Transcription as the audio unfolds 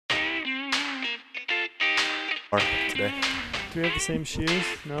today. Do we have the same shoes?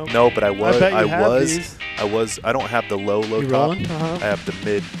 No. No, but I was. I bet you have these. I don't have the low You top. rolling? Uh-huh. I have the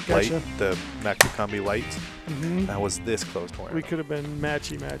mid Gotcha. light, the Macrocombi lights. Mm-hmm. I was this close to wearing We them. could have been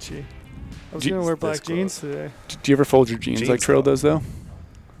matchy. I was Jeans gonna wear this black jeans close. today. Do you ever fold your jeans like Trail does, though?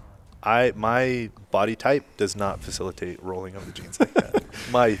 My body type does not facilitate rolling of the jeans like that.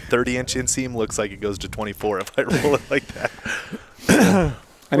 My 30-inch inseam looks like it goes to 24 if I roll it like that.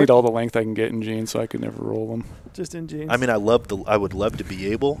 I need all the length I can get in jeans, so I could never roll them. Just in jeans. I mean, I would love to be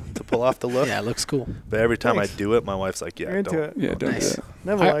able to pull off the look. Yeah, it looks cool. But every time Thanks. I do it, my wife's like, "Yeah, You're into don't." it. Yeah, don't Nice. do that.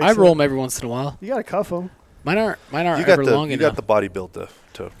 Never I likes roll it. them every once in a while. You gotta cuff them. Mine aren't You ever long got enough. the body built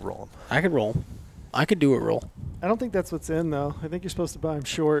to roll them. I could roll. I could do a roll. I don't think that's what's in though. I think you're supposed to buy them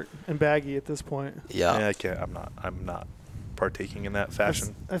short and baggy at this point. Yeah, I can't. I'm not partaking in that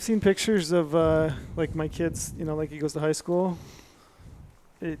fashion. I've seen pictures of like my kids. You know, like he goes to high school.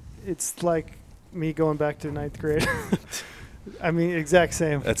 It's like me going back to 9th grade. I mean, exact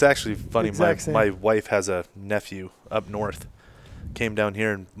same. It's actually funny. Exact same. My wife has a nephew up north. Came down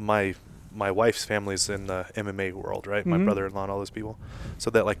here, and my wife's family's in the MMA world, right? My Mhm. brother-in-law and all those people. So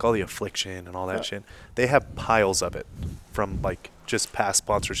that like all the affliction and all that shit, they have piles of it from like just past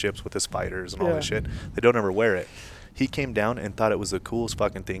sponsorships with his fighters and all this shit. They don't ever wear it. He came down and thought it was the coolest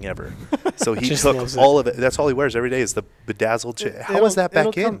fucking thing ever. So he Just took loves it. all of it. That's all he wears every day is the bedazzled shit. How is that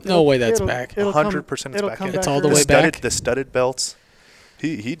back in? No way that's back. 100% it's back in. It's all the way back. The studded belts.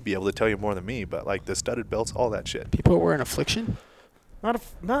 He'd be able to tell you more than me, but like the studded belts, all that shit. People are wearing affliction.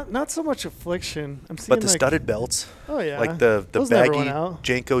 Not so much affliction. I'm seeing But the like, studded belts, Oh yeah. like the Those never baggy went out.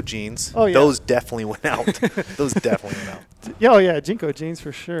 Janko jeans, Oh, yeah. those definitely went out. Those definitely went out. Yeah, oh yeah, Jinko jeans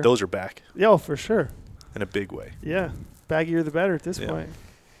for sure. Those are back Yeah, oh, for sure. in a big way. Yeah, baggier the better at this Yeah. point.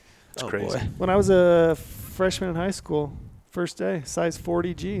 It's Oh, crazy. boy. When I was a freshman in high school, first day, size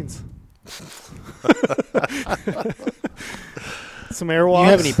 40 jeans. Some Airwalks. You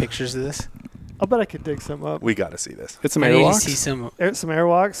have any pictures of this? I'll bet I could dig some up. We got to see this. It's some I need to Airwalks. see some Some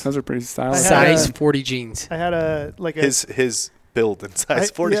Airwalks. Those are pretty stylish. I had size a- 40 jeans. I had a like a. His build in size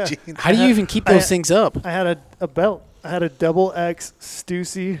 40 yeah. jeans. How do you even keep those things up? I had a belt. I had a double X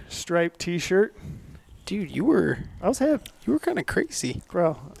Stussy striped T-shirt. Dude, you were I was hip, kind of crazy.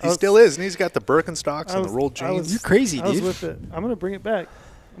 bro. He still is, and he's got the Birkenstocks I and was- the rolled I was- jeans. You're crazy, I was dude. with it. I'm gonna bring it back.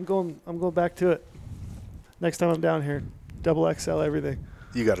 I'm going back to it. Next time I'm down here, double XL everything.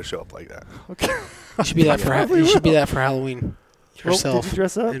 You got to show up like that. Okay. You should be that for Probably you should be will. that for Halloween Well, yourself did you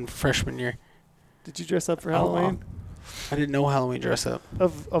dress up? in freshman year. Did you dress up for Oh, Halloween? I didn't know Halloween dress up.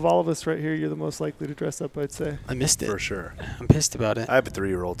 Of all of us right here, you're the most likely to dress up, I'd say. I missed it. For sure. I'm pissed about it. I have a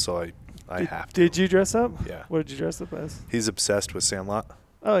 3-year-old, so I have to. Did you dress up? Yeah. What did you dress up as? He's obsessed with Sandlot.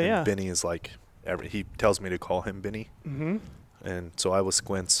 Oh and yeah. Benny is like, he tells me to call him Benny. Mm-hmm. And so I was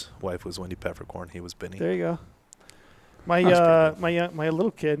Squint's wife was Wendy Peppercorn. He was Benny. There you go. My That's pretty my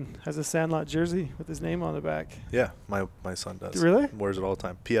little kid has a Sandlot jersey with his name on the back. Yeah, my son does. Really? Wears it all the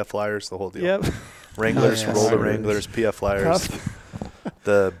time. PF Flyers, the whole deal. Yep. Wranglers, Oh, yeah. roller Flyers. Wranglers, PF Flyers. Tough.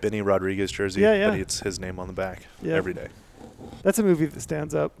 The Benny Rodriguez jersey. Yeah, yeah. But it's his name on the back Yeah. every day. That's a movie that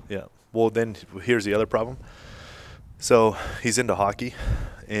stands up. Yeah. Well, then here's the other problem. So he's into hockey,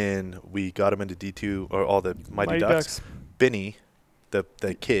 and we got him into D2 or all the Mighty Ducks. Benny, the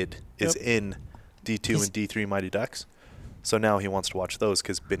kid, is Yep. in D2 and D3 Mighty Ducks. So now he wants to watch those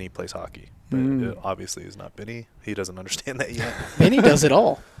because Benny plays hockey. But it obviously is not Benny. He doesn't understand that yet. Benny does it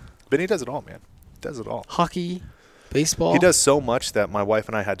all. Benny does it all, man. Does it all. Hockey, baseball. He does so much that my wife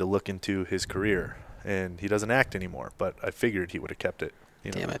and I had to look into his career, and he doesn't act anymore. But I figured he would have kept it.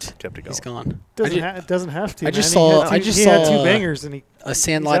 Damn it. Kept it going. He's gone. Doesn't have to. I just man. saw- He I had two, just he had saw, two bangers and he A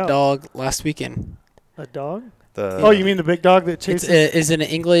Sandlot out. dog last weekend. a dog. The, Oh, you mean the big dog that It's chases? is an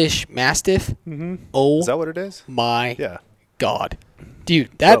English Mastiff. Mm-hmm. Oh is that what it is? my Yeah. God. Dude,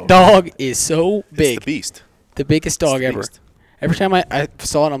 that Bro. dog is so big. It's the beast. The biggest dog It's the ever. beast. Every time I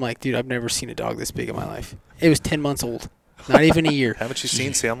saw it, I'm like, dude, I've never seen a dog this big in my life. It was 10 months old. Not even a year. Haven't you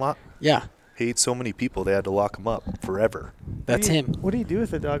seen Sandlot? Yeah, He ate so many people they had to lock him up forever. that's him. What do you do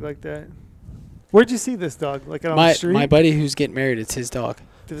with a dog like that? Where'd you see this dog? Like on the street? My buddy who's getting married, it's his dog.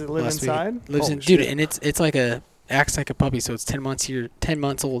 Does it live last inside? weekend. Lives Holy in, dude, shit. and it's like acts like a puppy, so it's 10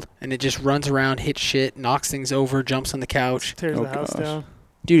 months old, and it just runs around, hits shit, knocks things over, jumps on the couch. Tears Oh, the house gosh. down.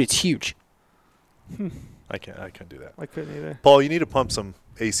 Dude, it's huge. I can't do that. I couldn't either. Paul, you need to pump some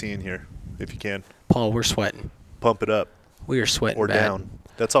AC in here if you can. Paul, we're sweating. Pump it up We are sweating or bad. down.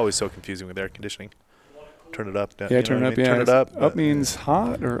 That's always so confusing with air conditioning. Turn it up. Down, Yeah, you know turn it what I up. mean? Yeah, Turn it up. Up but means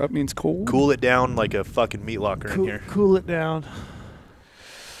hot or up means cold. cool it down like a fucking meat locker in here. Cool it down.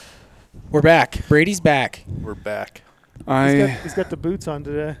 We're back. Brady's back. We're back. He's got the boots on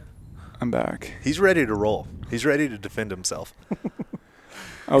today. I'm back. He's ready to roll. He's ready to defend himself.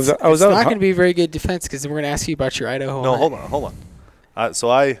 It's not going to be a very good defense because we're going to ask you about your Idaho. No, hold on.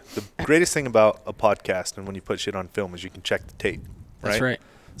 The greatest thing about a podcast and when you put shit on film is you can check the tape. Right? That's right.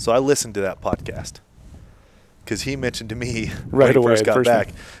 So I listened to that podcast because he mentioned to me right when away. he first got back.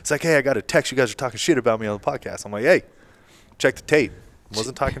 One. It's like, hey, I got a text. You guys are talking shit about me on the podcast. I'm like, hey, check the tape.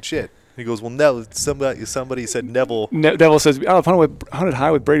 Wasn't talking shit. He goes, well, no, somebody said Neville. Neville says, I've hunted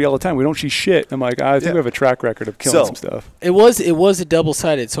high with Brady all the time. We don't see shit. I'm like, I think we have a track record of killing some stuff. It was a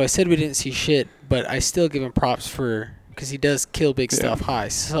double-sided. So I said we didn't see shit, but I still give him props because he does kill big stuff high.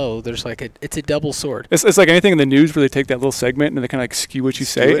 So there's it's a double sword. It's like anything in the news where they take that little segment and they kind of like skew what you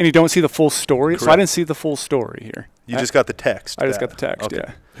say, and you don't see the full story. Correct. So I didn't see the full story here. You just got the text. I just got the text. Okay.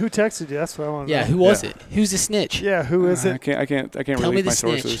 Yeah. Who texted you? That's what I want to know. Yeah, who was it? Who's the snitch? Yeah, who is it? I can't Tell me release the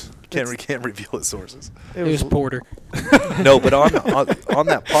my snitch. sources. Can't reveal his sources. It was Porter. No, but on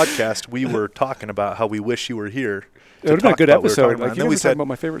that podcast, we were talking about how we wish you were here. It would have been a good episode. Like, you talking about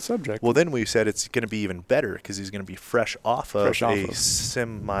my favorite subject. Well, then we said it's going to be even better because he's going to be fresh off of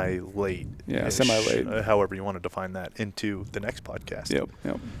semi-late. Yeah, semi-late. However you want to define that into the next podcast.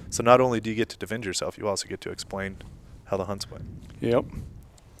 Yep. So not only do you get to defend yourself, you also get to explain how the hunts went. Yep.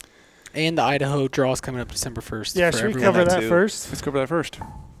 And the Idaho draw is coming up December 1st. Yeah, should we cover that first? Let's cover that first.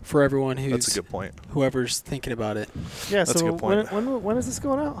 For everyone who's That's a good point. Whoever's thinking about it. Yeah, that's so a good point. When is this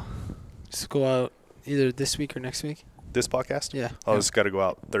going out? Just go out either this week or next week. This podcast? Yeah. Oh, it's got to go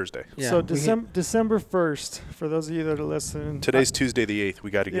out Thursday. Yeah. So December 1st, for those of you that are listening. Today's Tuesday the 8th.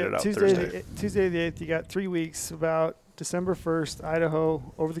 We got to get it out Thursday. Tuesday the 8th. You got 3 weeks. About December 1st,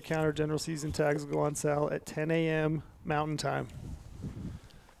 Idaho over-the-counter general season tags will go on sale at 10 a.m. Mountain Time.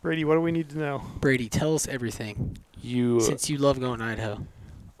 Brady, what do we need to know? Brady, tell us everything. Since you love going to Idaho.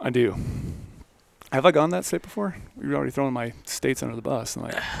 I do. Have I gone to that state before? You're already throwing my states under the bus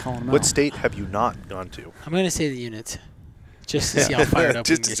and calling them out. What state have you not gone to? I'm going to say the units, just to see how fired up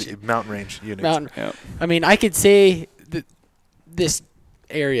we can get you. Mountain range units. Yep. I mean, I could say this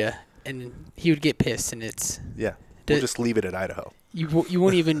area, and he would get pissed, and it's... Yeah. We'll just leave it at Idaho. You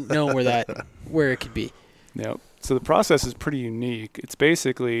won't even know where it could be. Yep. So the process is pretty unique. It's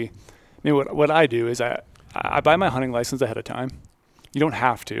basically, what I do is I buy my hunting license ahead of time. You don't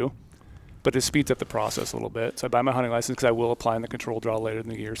have to, but it speeds up the process a little bit. So I buy my hunting license because I will apply in the control draw later in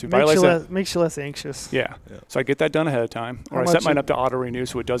the year. So makes you less anxious. Yeah. So I get that done ahead of time, or I set mine up to auto renew,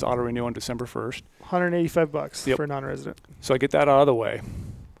 so it does auto renew on December 1st. $185 for a non-resident. So I get that out of the way,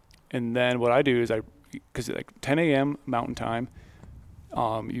 and then what I do is because 10 a.m. Mountain Time.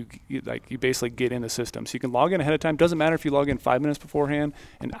 You basically get in the system. So you can log in ahead of time. Doesn't matter if you log in 5 minutes beforehand,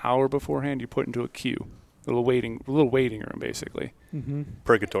 an hour beforehand, you're put into a queue. A little waiting room, basically. Mm-hmm.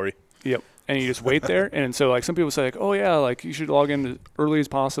 Purgatory. Yep. And you just wait there. And so, some people say, oh, yeah, you should log in as early as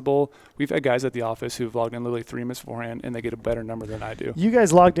possible. We've had guys at the office who've logged in literally 3 minutes beforehand, and they get a better number than I do. You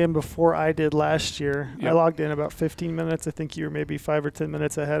guys logged in before I did last year. Yep. I logged in about 15 minutes. I think you were maybe 5 or 10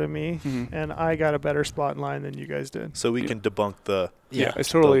 minutes ahead of me, and I got a better spot in line than you guys did. So we can debunk the... Yeah, it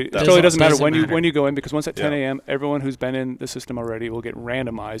totally doesn't matter when you go in, because once at 10 a.m., everyone who's been in the system already will get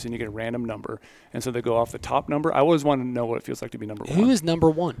randomized, and you get a random number. And so they go off the top number. I always want to know what it feels like to be number one. Who is number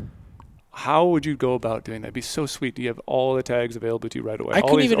one? How would you go about doing that? It'd be so sweet. You have all the tags available to you right away. I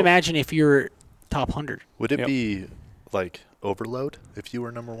couldn't even imagine if you're top 100. Would it be overload if you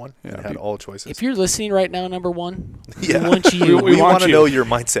were number one and had all choices? If you're listening right now, number one, we want to know your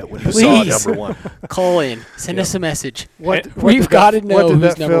mindset when you saw number one. Call in. Send us a message. We've got to know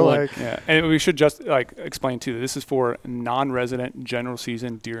who's number one. Yeah, and we should just explain too. This is for non-resident general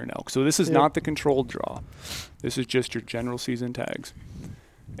season deer and elk. So this is not the controlled draw. This is just your general season tags.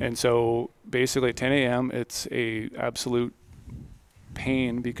 And so basically at 10 a.m., it's a absolute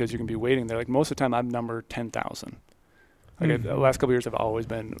pain because you're going to be waiting there. Most of the time, I'm number 10,000. The last couple of years, I've always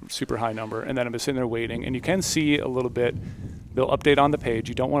been super high number. And then I'm just sitting there waiting. And you can see a little bit. They'll update on the page.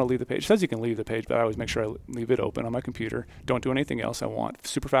 You don't want to leave the page. It says you can leave the page, but I always make sure I leave it open on my computer. Don't do anything else. I want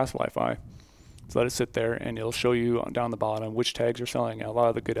super fast Wi-Fi. So let it sit there, and it'll show you down the bottom which tags are selling out. A lot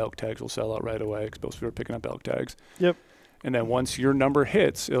of the good elk tags will sell out right away because most people are picking up elk tags. Yep. And then once your number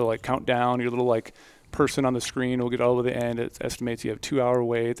hits, it'll count down. Your little person on the screen will get all the way to the end. It estimates you have 2 hour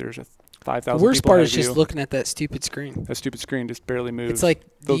wait. There's 5,000. The worst part is just looking at that stupid screen. That stupid screen just barely moves. It's like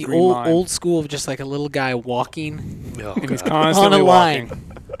the old school of just a little guy walking. Oh, and he's constantly on a walking.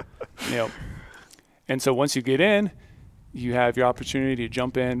 line. Yep. And so once you get in, you have your opportunity to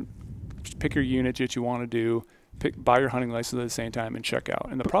jump in, pick your unit that you want to do, buy your hunting license at the same time, and check out.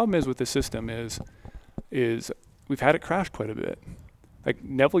 And the problem is with this system is we've had it crash quite a bit.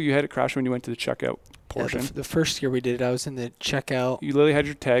 Neville, you had it crash when you went to the checkout portion. The first year we did it, I was in the checkout. You literally had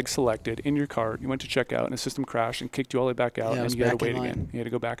your tag selected in your cart. You went to checkout, and the system crashed and kicked you all the way back out, Yeah, I was and you had to back in wait line. again. You had to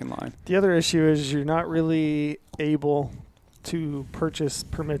go back in line. The other issue is you're not really able to purchase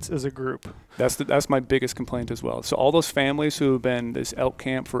permits as a group. That's my biggest complaint as well. So all those families who have been this elk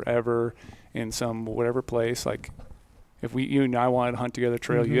camp forever in some whatever place, like if you and I wanted to hunt together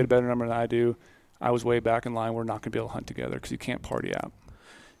trail, you had a better number than I do. I was way back in line. We're not going to be able to hunt together because you can't party out.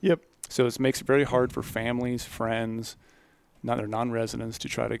 Yep. So it makes it very hard for families, friends, they're non-residents to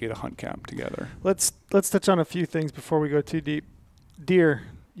try to get a hunt camp together. Let's touch on a few things before we go too deep. Deer,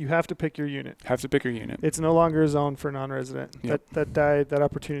 you have to pick your unit. Have to pick your unit. It's no longer a zone for non-resident. Yep. That died. That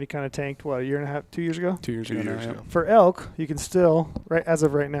opportunity kind of tanked. What, a year and a half, 2 years ago? 2 years Two ago. years now, ago. For elk, you can still, right as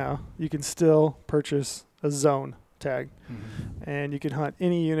of right now, you can still purchase a zone tag, and you can hunt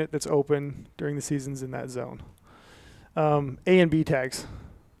any unit that's open during the seasons in that zone. A and B tags.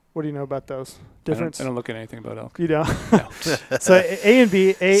 What do you know about those? Difference? I don't look at anything about elk. You don't. No. So A and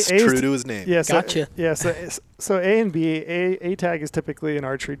B, A It's is true to his name. yeah, so, Gotcha. Yeah, so A and B, A tag is typically an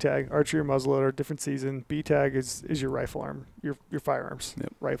archery tag, archery or muzzleloader, different season. B tag is your rifle arm, your firearms,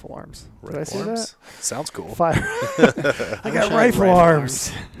 Yep. rifle arms. Did I Rifle say arms? Sounds cool. that? Fire. I wish got had rifle rifle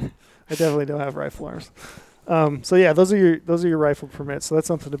arms. I definitely don't have rifle arms. So yeah, those are your rifle permits. So that's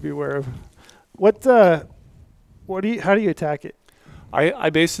something to be aware of. How do you attack it? I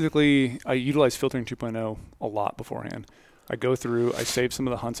basically utilize filtering 2.0 a lot beforehand. I go through, I save some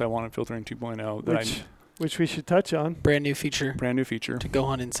of the hunts I want in filtering 2.0 that Which we should touch on. Brand new feature brand new feature. to Go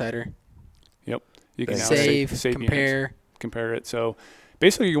Hunt Insider. You can now Save, units, compare. it. So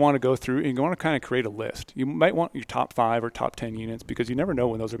basically you want to go through and you want to kind of create a list. You might want your top 5 or top 10 units because you never know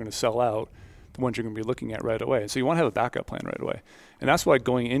when those are going to sell out, the ones you're going to be looking at right away. So you want to have a backup plan right away. And that's why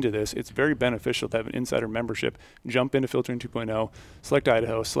going into this, it's very beneficial to have an insider membership. Jump into filtering 2.0, select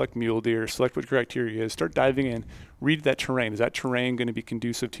Idaho, select mule deer, select what your criteria is, start diving in, read that terrain. Is that terrain going to be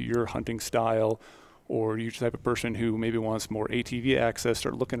conducive to your hunting style? Or you're the type of person who maybe wants more ATV access,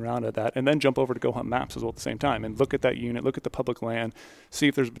 start looking around at that, and then jump over to Go Hunt Maps as well at the same time and look at that unit, look at the public land, see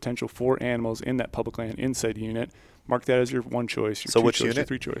if there's potential for animals in that public land in said unit. Mark that as your one choice, your So two which choice, your unit?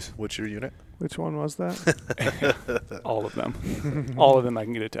 3 choice. What's your unit? Which one was that? All of them. All of them I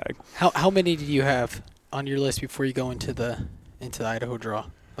can get a tag. How many do you have on your list before you go into the Idaho draw?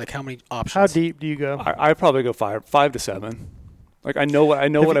 Like how many options? How deep do you go? I probably go 5 to 7. Like I know what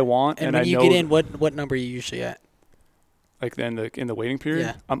I want, And and when I you know get in, what number are you usually at? like in the waiting period.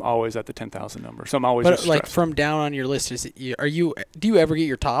 Yeah. I'm always at the 10,000 number, so I'm always But just like stressed. from down on your list, do you ever get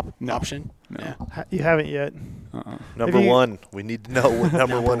your top No. option? No. Yeah. You haven't yet. Number you- one. We need to know what number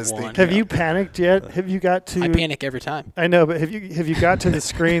Number one is one. thinking. Have you panicked yet? Have you got to? I panic every time. I know, but have you got to the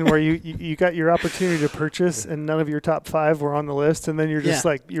screen where you got your opportunity to purchase and none of your top 5 were on the list, and then you're just Yeah.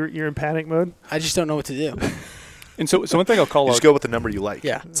 like you're in panic mode? I just don't know what to do. And so one thing I'll call You out. just go with the number you like.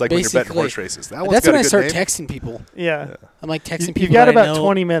 Yeah. It's like when you're betting Basically, horse races. That one's That's got when a I good start name. texting people. Yeah. I'm like texting people. You've got that I about know.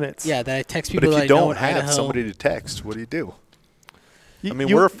 20 minutes. Yeah, that I text But people if that you I know don't in have Idaho. somebody to text, what do you do? You- I mean,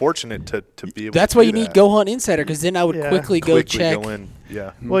 you- we're fortunate to be able That's to why do you need that. Go Hunt Insider, because then I would Yeah. quickly go check Go in.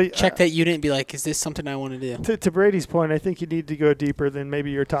 Yeah. Well, check that unit and be like, is this something I want to do? To Brady's point, I think you need to go deeper than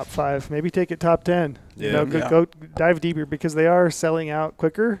maybe your top 5. Maybe take it top 10. You Yeah. know, Yeah. go dive deeper because they are selling out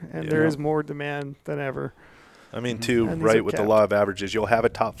quicker and there Yeah. is more demand than ever. I mean, too, And these are right, with the capped. law of averages, you'll have a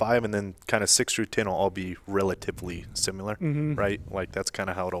top 5, and then kind of 6 through 10 will all be relatively similar, Mm-hmm. right? Like, that's kind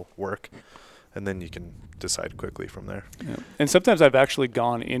of how it'll work. And then you can decide quickly from there. Yeah. And sometimes I've actually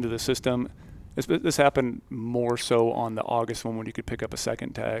gone into the system. This happened more so on the August one when you could pick up a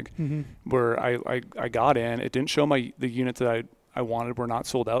second tag, Mm-hmm. where I got in. It didn't show the units that I wanted were not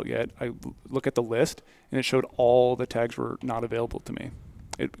sold out yet. I look at the list, and it showed all the tags were not available to me.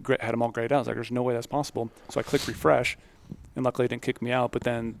 It had them all grayed out. I was like, there's no way that's possible. So I clicked refresh, and luckily it didn't kick me out, but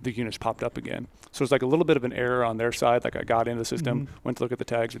then the units popped up again. So it's like a little bit of an error on their side. Like I got into the system, went to look at the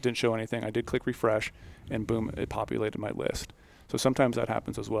tags, it didn't show anything. I did click refresh, and boom, it populated my list. So sometimes that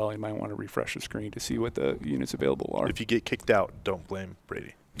happens as well. You might want to refresh the screen to see what the units available are. If you get kicked out, don't blame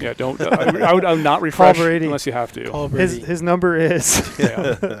Brady. Yeah, don't. I would not refresh Brady. unless you have to. Call Brady. His number is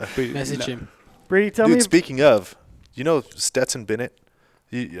Yeah. But Message him. Brady. Tell Dude, me. speaking of, you know Stetson Bennett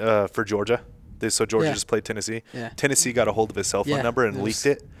for Georgia? So Georgia Yeah. just played Tennessee. Yeah. Tennessee got a hold of his cell phone Yeah, number and it leaked was-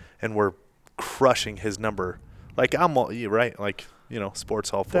 it, and we're crushing his number. Like, I'm all, you're right, like, you know, sports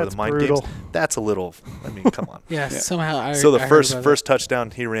hall for That's the mind brutal. games. That's a little, I mean, come on. Yeah, Yeah. somehow I So the I heard about first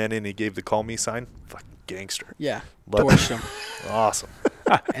touchdown, he ran in, he gave the call me sign. Fucking gangster. that. Yeah, Love torched it. him Awesome.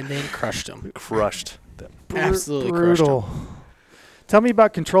 and then crushed him. Crushed them. Absolutely crushed brutal. Tell me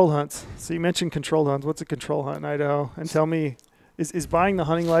about control hunts. So you mentioned control hunts. What's a control hunt in Idaho? And tell me, is buying the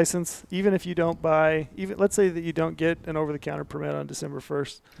hunting license, even if you don't buy, even let's say that you don't get an over-the-counter permit on December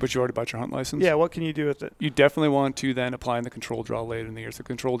 1st. But you already bought your hunt license? Yeah, what can you do with it? You definitely want to then apply in the control draw later in the year. So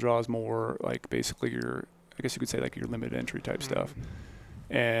control draw is more like basically your, I guess you could say like your limited entry type stuff.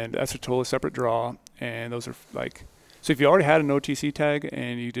 And that's a totally separate draw. And those are like, so if you already had an OTC tag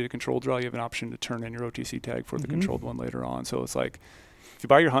and you did a control draw, you have an option to turn in your OTC tag for the controlled one later on. So it's like, if you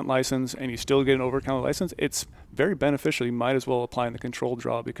buy your hunt license and you still get an over-the-counter license, it's very beneficial. You might as well apply in the control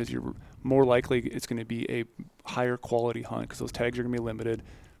draw because you're more likely it's going to be a higher quality hunt because those tags are going to be limited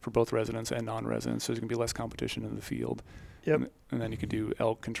for both residents and non-residents. So there's going to be less competition in the field. Yep. And then you can do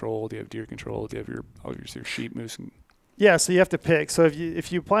elk controlled, you have deer controlled, you have your sheep, moose. Yeah, so you have to pick. So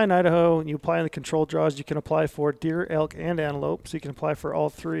if you apply in Idaho and you apply in the control draws, you can apply for deer, elk, and antelope. So you can apply for all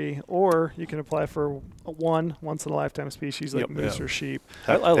three, or you can apply for one once-in-a-lifetime species like moose or sheep.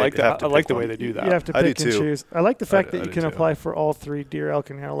 I like that. I like the way they do that. You have to pick and choose. I like the fact that you can apply for all three, deer, elk,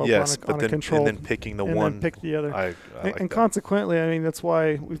 and antelope on a control. And then picking the one. And then pick the other. I like and that. Consequently, I mean, that's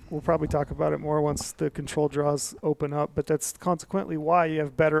why we'll probably talk about it more once the control draws open up. But that's consequently why you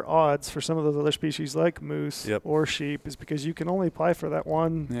have better odds for some of those other species like moose or sheep, is because you can only apply for that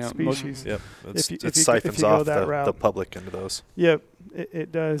one species. It siphons off the public into those. Yep,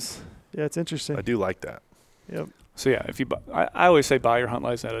 it does. Yeah, it's interesting. I do like that. Yep. So yeah, if you I always say buy your hunt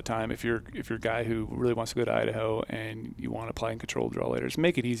license at a time. If you're a guy who really wants to go to Idaho and you want to apply in control draw later, just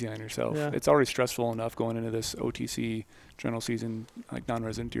make it easy on yourself. Yeah. It's already stressful enough going into this OTC general season like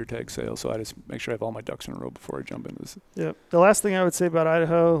non-resident deer tag sale. So I just make sure I have all my ducks in a row before I jump into this. Yep. The last thing I would say about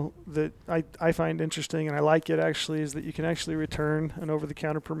Idaho that I find interesting and I like it actually is that you can actually return an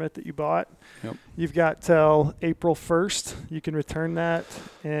over-the-counter permit that you bought. Yep. You've got till April 1st. You can return that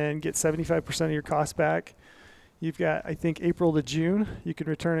and get 75% of your costs back. You've got, I think, April to June, you can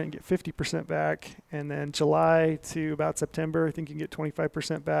return it and get 50% back. And then July to about September, I think you can get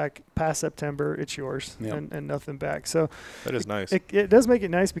 25% back. Past September, it's yours and nothing back. So that is nice. It does make it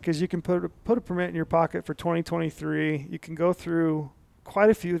nice because you can put a permit in your pocket for 2023. You can go through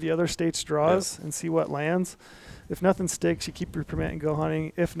quite a few of the other states' draws and see what lands. If nothing sticks, you keep your permit and go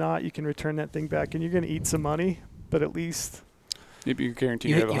hunting. If not, you can return that thing back. And you're going to eat some money, but at least you're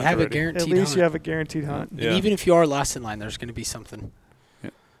guaranteed you have a guaranteed hunt. At least hunt. you have a guaranteed hunt. And even if you are last in line, there's going to be something. Yeah.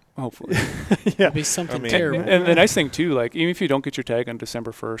 Hopefully. There'll be something terrible. And the nice thing too, like even if you don't get your tag on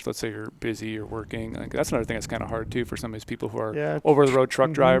December 1st, let's say you're busy or working, like that's another thing that's kind of hard too for some of these people who are over-the-road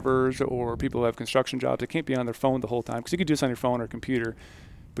truck drivers or people who have construction jobs. They can't be on their phone the whole time because you could do this on your phone or computer,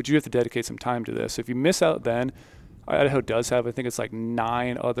 but you have to dedicate some time to this. If you miss out then, Idaho does have, I think it's like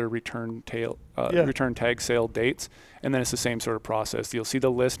 9 other return tag sale dates, and then it's the same sort of process. You'll see the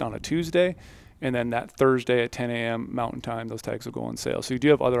list on a Tuesday, and then that Thursday at 10 a.m. Mountain Time, those tags will go on sale. So you do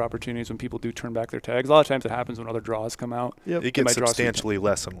have other opportunities when people do turn back their tags. A lot of times it happens when other draws come out. Yep. It gets substantially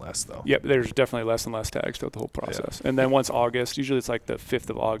less and less, though. Yep, there's definitely less and less tags throughout the whole process. And then once August, usually it's like the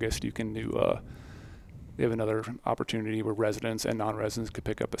 5th of August, you can do you have another opportunity where residents and non-residents could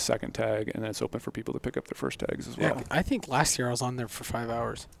pick up a second tag, and then it's open for people to pick up their first tags as well. I think last year I was on there for 5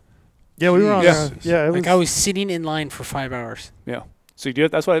 hours. Yeah, we were on there. Yeah, I was sitting in line for 5 hours. Yeah. So you do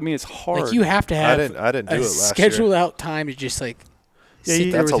it. That's what I mean. It's hard. Like you have to have I didn't do it last scheduled year. out time to just like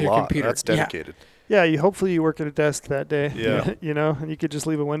sit there that's with a your lot. computer. That's dedicated. Yeah, hopefully you work at a desk that day. Yeah. And you could just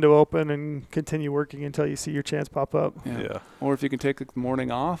leave a window open and continue working until you see your chance pop up. Yeah. Or if you can take the morning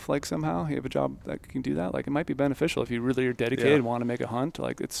off, like somehow you have a job that can do that. Like it might be beneficial if you really are dedicated and want to make a hunt.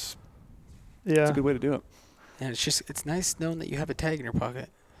 Like it's a good way to do it. And it's nice knowing that you have a tag in your pocket.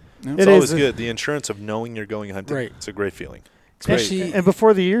 Yeah. It's always good. The insurance of knowing you're going hunting. Right. It's a great feeling. Especially, and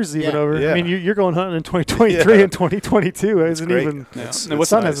before the year's even over. Yeah. I mean, you're going hunting in 2023 and 2022. It isn't even. Yeah. The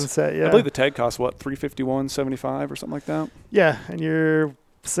sun hasn't set yet. I believe the tag costs what, $351.75 or something like that. Yeah, and you're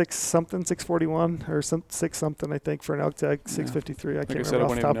 641 or 6 something I think for an elk tag. 653. I can't remember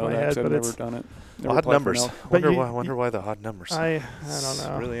off the top of my head, but it's never done it. Odd numbers. I wonder why the odd numbers. I don't know.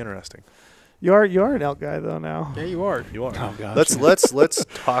 It's really interesting. You are an elk guy though now. Yeah, you are. You are. Oh, gosh. Let's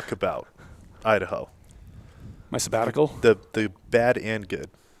talk about Idaho. My sabbatical? The bad and good.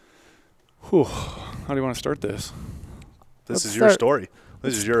 Whew. How do you want to start this? This is your story.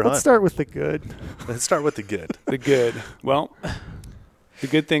 This is your hunt. Let's start with the good. Let's start with the good. The good. Well, the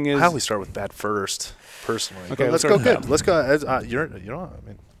good thing is... I always start with bad first, personally. Okay, let's go good. Let's go. I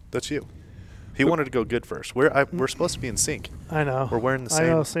mean, that's you. He wanted to go good first. We're supposed to be in sync. I know. We're wearing the same. I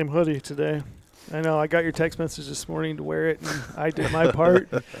know, same hoodie today. I know. I got your text message this morning to wear it, and I did my part.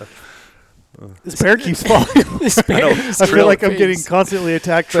 This bear keeps following. This bear I feel like I'm getting constantly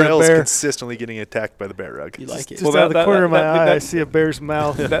attacked by a Trail's bear. consistently getting attacked by the bear rug. You like it? Just out of the corner of my eye, I that- see a bear's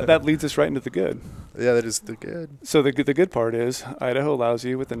mouth. that leads us right into the good. Yeah, that is the good. So the good part is Idaho allows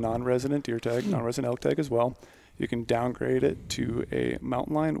you with the non-resident deer tag, non-resident elk tag as well. You can downgrade it to a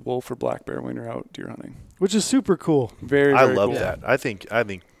mountain lion, wolf, or black bear when you're out deer hunting. Which is super cool. Very, I very love cool. that. I think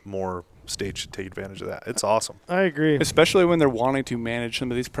more states should take advantage of that. It's awesome. I agree. Especially when they're wanting to manage some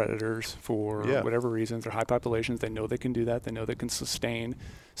of these predators for Yeah. whatever reasons. They're high populations. They know they can do that. They know they can sustain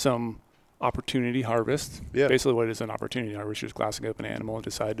some opportunity harvest. Yeah. Basically what is an opportunity harvest. You're just glassing up an animal and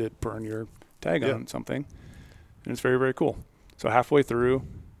decide to burn your tag Yeah. on something. And it's very, very cool. So halfway through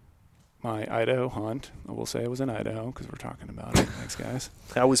my Idaho hunt, I will say I was in Idaho because we're talking about it. Thanks, guys.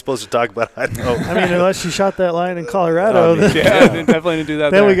 How are we supposed to talk about Idaho? I mean, unless you shot that lion in Colorado, I mean, then, Yeah, I definitely didn't do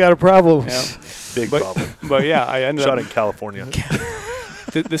that then we there. got a problem. Yeah. Big But- problem. But yeah, I ended Shot up in California.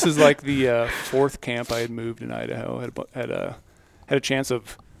 this is like the fourth camp I had moved in Idaho. Had a chance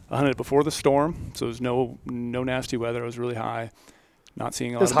of I hunted before the storm, so there was no nasty weather. It was really high. Not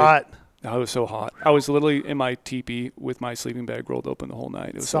seeing a lot It's of hot. it was so hot. I was literally in my teepee with my sleeping bag rolled open the whole night.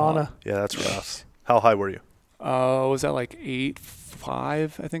 It was so Sauna. hot. Yeah, that's rough. How high were you? Was that like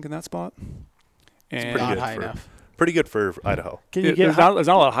 8.5? I think in that spot. And pretty Not good high for- enough. Pretty good for Idaho. Can you get there's not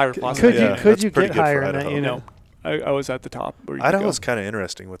a lot of higher spots. Could Yeah, you could that's you pretty get good for higher in that Idaho. unit? I was at the top. Where you could Idaho's go. kind of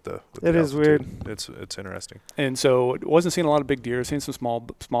interesting with the It is altitude. weird. It's interesting. And so it wasn't seeing a lot of big deer. Seeing some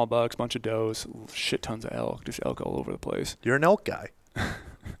small bucks, bunch of does, shit tons of elk, just elk all over the place. You're an elk guy.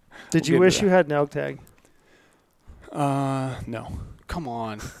 Did you We'll get wish into you had an elk tag? No. Come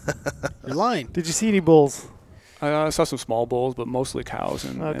on. You're lying. Did you see any bulls? I saw some small bulls, but mostly cows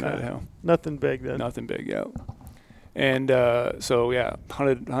in Okay. Idaho. Nothing big then. Nothing big yet. And so yeah,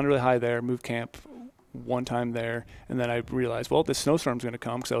 hunted really high there. Moved camp one time there, and then I realized, well, this snowstorm's going to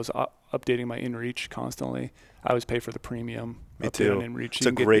come because I was updating my InReach constantly. I always pay for the premium. Me update too. on InReach. It's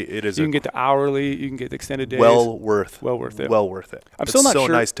a great. It is You can get the hourly. You can get the extended days. well worth it. Well worth it. I'm It's still not so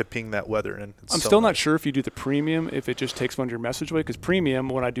sure. nice to ping that weather in. It's I'm so still not nice. sure if you do the premium, if it just takes one of your message away, because premium,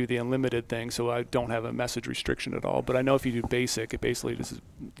 when I do the unlimited thing, so I don't have a message restriction at all. But I know if you do basic, it basically just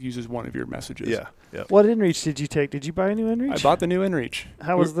uses one of your messages. Yeah. Yeah. What InReach did you take? Did you buy a new InReach? I bought the new InReach.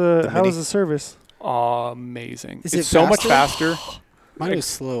 How was the mini. service? Amazing. Is It's it so much faster? faster. Mine was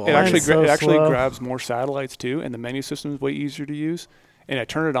slow. It actually Mine's so it actually slow. grabs more satellites too, and the menu system is way easier to use. And I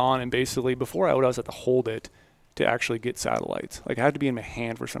turn it on, and basically before I would always have to hold it to actually get satellites. Like I had to be in my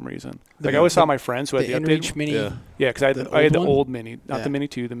hand for some reason. Like I always saw my friends who had the the updated. InReach Mini. Yeah. Yeah, because I The had the old one? old mini, not Yeah. the mini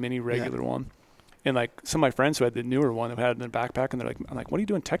 2, the mini regular one. And like some of my friends who had the newer one, that had it in their backpack, and they're like, I'm like, what are you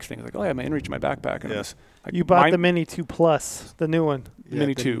doing texting? I was like, oh, I have my InReach in my backpack. And Yeah. I was like, You bought mine- the Mini 2 Plus, the new one. the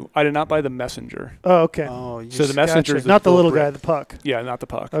mini 2. I did not buy the messenger. Oh, okay. Oh, you So the just- messenger Gotcha. is Not the full little brick. guy, the puck. Yeah, not the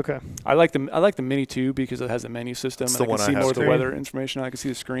puck. Okay. I like the mini 2 because it has a menu system, It's and the I one can I see have more of the too. weather information. I can see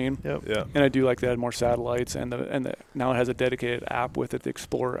the screen. Yep. Yeah. And I do like that it had more satellites, and the now it has a dedicated app with it, the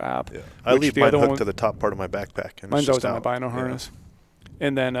Explorer app. Yeah. I Which leave the mine other hooked one- to the top part of my backpack. And Mine's it's always just on my out. bino Yeah. harness.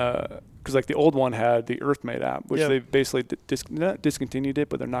 And then, because like the old one had the EarthMate app, which Yep. they basically not discontinued it,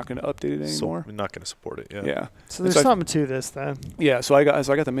 but they're not going to update it So anymore. we're not going to support it. Yeah. Yeah. So there's So I- something to this then. Yeah, so I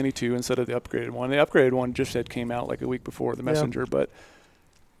got the Mini 2 instead of the upgraded one. The upgraded one just had came out like a week before the Yeah. Messenger, but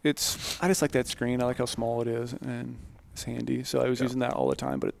I just like that screen. I like how small it is, and it's handy. So I was Yeah. using that all the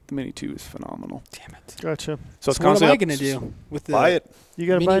time, but the Mini 2 is phenomenal. Damn it. Gotcha. So it's So what am I constantly gonna do with the? Buy it. You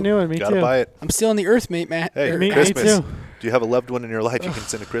got to buy a Mini- new one. Me Gotta too. buy it. I'm still on the Earthmate, Matt. Hey, Or Me Christmas. too. Do you have a loved one in your life you can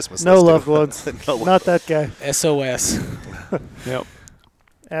send a Christmas No list loved to? ones. No. Not that guy. SOS. Yep.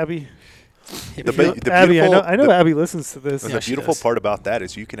 Abby. Hit The me ba- up. the Abby, beautiful- I know the- Abby listens to this. And Yeah, the she beautiful does. part about that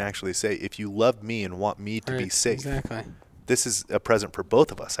is you can actually say, if you love me and want me to be Right, safe, Exactly. this is a present for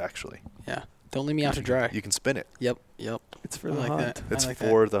both of us, actually. Yeah. Don't leave me out to dry. You can spin it. Yep. Yep. It's for I the like hunt. that. It's I like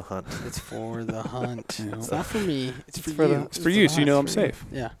for the hunt. that. It's for the hunt. Yeah. It's not for me. It's for for you. the- It's for you, so you know I'm It's for you. safe.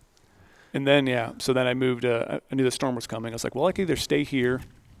 Yeah. And then, so then I moved. I knew the storm was coming. I was like, well, I can either stay here,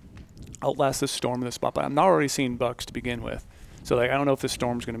 outlast this storm in this spot, but I'm not already seeing bucks to begin with. So, like, I don't know if this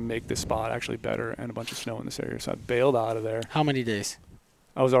storm's going to make this spot actually better and a bunch of snow in this area. So I bailed out of there. How many days?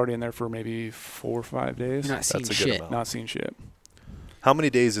 I was already in there for maybe 4 or 5 days. You're not seeing That's a good shit. amount. Not seeing shit. How many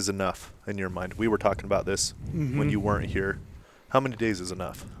days is enough in your mind? We were talking about this Mm-hmm. when you weren't here. How many days is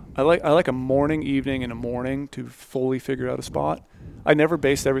enough? I like a morning, evening, and a morning to fully figure out a spot. I never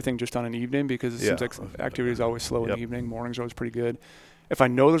based everything just on an evening because it Yeah. seems like activity is always slow in Yep. the evening. Mornings are always pretty good. If I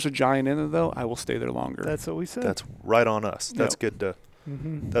know there's a giant in there, though, I will stay there longer. That's what we said. That's right on us. That's Yep. good to.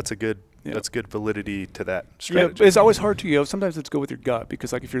 mm-hmm. That's a good That's good validity to that Yeah, strategy. it's always hard to, sometimes it's go with your gut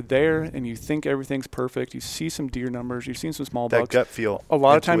because, like, if you're there and you think everything's perfect, you see some deer numbers, you've seen some small that bucks. gut feel. A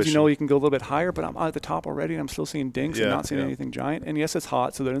lot of times, intuition. you can go a little bit higher, but I'm at the top already, and I'm still seeing dinks and not seeing anything giant. And yes, it's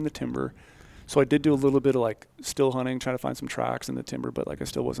hot, so they're in the timber. So I did do a little bit of, like, still hunting, trying to find some tracks in the timber, but, like, I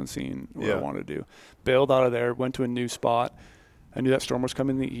still wasn't seeing what I wanted to do. Bailed out of there, went to a new spot. I knew that storm was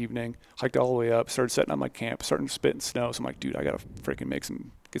coming in the evening. Hiked all the way up, started setting up my camp, starting to spit and snow. So I'm like, dude, I gotta freaking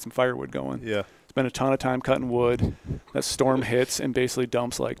get some firewood going. Yeah. Spent a ton of time cutting wood. That storm hits and basically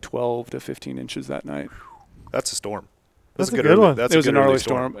dumps like 12 to 15 inches that night. That's a storm. That's a good one. That's it was a a good gnarly early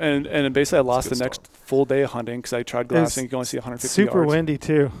storm. And basically I lost the next full day of hunting because I tried glassing. You can only see 150 super yards. windy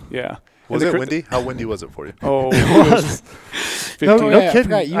too. Yeah. Was it windy? How windy was it for you? Oh, It was. 15. No yeah, I kidding.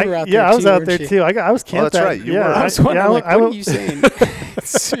 forgot you were out there yeah, I was too, out weren't there you? too. I was camped. that's right. You were. I was wondering, yeah, like, what are you saying?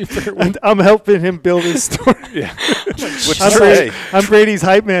 Super windy. I'm helping him build his story. Yeah. Which I'm, is Brady, I'm Brady's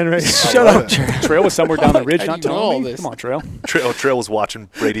hype man right now. Shut up, Trail. Trail was somewhere down the ridge, How not do you know all telling me. this? Come on, Trail. Trail was watching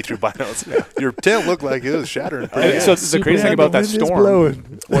Brady through binos. Your tent looked like it was shattering. And so the crazy thing about that storm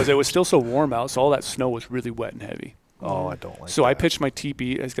blowing. was it was still so warm out, so all that snow was really wet and heavy. Oh, I don't like So that. I pitched my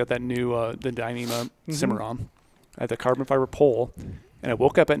teepee. It's got that new the Dyneema Cimarron. I had the carbon fiber pole, and I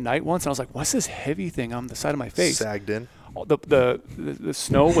woke up at night once, and I was like, "What's this heavy thing on the side of my face?" Sagged in. The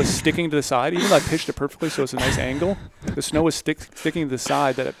snow was sticking to the side. Even though I pitched it perfectly, so it's a nice angle. The snow was sticking to the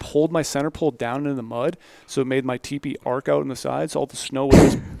side that it pulled my center pole down into the mud, so it made my teepee arc out on the side. So all the snow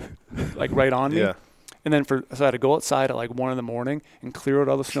was just like right on me. Yeah. And then so I had to go outside at like 1 a.m. and clear out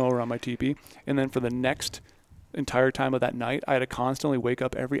all the snow around my teepee. And then for the next entire time of that night, I had to constantly wake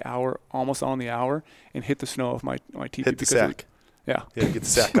up every hour, almost on the hour, and hit the snow off my teepee. Hit the sack. Yeah. Yeah, get the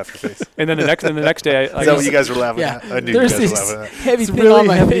sack off your face. And then the next day, Is that what you guys were laughing Yeah. at? I knew There's you guys were this laughing at that. heavy It's thing really on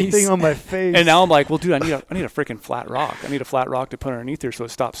my heavy face. thing on my face. and now I'm like, well, dude, I need a freaking flat rock. I need a flat rock to put underneath here so it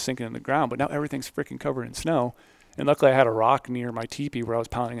stops sinking in the ground. But now everything's freaking covered in snow. And luckily I had a rock near my teepee where I was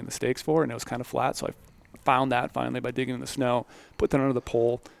pounding in the stakes for, and it was kind of flat. So I found that finally by digging in the snow, put that under the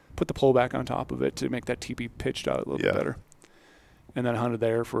pole, put the pole back on top of it to make that teepee pitched out a little bit better. And then I hunted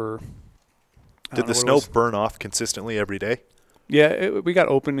there for. Did the snow burn off consistently every day? Yeah, we got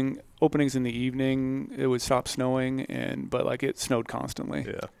openings in the evening. It would stop snowing, but like it snowed constantly.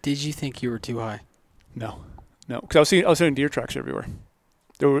 Yeah. Did you think you were too high? No, because I was seeing deer tracks everywhere.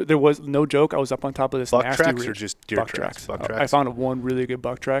 There was no joke. I was up on top of this Buck nasty tracks ridge. or just deer Buck tracks? Buck I tracks. found one really good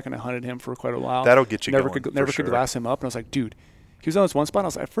buck track, and I hunted him for quite a while. That'll get you never going. could never for could sure. glass him up, and I was like, dude, he was on this one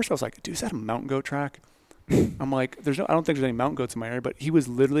spot. At first I was like, dude, is that a mountain goat track? I'm like, I don't think there's any mountain goats in my area, but he was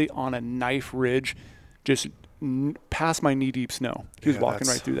literally on a knife ridge, just past my knee deep snow. He was walking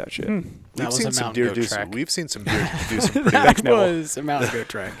right through that shit. That We've was seen a some mountain deer goat track. We've seen some deer do some pretty. That was a mountain goat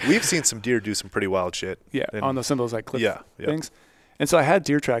track. We've seen some deer do some pretty wild shit. Yeah, And on some of those like cliff yeah. things. And so I had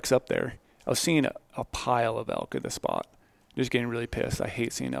deer tracks up there. I was seeing a pile of elk at the spot. Just getting really pissed. I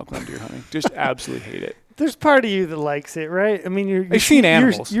hate seeing elk when I'm deer hunting. Just absolutely hate it. There's part of you that likes it, right? I mean, I've seen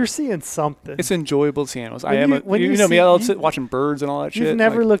animals. You're seeing something. It's enjoyable to see animals. When I am. you You know me. see- I'll you- sit watching birds and all that shit. You've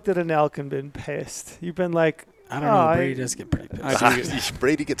never like, looked at an elk and been pissed. You've been like, I don't know. Brady does get pretty pissed. I do get-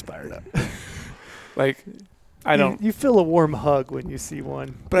 Brady gets fired up. like I don't. You feel a warm hug when you see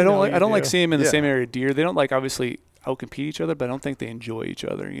one. But I You don't know like. you I don't do. like seeing them in the Yeah. same area. Deer. They don't like obviously outcompete each other, but I don't think they enjoy each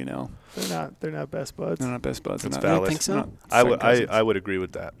other. You know, They're not best buds. they're not best buds. That's They're not- valid. think so? they're not I would second cousins. I would agree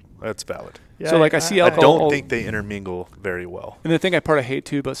with that. That's valid. Yeah, So, like, I see I elk don't Oh. think they intermingle very well. And the thing part I hate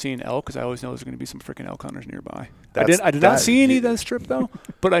too about seeing elk is I always know there's going to be some freaking elk hunters nearby. I That's- did not that- see any this trip though,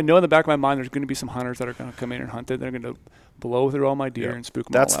 but I know in the back of my mind there's going to be some hunters that are going to come in and hunt it. They're going to blow through all my deer Yeah. and spook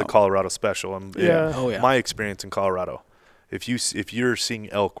them That's all the out. Colorado special. Yeah. Oh, yeah. My experience in Colorado, if you're seeing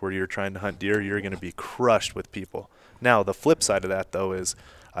elk where you're trying to hunt deer, you're going to be crushed with people. Now, the flip side of that, though, is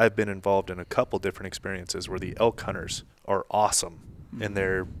I've been involved in a couple different experiences where the elk hunters are awesome, and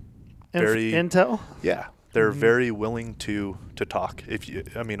they're very intel. they're very willing to talk.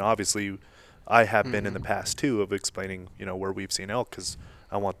 Obviously, I have been in the past too of explaining, where we've seen elk because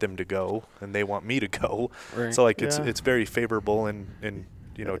I want them to go and they want me to go. Right. So Yeah. it's very favorable in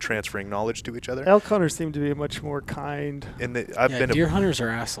transferring knowledge to each other. Elk hunters seem to be much more kind. And Deer hunters are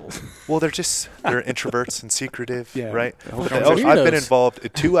assholes. well, they're introverts and secretive, Yeah. right? The But elk I've been weirdos. involved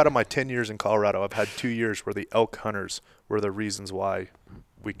 2 out of my 10 years in Colorado. I've had 2 years where the elk hunters were the reasons why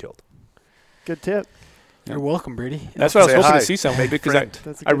we killed. Good tip. You're welcome, Brady. That's what I was Say hoping hi. to see someone Make because friend.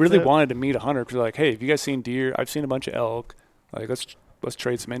 That's a I good really tip. wanted to meet a hunter because like, hey, have you guys seen deer? I've seen a bunch of elk. Like let's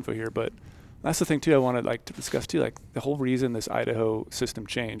trade some info here. But that's the thing too. I wanted to discuss too. Like the whole reason this Idaho system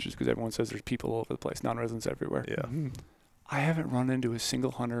changed is because everyone says there's people all over the place, non-residents everywhere. Yeah. Mhm. I haven't run into a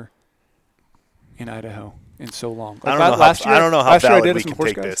single hunter in Idaho in so long. I don't know how valid we can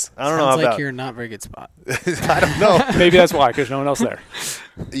take this. I don't know how Sounds like valid. you're in a not very good spot. I don't know. Maybe that's why, because no one else there.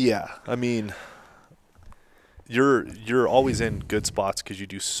 Yeah, I mean, you're always in good spots because you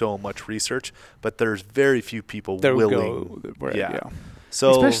do so much research, but there's very few people willing. Yeah.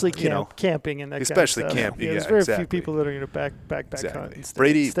 So especially camping and that especially kind of stuff. camping. There's very few people that are going to backpack hunt and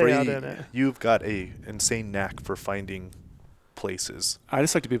Brady, stay out in it. You've got a insane knack for finding places. I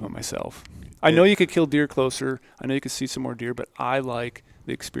just like to be by myself. I know you could kill deer closer. I know you could see some more deer, but I like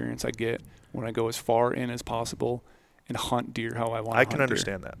the experience I get when I go as far in as possible and hunt deer how I want. I can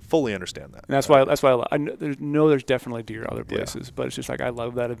understand that. Fully understand that. And that's why I know there's definitely deer other places, but it's just like I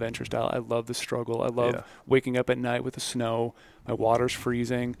love that adventure style. I love the struggle. I love waking up at night with the snow. My water's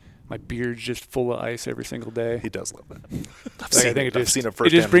freezing. My beard's just full of ice every single day. He does love that. I've seen it firsthand. It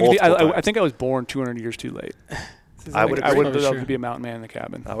just brings me. I think I was born 200 years too late. I would love to be a mountain man in the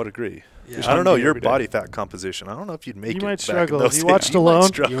cabin. I would agree. Yeah. I don't know your body fat composition. I don't know if you'd make it. You might back struggle. in If those you days. watched Alone,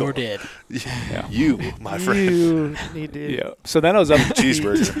 You're dead. Yeah. You, my friend. You need to. Yeah. So then I was up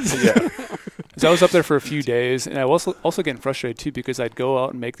Cheeseburger. Yeah. So I was up there for a few days, and I was also getting frustrated too because I'd go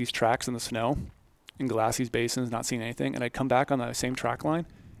out and make these tracks in the snow, in glass basins, not seeing anything, and I'd come back on that same track line,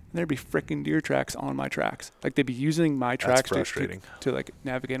 and there'd be freaking deer tracks on my tracks. Like they'd be using my tracks to like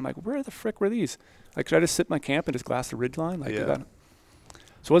navigate. I'm like, where the frick were these? Like, should I just sit in my camp and just glass the ridge line? Like, so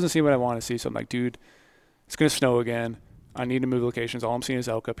I wasn't seeing what I wanted to see. So I'm like, dude, it's going to snow again. I need to move locations. All I'm seeing is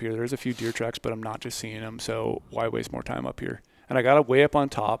elk up here. There's a few deer tracks, but I'm not just seeing them. So why waste more time up here? And I got it way up on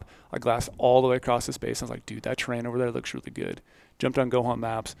top. I glassed all the way across the space. I was like, dude, that terrain over there looks really good. Jumped on Go Hunt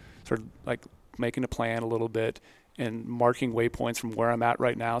Maps, started like making a plan a little bit and marking waypoints from where I'm at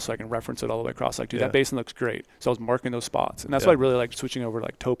right now so I can reference it all the way across. Like, dude, that basin looks great. So I was marking those spots. And that's why I really like switching over to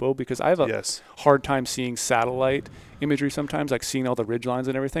like topo, because I have a hard time seeing satellite imagery sometimes, like seeing all the ridge lines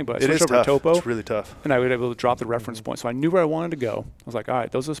and everything. But I switched over to topo. It's really tough. And I would be able to drop the reference point. So I knew where I wanted to go. I was like, all right,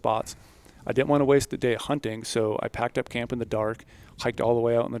 those are the spots. I didn't want to waste the day hunting, so I packed up camp in the dark, hiked all the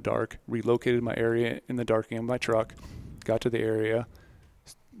way out in the dark, relocated my area in the dark in my truck, got to the area,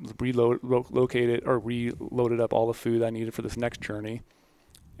 reloaded up all the food I needed for this next journey,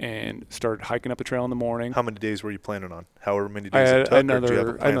 and started hiking up the trail in the morning. How many days were you planning on? However many days I had it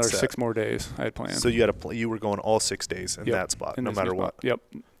took, another 6 more days I had planned. So you were going all 6 days in that spot, no matter what. Yep.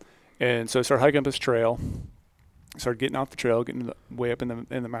 And so I started hiking up this trail. Started getting off the trail, getting way up in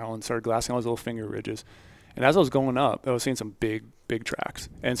the mountains, started glassing all those little finger ridges. And as I was going up, I was seeing some big tracks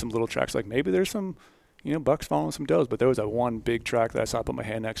and some little tracks. Like maybe there's some, bucks following some does, but there was a one big track that I saw, put my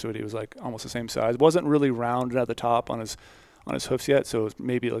hand next to it. He was like almost the same size. Wasn't really rounded at the top on his hoofs yet, so it was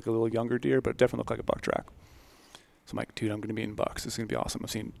maybe like a little younger deer, but it definitely looked like a buck track. So I'm like, dude, I'm going to be in bucks. This is going to be awesome.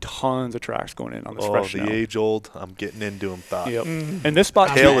 I've seen tons of tracks going in on this fresh snow. The age-old, I'm getting into them thought. Yep. And this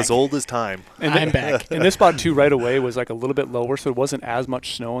spot, tale as old as time. And I'm back. And this spot too, right away, was like a little bit lower, so it wasn't as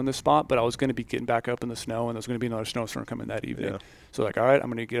much snow in this spot. But I was going to be getting back up in the snow, and there was going to be another snowstorm coming that evening. Yeah. So like, all right, I'm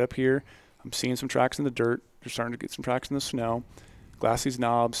going to get up here. I'm seeing some tracks in the dirt. They're starting to get some tracks in the snow. Glass these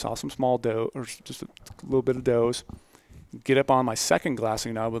knobs. Saw some small doe, or just a little bit of does. Get up on my second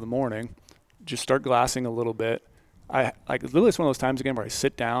glassing knob of the morning. Just start glassing a little bit. Literally, it's one of those times again where I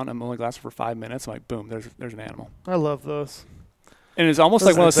sit down. I'm only glassing for 5 minutes. I'm like, boom, there's an animal. I love those. And it's almost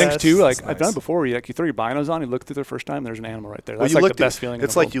like one of those things too. Like That's I've done it before. Where you throw your binos on, you look through the first time. There's an animal right there. That's the best feeling.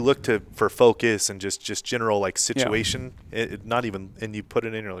 It's like you look for focus and just general like situation. Not even, and you put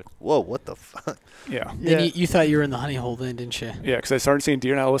it in. You're like, whoa, what the fuck? Yeah. Then you thought you were in the honey hole then, didn't you? Yeah, because I started seeing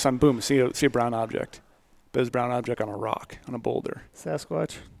deer, and all of a sudden, boom, see a brown object. But it was a brown object on a rock, on a boulder.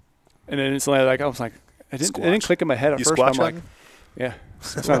 Sasquatch. And then instantly, I was like, it didn't click in my head at first. I'm like, yeah,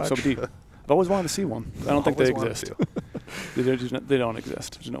 it's not so deep. I've always wanted to see one. I don't think they exist. They don't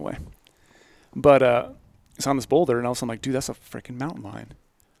exist. There's no way. But it's on this boulder, and all of a sudden I'm like, dude, that's a freaking mountain lion.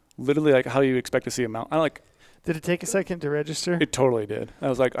 Literally, like, how do you expect to see a mountain? Did it take a second to register? It totally did. I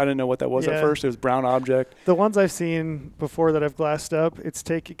was like, I didn't know what that was at first. It was a brown object. The ones I've seen before that I've glassed up, it's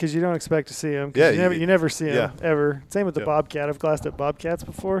because you don't expect to see them. Yeah, you never see them ever. Same with the bobcat. I've glassed up bobcats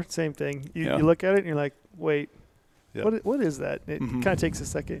before. Same thing. You look at it and you're like, wait, what is that? It kind of takes a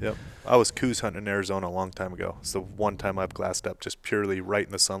second. Yep. I was coos hunting in Arizona a long time ago. It's the one time I've glassed up just purely right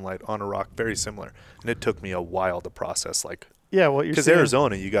in the sunlight on a rock, very similar. And it took me a while to process, like. Yeah, what you're saying. Because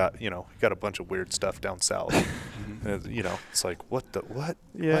Arizona, you got a bunch of weird stuff down south. And it's like, what?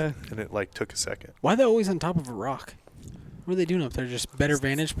 Yeah. What? And it like took a second. Why are they always on top of a rock? What are they doing up there? Just better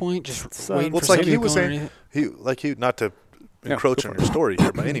vantage point? Just waiting for it's like somebody he to was go saying. He not to encroach on your story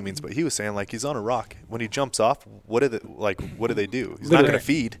here by any means, but he was saying like he's on a rock. When he jumps off, what do they do? He's not going to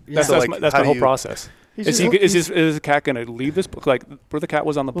feed. That's so, my whole process. Is the cat going to leave this, like where the cat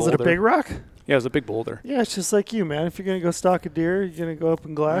was on the boulder? Was it a big rock? Yeah, it was a big boulder. Yeah, it's just like you, man. If you're going to go stalk a deer, you're going to go up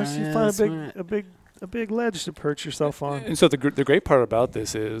in glass, you find a big ledge to perch yourself on. And so the great part about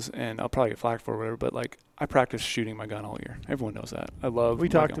this is, and I'll probably get flack for whatever, but like I practice shooting my gun all year. Everyone knows that. We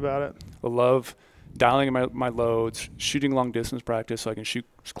talked about it. I love dialing in my loads, shooting long distance practice so I can shoot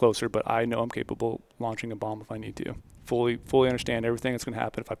closer, but I know I'm capable of launching a bomb if I need to. Fully understand everything that's going to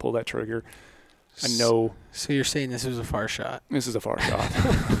happen if I pull that trigger. I know. So you're saying this was a far shot? This is a far shot.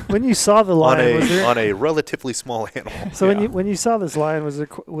 When you saw the lion, on a relatively small animal. So when you saw this lion,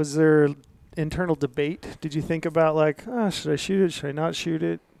 was there internal debate? Did you think about like, should I shoot it? Should I not shoot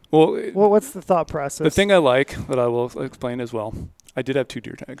it? Well, what's the thought process? The thing I like that I will explain as well, I did have 2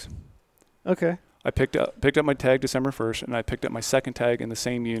 deer tags. Okay. I picked up my tag December 1st, and I picked up my second tag in the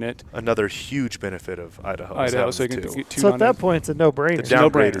same unit. Another huge benefit of Idaho. So you can get 2. So at that point, it's a no-brainer. The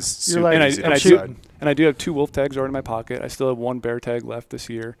downgrade is super easy. And I do have 2 wolf tags already in my pocket. I still have 1 bear tag left this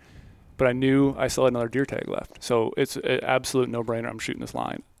year, but I knew I still had another deer tag left. So it's an absolute no-brainer. I'm shooting this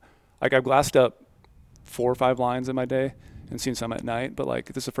line. Like I've glassed up 4 or 5 lines in my day and seen some at night, but like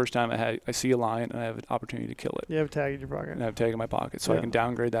this is the first time I see a lion and I have an opportunity to kill it. You have a tag in your pocket. And I have a tag in my pocket, so I can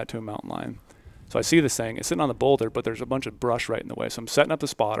downgrade that to a mountain lion. So I see this thing. It's sitting on the boulder, but there's a bunch of brush right in the way. So I'm setting up the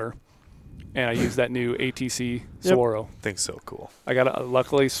spotter, and I use that new ATC Swaro. Thing's so cool. I got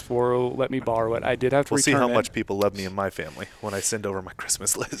luckily Swaro let me borrow it. I did have to return it. We'll see how much people love me and my family when I send over my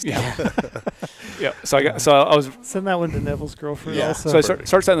Christmas list. Yeah. Yeah. So I was send that one to Neville's girlfriend. Yeah. Also. So I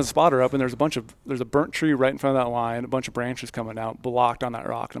start setting the spotter up, and there's a burnt tree right in front of that line, a bunch of branches coming out, blocked on that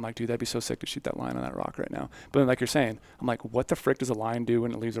rock. And I'm like, dude, that'd be so sick to shoot that line on that rock right now. But then, like you're saying, I'm like, what the frick does a lion do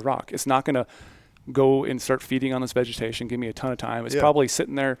when it leaves a rock? It's not gonna go and start feeding on this vegetation, give me a ton of time. It's probably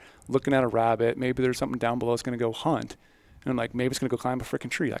sitting there looking at a rabbit. Maybe there's something down below it's going to go hunt. And I'm like, maybe it's going to go climb a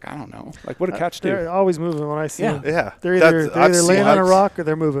freaking tree. Like, I don't know. Like, what do cats do? They're always moving when I see them. Yeah. They're either laying on a rock or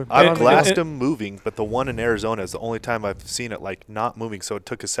they're moving. I've glassed them moving, but the one in Arizona is the only time I've seen it, like, not moving. So it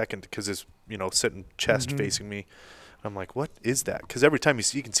took a second because it's, sitting chest facing me. I'm like, what is that? Because every time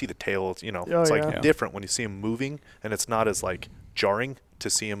you can see the tail, it's like different when you see him moving, and it's not as, like, jarring to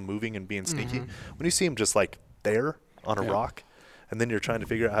see him moving and being sneaky. When you see him just like there on a rock, and then you're trying to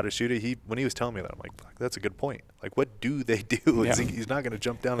figure out how to shoot it, when he was telling me that, I'm like, fuck, that's a good point. Like, what do they do? He's not going to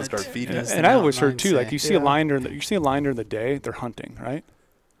jump down and start feeding. And I always heard too, like you see a lion during the day, they're hunting, right?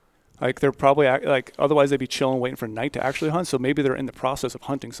 Like they're probably otherwise they'd be chilling, waiting for night to actually hunt. So maybe they're in the process of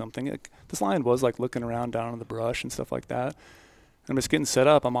hunting something. Like this lion was like looking around down in the brush and stuff like that. I'm just getting set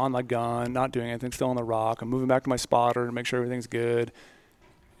up. I'm on my gun, not doing anything, still on the rock. I'm moving back to my spotter to make sure everything's good.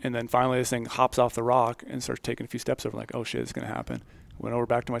 And then finally this thing hops off the rock and starts taking a few steps over. Like, oh shit, it's going to happen. Went over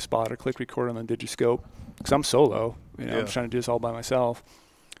back to my spotter, click record on the digiscope. Because I'm solo. I'm just trying to do this all by myself.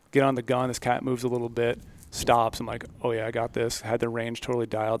 Get on the gun. This cat moves a little bit, stops. I'm like, oh yeah, I got this. Had the range totally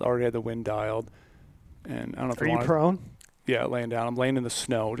dialed. Already had the wind dialed. And I don't know if Are you prone? Yeah, laying down. I'm laying in the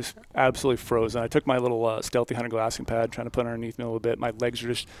snow, just absolutely frozen. I took my little stealthy hunter glassing pad, trying to put it underneath me a little bit. My legs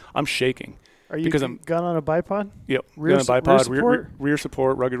are I'm shaking. Are you gun on a bipod? Yep. Rear support? Rear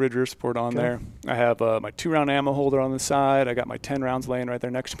support, rugged ridge rear support on there. I have my 2-round ammo holder on the side. I got my 10 rounds laying right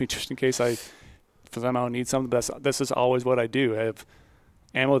there next to me just in case I somehow need something. This is always what I do. I have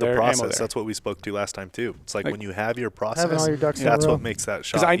ammo there, process, ammo there. That's what we spoke to last time too. It's like when you have your process, having all your ducks in a that's row. what makes that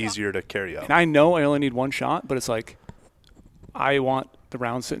shot easier to carry out. And I know I only need one shot, but it's like I want the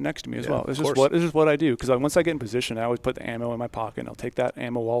round sitting next to me as well. This is what I do. Because once I get in position, I always put the ammo in my pocket, and I'll take that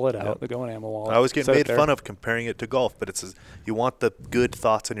ammo wallet out, the going ammo wallet. I always get made fun of comparing it to golf, but you want the good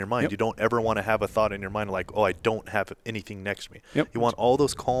thoughts in your mind. Yep. You don't ever want to have a thought in your mind like, oh, I don't have anything next to me. Yep. You want all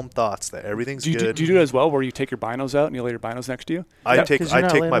those calm thoughts that everything's good. Do you do it as well, where you take your binos out and you lay your binos next to you? I take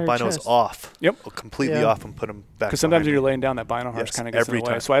my binos off. Yep. Completely off and put them back. Because sometimes when you're laying down, that bino harness kind of gets in the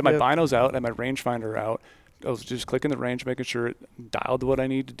way. So I have my binos out and my rangefinder out. I was just clicking the range, making sure it dialed to what I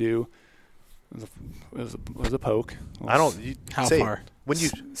need to do. It was a poke. How far? When you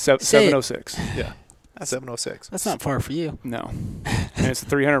 706. Yeah, 706. That's not far for you. No, and it's a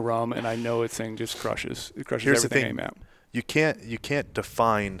 300 rum, and I know this thing just crushes. It crushes Here's everything the thing. I aim at. You can't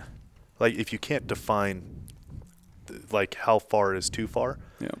define, like if you can't define, like how far is too far.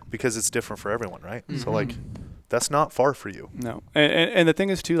 Yeah. Because it's different for everyone, right? Mm-hmm. So like, that's not far for you. No, and the thing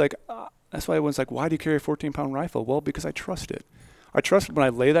is too, like. That's why everyone's like, why do you carry a 14-pound rifle? Well, because I trust it. I trust it when I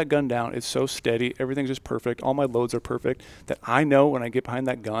lay that gun down, it's so steady, everything's just perfect, all my loads are perfect, that I know when I get behind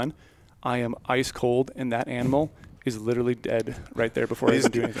that gun, I am ice cold, and that animal is literally dead right there before I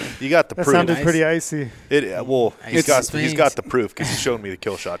even do anything. You got the proof. That sounded pretty icy. He's got the proof because he showed me the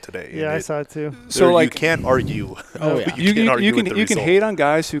kill shot today. Yeah, I saw it too. So like you can't argue. Oh yeah, you can hate on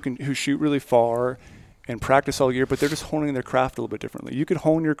guys who shoot really far and practice all year, but they're just honing their craft a little bit differently. You could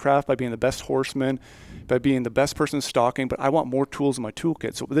hone your craft by being the best horseman, by being the best person stalking, but I want more tools in my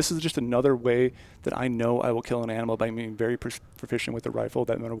toolkit. So this is just another way that I know I will kill an animal by being very proficient with the rifle,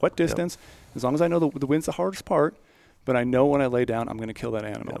 that no matter what distance, as long as I know the wind's the hardest part, but I know when I lay down, I'm going to kill that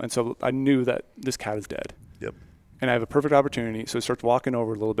animal. And so I knew that this cat is dead. Yep. And I have a perfect opportunity. So it starts walking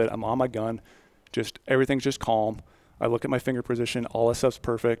over a little bit. I'm on my gun. Just everything's just calm. I look at my finger position. All that stuff's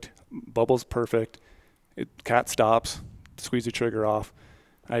perfect. Bubble's perfect. Cat stops. Squeeze the trigger off.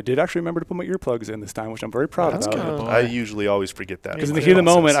 I did actually remember to put my earplugs in this time, which I'm very proud That's about. good. I usually always forget that. Because in the heat of the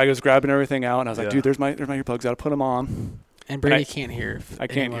moment, I was grabbing everything out, and I was like, dude, there's my earplugs. Got to put them on. And Brady can't hear. If I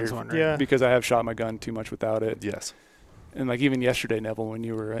can't hear because I have shot my gun too much without it. Yes. And like even yesterday, Neville, when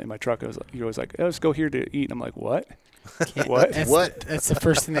you were in my truck, you was like, let's go here to eat. And I'm like, what? What? That's the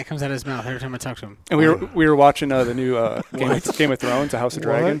first thing that comes out of his mouth every time I talk to him. And we were watching the new Game of Thrones, A House of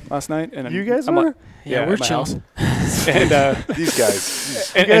Dragon last night. And you guys were? Yeah, we're chill. And these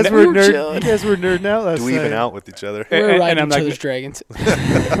guys. You guys were nerding out last night. Do we even out with each other? We're riding I'm each like, other's dragons.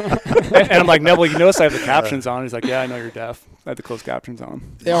 and I'm like, Neville, you notice I have the captions on? He's like, yeah, I know you're deaf. I had the closed captions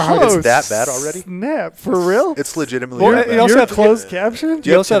on. They are hard. It's that bad already? Snap. For real? It's legitimately Well, that bad. you also You're have closed caption? Do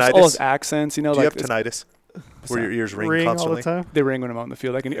you have also have all those tinnitus? accents, Do you have tinnitus? Where your ears ring constantly? all the time? They ring when I'm out in the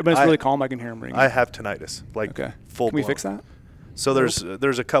field. But it's really calm. I can hear them ring. I have tinnitus, full Can we blown. fix that? So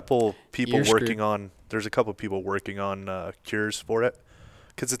there's a couple people You're working screwed. on cures for it,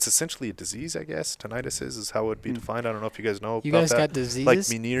 because it's essentially a disease, I guess. Tinnitus is how it would be defined. I don't know if you guys know You about guys that. got diseases? Like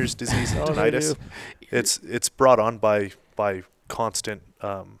Meniere's disease and Oh, they tinnitus. do. It's brought on by constant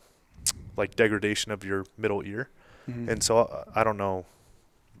like degradation of your middle ear, and so I don't know.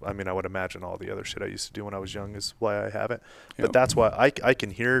 I mean, I would imagine all the other shit I used to do when I was young is why I have it. Yep. But that's why I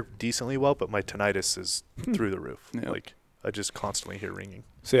can hear decently well, but my tinnitus is through the roof. Yep. Like I just constantly hear ringing.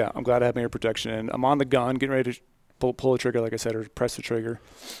 So yeah, I'm glad I have my ear protection. And I'm on the gun, getting ready to pull the trigger, like I said, or press the trigger.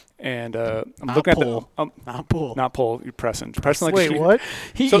 And I'm Not looking pull. at Not pull. not pull. You're pressing. Pressing like Wait, what?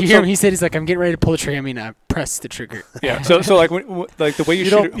 You So- hear him? He said he's like, I'm getting ready to pull the trigger. I mean, I press the trigger. Yeah. So like like the way you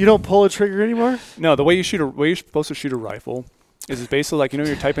shoot. You don't pull a trigger anymore? No, the way you're supposed to shoot a rifle is basically like,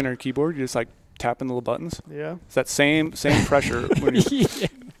 you're typing on your keyboard, you're just like tapping the little buttons. Yeah. It's that same pressure when you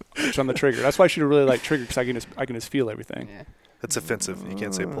push on the trigger. That's why I shoot a really light trigger, because I can just feel everything. Yeah. That's offensive. You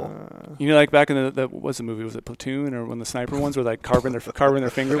can't say pull. Like back in what was the movie? Was it Platoon, or when the sniper ones were like carving their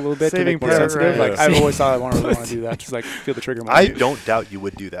finger a little bit Saving to make more private sensitive? Ryan. Like I've always thought I really want to do that, just like feel the trigger more. I don't doubt you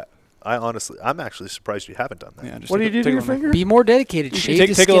would do that. I'm actually surprised you haven't done that. Yeah, just What do you do to your finger? Be more dedicated. Shave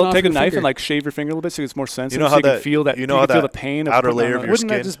the Take skin off a your knife finger. and like shave your finger a little bit so it's more sensitive. You know how so you that- can feel that. you know can how feel that the pain of outer putting layer on of your Wouldn't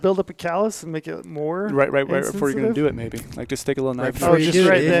that skin. just build up a callus and make it more? right before you're gonna do it, insensitive? maybe like just take a little knife. before Oh, you just do it,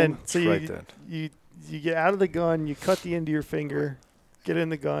 right yeah. then. So Right you then. you get out of the gun, you cut the end of your finger, get in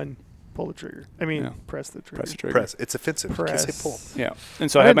the gun, pull the trigger. I mean, Yeah. press the trigger. Press the trigger. Press. It's offensive. You can't say pull. Yeah,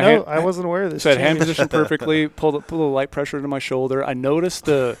 and so I had my hand. I wasn't aware of this. So I had hand change. position perfectly. Pull the light pressure into my shoulder. I noticed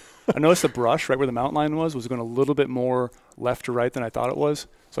the brush right where the mountain line was going a little bit more left to right than I thought it was.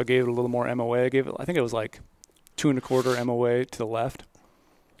 So I gave it a little more MOA. I think it was like 2 1/4 MOA to the left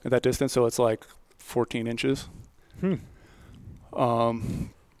at that distance. So it's like 14 inches.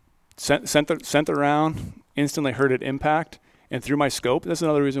 Sent the round. Instantly heard it impact. And through my scope, that's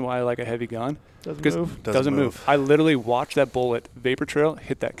another reason why I like a heavy gun. Doesn't move. I literally watched that bullet vapor trail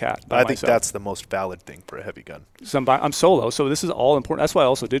hit that cat by I think myself. that's the most valid thing for a heavy gun. So I'm solo, so this is all important. That's why I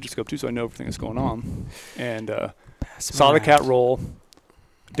also did scope too, so I know everything that's going on. And saw the cat roll.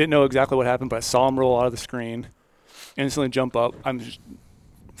 Didn't know exactly what happened, but I saw him roll out of the screen. Instantly jump up. I'm just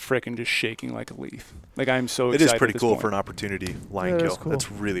freaking just shaking like a leaf. Like I'm so excited. It is pretty at this cool point. for an opportunity lion Yeah, kill. that's cool.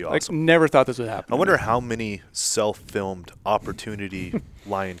 That's really Like awesome. never thought this would happen. I wonder how many self-filmed opportunity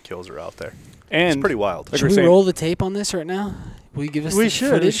lion kills are out there. And It's pretty wild. Like Should we're we saying- roll the tape on this right now? Will you give us We the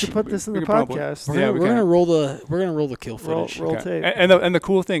should. We footage? should put this in We the could probably- podcast. We're Yeah, gonna, we we're can. gonna roll the kill footage. Roll Okay. tape. And the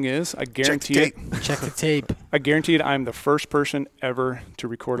cool thing is, I guarantee tape. Check the tape. I guarantee it. I'm the first person ever to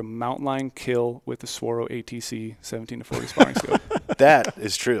record a mountain lion kill with the Swaro ATC 17-40 sparring scope. That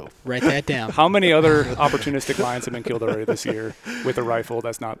is true. Write that down. How many other opportunistic lions have been killed already this year with a rifle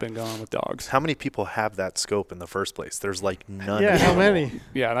that's not been gone with dogs? How many people have that scope in the first place? There's like none. Yeah, how many?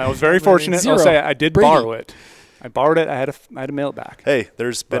 Yeah, and I was very fortunate. I'll Zero. say I did Brady. borrow it. I borrowed it. I had to mail it back. Hey,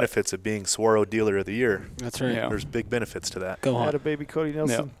 there's benefits of being Swaro Dealer of the Year. That's right. Yeah. There's big benefits to that. Go Had on. a baby Cody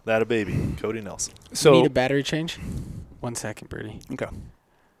Nelson. That a baby, Cody Nelson. We So need a battery change. 1 second, Brady. okay.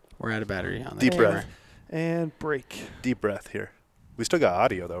 We're out of battery on the Deep camera. breath. And break. Deep breath here. We still got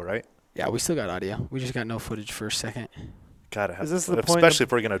audio though, right? Yeah, we still got audio. We just got no footage for a second. Gotta have. Is this the point especially of-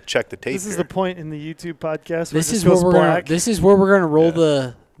 if we're gonna check the tape. This is here. the point in the YouTube podcast where This it is just where goes we're black. gonna. This is where we're gonna roll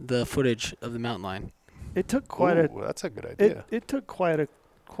Yeah. the footage of the mountain lion. It took quite a. That's a good idea. It took quite a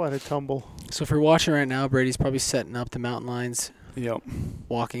tumble. So if you're watching right now, Brady's probably setting up the mountain lines, Yep.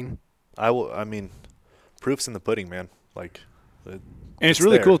 walking. I mean, proof's in the pudding, man. Like, And it's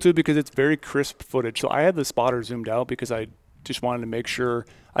really there. cool too because it's very crisp footage. So I had the spotter zoomed out because I just wanted to make sure.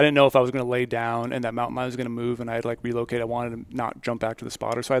 I didn't know if I was going to lay down and that mountain line was going to move and I had like relocate. I wanted to not jump back to the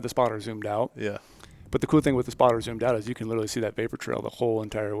spotter, so I had the spotter zoomed out. Yeah. But the cool thing with the spotter zoomed out is you can literally see that vapor trail the whole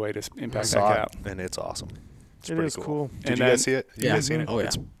entire way to impact that Saw cap. it, and it's awesome. It's It pretty is cool. Did And you then- guys see it? You Yeah. guys seen it? Oh, yeah.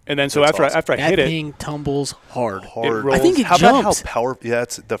 It's And then so That's after awesome. after I That hit it, thing tumbles hard. hard. rolls. I think it How jumps. about how powerful? Yeah,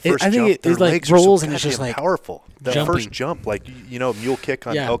 it's the first I think jump. it Their like legs rolls are so and it's just goddamn like powerful. The jumping. first jump, like mule kick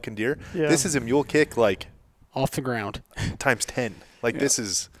on Yeah. elk and deer. Yeah. This is a mule kick like off the ground. times 10. Like Yeah. this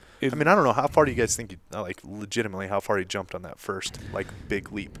is. It- I mean, I don't know how far do you guys think like legitimately how far he jumped on that first like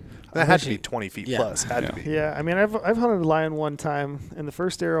big leap. That had to be Imagine- 20 feet yeah. plus. Had to Yeah. be. Yeah, I mean, I've hunted a lion one time, and the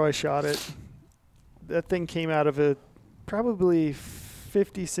first arrow I shot it, that thing came out of it probably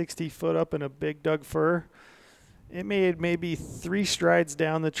 50, 60 foot up in a big Doug fir. It made maybe 3 strides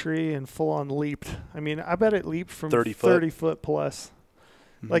down the tree and full on leaped. I mean, I bet it leaped from 30 foot? 30 foot plus.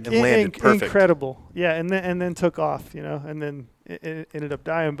 Like And landed perfect. incredible. Yeah, and then took off, and then it ended up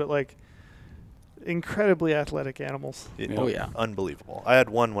dying. But like, incredibly athletic animals. Oh, yeah. Unbelievable. I had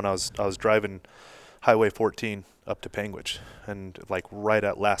one when I was driving Highway 14 up to Panguitch, and like right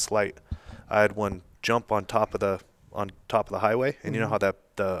at last light, I had one jump on top of the highway, and you know how that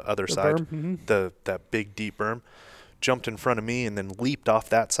the other The side, berm? that big deep berm, jumped in front of me and then leaped off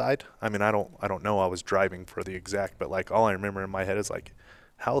that side. I mean, I don't know. I was driving for the exact, but like all I remember in my head is like,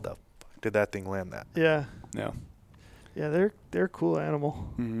 how the fuck did that thing land that? Yeah, yeah. yeah, they're a cool animal.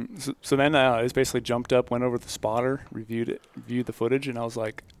 So then I just basically jumped up, went over to the spotter, reviewed the footage, and I was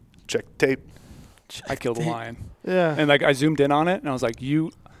like, Check tape. I killed a lion. Yeah, And like I zoomed in on it, and I was like,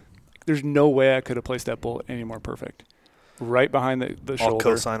 there's no way I could have placed that bullet any more perfect. Right behind the I'll shoulder.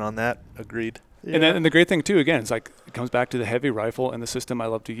 co-sign on that. Agreed. yeah. And the great thing too, again, it's like it comes back to the heavy rifle and the system I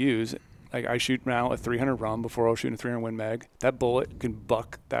love to use. Like I shoot now a 300 rum before I was shooting a 300 Win mag. That bullet can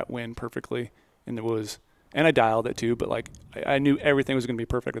buck that wind perfectly, and and I dialed it too. But like I knew everything was going to be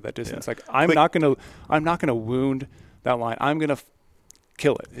perfect at that distance. Yeah. Like I'm not gonna wound that line. I'm gonna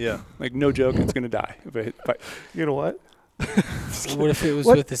kill it. Yeah. Like no joke, it's gonna die. If You know what? What if it was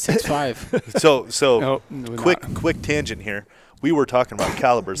What? with the 6.5? So no, not. quick tangent here. We were talking about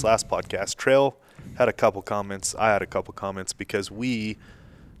calibers last podcast. Trail had a couple comments. I had a couple comments because we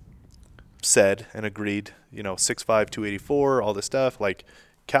said and agreed, 6.5, 284, all this stuff. Like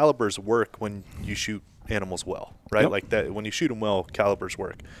calibers work when you shoot animals well, right? Yep. Like that when you shoot them well, calibers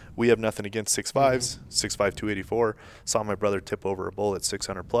work. We have nothing against 6.5s, 6.5, 284. Saw my brother tip over a bull at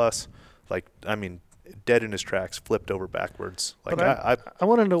 600 plus. Like, I mean, dead in his tracks, flipped over backwards. Like But I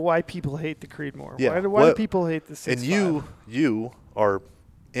want to know why people hate the Creedmoor. Yeah, Why do what- people hate the 6.5? and you are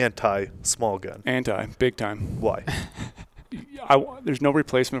anti small gun. Big time. Why? There's no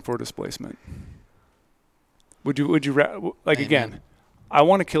replacement for displacement. Would you again? I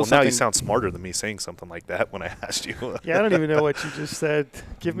want to kill Well, now something. you sound smarter than me saying something like that when I asked you. Yeah, I don't even know what you just said.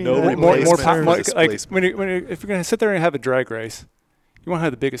 Give me No the more replacement power. for Like displacement. if you're gonna sit there and have a drag race, you want to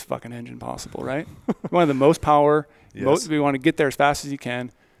have the biggest fucking engine possible, right? You want the most power. Yes. You want to get there as fast as you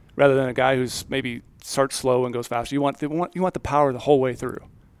can, rather than a guy who's maybe starts slow and goes faster. You want the power the whole way through.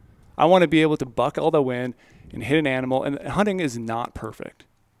 I want to be able to buck all the wind and hit an animal. And hunting is not perfect.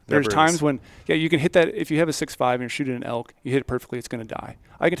 There's Never times is. when you can hit that. If you have a 6.5 and you're shooting an elk, you hit it perfectly, it's going to die.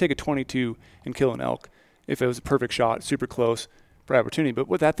 I can take a 22 and kill an elk if it was a perfect shot, super close for opportunity. But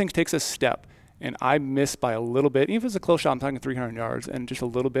what that thing takes a step, and I miss by a little bit. Even if it's a close shot, I'm talking 300 yards, and just a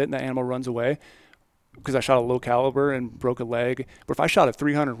little bit, and that animal runs away because I shot a low caliber and broke a leg. But if I shot a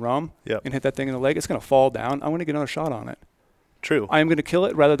 300 rum Yep. and hit that thing in the leg, it's going to fall down. I want to get another shot on it. True. I am going to kill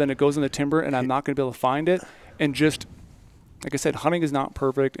it rather than it goes in the timber and I'm not going to be able to find it. And just, like I said, hunting is not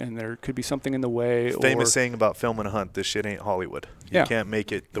perfect and there could be something in the way. Famous saying about film and hunt, this shit ain't Hollywood. You Yeah. can't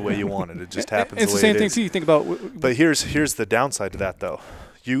make it the way you want it. It just happens It's the the way same it thing is. too. You think about, But here's the downside to that, though.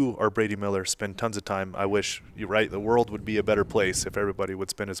 You are Brady Miller, spend tons of time. I wish, you're right, the world would be a better place if everybody would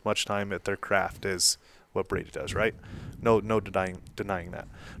spend as much time at their craft as what Brady does, right? No denying that.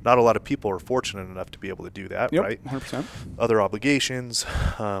 Not a lot of people are fortunate enough to be able to do that, yep, right? 100%. Other obligations,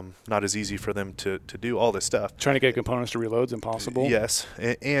 not as easy for them to do all this stuff. Trying to get components to reload is impossible. Yes,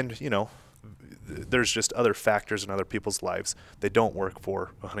 and there's just other factors in other people's lives. They don't work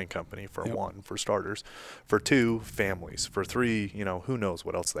for a hunting company, for Yep. one, for starters. For two, families. For three, who knows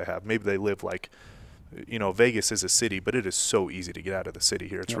what else they have. Maybe they live like, Vegas is a city, but it is so easy to get out of the city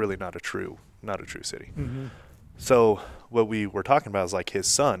here. It's Yep. really not a true city. Mm-hmm. So what we were talking about is like his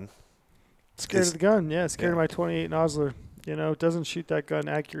son Scared of the gun, yeah. Scared of my 28 Nosler. You know, doesn't shoot that gun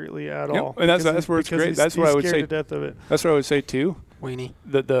accurately at all. And that's where it's great. That's what I would say. Scared to death of it. That's what I would say too. Weenie.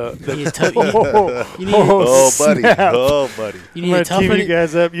 Oh, buddy. snap. Oh, buddy. You I'm need gonna to team toughen you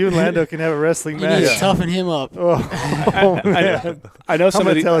guys up. You and Lando can have a wrestling You need match. to toughen him up. Man. I know I'm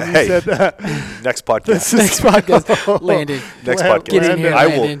somebody. gonna tell him Hey. you said that. Next podcast. Next podcast, Landon. Next Land- podcast. Get in here, I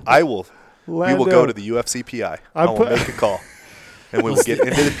Landon. will. We will Lando. go to the UFC PI. I will make a call, and we will get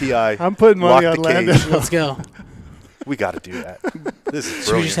into the PI. I'm putting money lock on the Lando. cage. Let's go. We got to do that. This is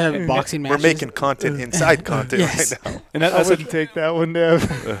Should we just brilliant. have boxing matches? We're making content inside content Yes. right now. And I that's wouldn't take that one,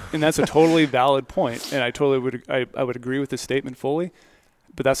 Dev. and that's a totally valid point, and I totally would I would agree with this statement fully.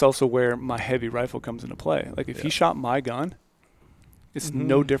 But that's also where my heavy rifle comes into play. Like if he shot my gun, it's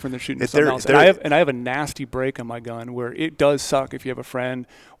no different than shooting If something they're- else. they're- And I have a nasty break on my gun where it does suck if you have a friend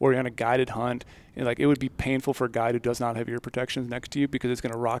or you're on a guided hunt. And like it would be painful for a guide who does not have ear protections next to you because it's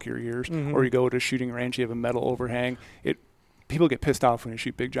going to rock your ears. Or you go to a shooting range, you have a metal overhang. People get pissed off when you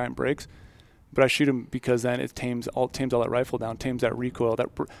shoot big giant breaks. But I shoot them because then it tames all that rifle down, tames that recoil.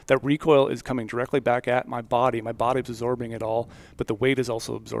 That recoil is coming directly back at my body. My body's absorbing it all, but the weight is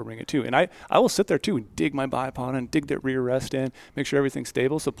also absorbing it too. And I will sit there too and dig my bipod in, dig that rear rest in, make sure everything's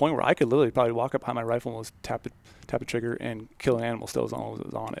stable. So the point where I could literally probably walk up behind my rifle and just tap a trigger and kill an animal still as long as it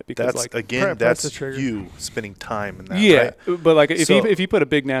was on it. Because That's like again, press the that's trigger. you spending time in that. yeah, right? but like So- if you put a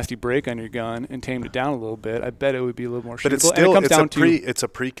big nasty break on your gun and tamed it down a little bit, I bet it would be a little more shootable. But it's and still it comes down to it's a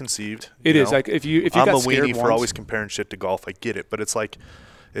preconceived. it you is know? like if you I'm got a scared weenie for once- always comparing shit to golf. I get it, but it's like,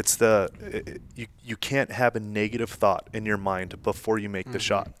 you can't have a negative thought in your mind before you make the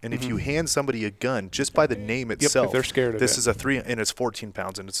shot. And if you hand somebody a gun just by the name itself, if they're scared of this it. is a 3 and it's 14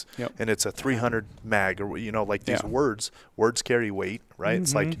 pounds and it's a 300 mag, or like these words carry weight, right?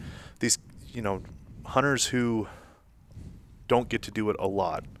 It's like these hunters who don't get to do it a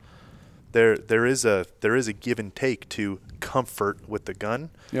lot. There is a give and take to comfort with the gun,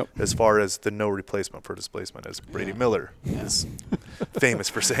 as far as the no replacement for displacement, as Brady Miller is famous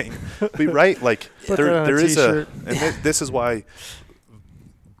for saying. But right, like Put that on a there is t-shirt. and this is why,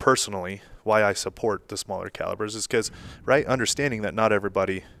 personally, why I support the smaller calibers is because, right, understanding that not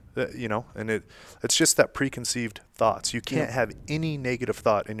everybody, and it's just that preconceived thoughts. You can't have any negative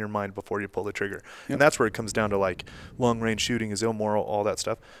thought in your mind before you pull the trigger. And that's where it comes down to like long range shooting is immoral, all that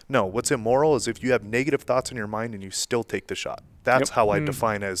stuff. No, what's immoral is if you have negative thoughts in your mind and you still take the shot. That's how I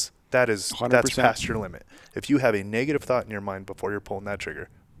define as that's 100%. past your limit. If you have a negative thought in your mind before you're pulling that trigger,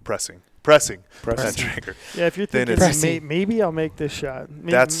 pressing that trigger. Yeah, if you're Then thinking it's- maybe I'll make this shot.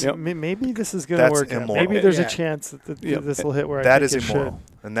 Maybe, That's- maybe this is going to that's work out. immoral. Maybe there's Yeah. a chance that Yep. this will hit where I That think is it immoral.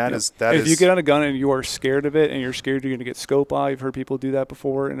 should. And that Yep. is that if is you get on a gun and you are scared of it and you're scared you're going to get scope eye, I've heard people do that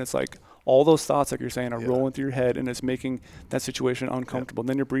before, and it's like all those thoughts, like you're saying, are rolling through your head, and it's making that situation uncomfortable. And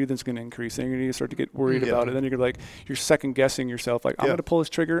then your breathing's going to increase. Then you're going to start to get worried about it. Then you're second guessing yourself. Like, I'm going to pull this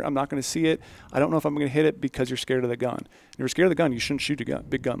trigger. I'm not going to see it. I don't know if I'm going to hit it because you're scared of the gun. If you're scared of the gun, you shouldn't shoot a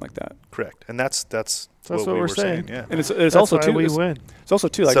big gun like that. correct. And that's what we we're were saying. Yeah. And it's That's also why too. we win. It's also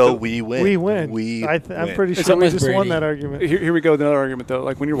too like So we win. We win. I'm win. pretty It's sure we almost just won Brady. that argument. Here we go with another argument though.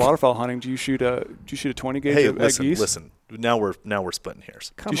 Like when you're waterfowl hunting, do you shoot a 20 gauge Hey, at geese? listen. Now we're splitting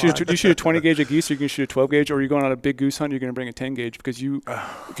hairs. Come Do on. you shoot a 20 gauge at geese, or you can shoot a 12 gauge, or are you going on a big goose hunt? You're going to bring a 10 gauge because you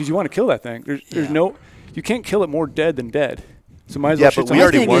want to kill that thing. There's no, you can't kill it more dead than dead. So might as well Yeah, shoot but we something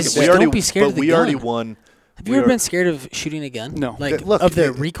already thing won. is, We don't already, be scared but of the we already gun. won. Have you ever been scared of shooting a gun? No. Like Look, of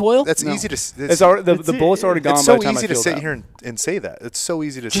the recoil? That's No. easy to. It's already, the bullet's already gone It's by so the time easy I to feel sit that. here and say that. It's so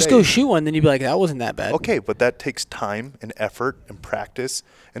easy to Just say. go shoot one, then you'd be like, that wasn't that bad. Okay, but that takes time and effort and practice,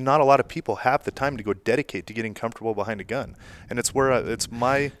 and not a lot of people have the time to go dedicate to getting comfortable behind a gun. And it's where I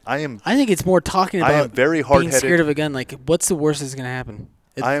think it's more talking I am about very being hard-headed. scared of a gun. Like, what's the worst that's going to happen?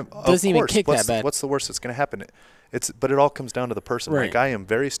 It doesn't even kick that bad. What's the worst that's going to happen? But it all comes down to the person. Right. Like I am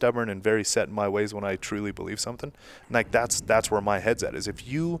very stubborn and very set in my ways when I truly believe something. And like that's where my head's at. Is if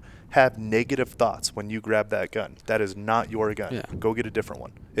you have negative thoughts when you grab that gun, that is not your gun. Yeah. Go get a different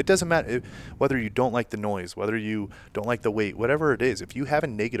one. It doesn't matter whether you don't like the noise, whether you don't like the weight, whatever it is. If you have a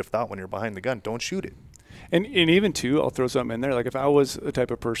negative thought when you're behind the gun, don't shoot it. And even too, I'll throw something in there. Like if I was the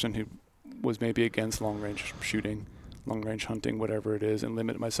type of person who was maybe against long range shooting, long range hunting, whatever it is, and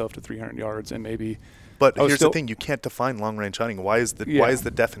limit myself to 300 yards, and maybe. But here's the thing: you can't define long range hunting. Why is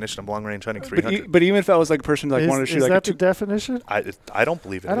the definition of long range hunting 300? But even if I was like a person like wanted to shoot is like that a the definition? I don't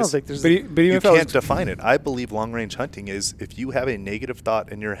believe it I don't is. think there's. but even You if I was can't define it. I believe long range hunting is if you have a negative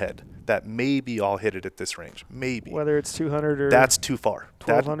thought in your head that maybe I'll hit it at this range. Maybe. whether it's 200 or That's too far.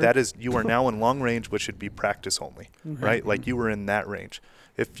 1200? That is, you are now in long range, which should be practice only, right? Like you were in that range.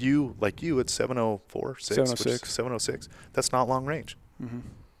 If you, like you, it's 704, 6, 706. 706. That's not long range.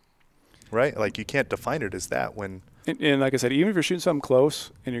 right? Like you can't define it as that when. And like I said, even if you're shooting something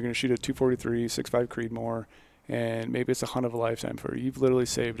close and you're going to shoot a 243, 6.5 Creedmoor, and maybe it's a hunt of a lifetime for you, you've literally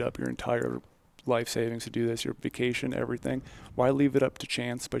saved up your entire life savings to do this, your vacation, everything. Why leave it up to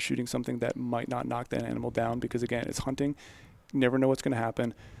chance by shooting something that might not knock that animal down? Because again, it's hunting. You never know what's going to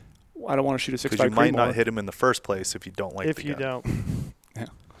happen. I don't want to shoot a 6.5 Creedmoor. Because you might not hit him in the first place if you don't like the gun. If you don't. Yeah.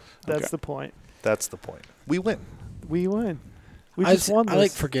 That's the point. That's the point. We win. We win. We just won this. I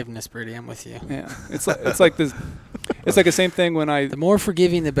like forgiveness, Brady. I'm with you. Yeah. It's like this. It's like the same thing when The more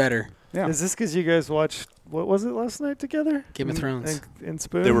forgiving, the better. Yeah. Is this because you guys watched, what was it last night together? Game of Thrones. And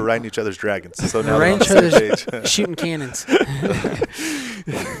Spoon? They were riding each other's dragons. So now Riding they're on each the same other's page. shooting cannons.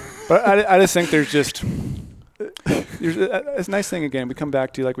 But I just think there's it's a nice thing, again, we come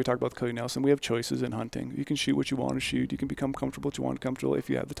back to, like we talked about with Cody Nelson, we have choices in hunting. You can shoot what you want to shoot. You can become comfortable what you want to comfortable if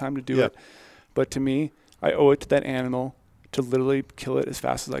you have the time to do it. But to me, I owe it to that animal to literally kill it as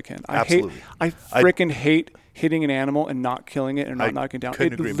fast as I can. Absolutely. I freaking hate hitting an animal and not killing it and not knocking it down.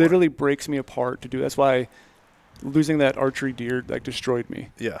 It literally breaks me apart to do. That's why losing that archery deer like destroyed me.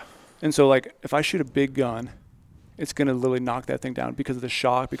 Yeah. And so like if I shoot a big gun, it's going to literally knock that thing down because of the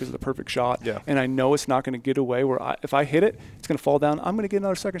shot, because of the perfect shot. Yeah. And I know it's not going to get away where if I hit it, it's going to fall down. I'm going to get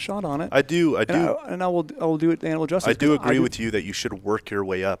another second shot on it. I do. And I will do it animal justice. I do agree with you that you should work your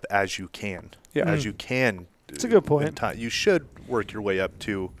way up as you can. Yeah. As you can. It's a good point. You should work your way up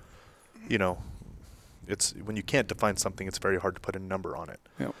to, it's when you can't define something, it's very hard to put a number on it.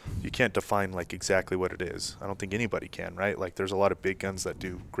 Yep. You can't define like exactly what it is. I don't think anybody can, right? Like there's a lot of big guns that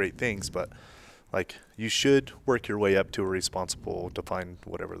do great things, but like you should work your way up to a responsible, define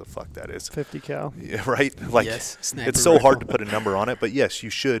whatever the fuck that is. 50 cal. Yeah, right? Like Yes, it's so hard to put a number on it, but yes, you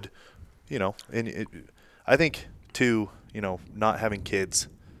should, I think too, not having kids,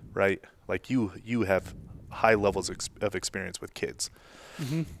 right? Like you have high levels of experience with kids.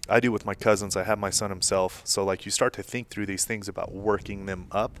 Mm-hmm. I do with my cousins. I have my son himself. So like you start to think through these things about working them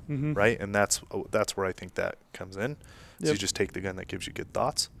up, Mm-hmm. right? And that's where I think that comes in. So Yep. you just take the gun that gives you good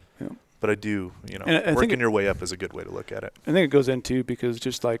thoughts. Yep. But I do, And I think working your way up is a good way to look at it. I think it goes into because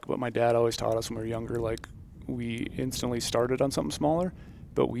just like what my dad always taught us when we were younger, like we instantly started on something smaller,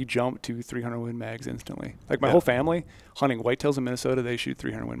 but we jumped to 300 Win mags instantly. Like my whole family hunting whitetails in Minnesota, they shoot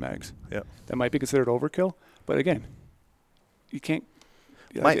 300 Win mags. Yeah. That might be considered overkill, but again, you can't.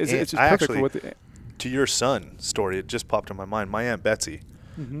 My It's aunt, just perfect for what to your son story, it just popped in my mind. My Aunt Betsy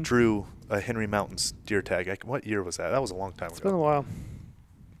Mm-hmm. drew a Henry Mountains deer tag. What year was that? That was a long time It's ago. been a while.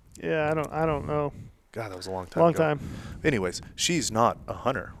 Yeah, I don't know. God, that was a long time Long ago. time. Anyways, she's not a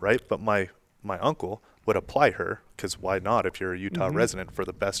hunter, right? But my uncle would apply her, because why not if you're a Utah Mhm. resident, for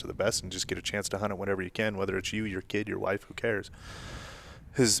the best of the best and just get a chance to hunt it whenever you can, whether it's you, your kid, your wife, who cares.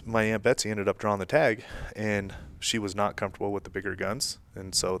 My Aunt Betsy ended up drawing the tag, and she was not comfortable with the bigger guns,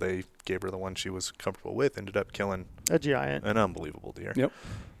 and so they gave her the one she was comfortable with, ended up killing A giant. an unbelievable deer. Yep.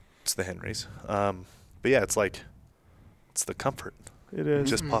 It's the Henrys. But yeah, it's the comfort. It It is.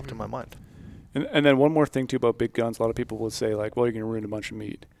 just popped in my mind. And then one more thing too about big guns, a lot of people will say like, well, you're going to ruin a bunch of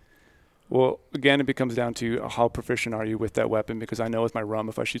meat. Well, again, it becomes down to how proficient are you with that weapon, because I know with my rum,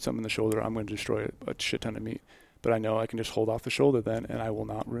 if I shoot something in the shoulder, I'm going to destroy a shit ton of meat. But I know I can just hold off the shoulder then, and I will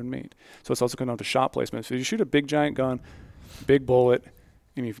not ruin meat. So it's also coming down to shot placement. So if you shoot a big giant gun, big bullet,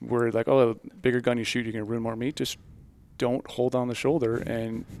 and you're worried like, oh, the bigger gun you shoot, you're going to ruin more meat, just don't hold on the shoulder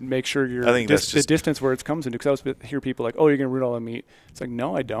and make sure you're I think that's the distance where it comes into. Because I always hear people like, oh, you're going to ruin all the meat. It's like,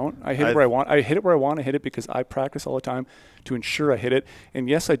 no, I don't. I hit it where I want. I hit it where I want to hit it because I practice all the time to ensure I hit it. And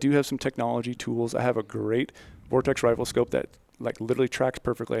yes, I do have some technology tools. I have a great Vortex rifle scope that like literally tracks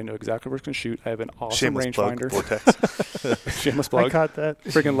perfectly. I know exactly where it's going to shoot. I have an awesome Shameless plug, rangefinder. Vortex. Shameless I plug. caught that.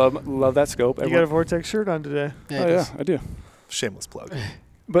 Freaking love that scope. You got a Vortex shirt on today. Yeah, Oh yeah, I do. Shameless plug.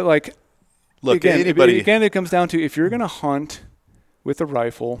 But like, Look, again, anybody. it comes down to if you're going to hunt with a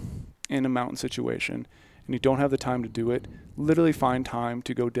rifle in a mountain situation and you don't have the time to do it, literally find time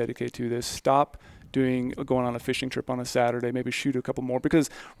to go dedicate to this. Stop going on a fishing trip on a Saturday, maybe shoot a couple more, because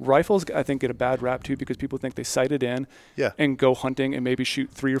rifles, I think, get a bad rap too, because people think they sight it in and go hunting and maybe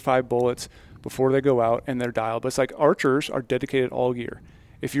shoot 3 or 5 bullets before they go out and they're dialed. But it's like archers are dedicated all year.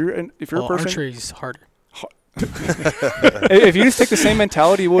 If you're a person, archery's harder. if you just take the same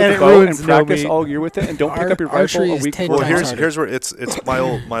mentality with And the it bow and ruins no practice meat. all year with it, and don't pick up your rifle Archery a is week 10 before. Well, times here's harder. where it's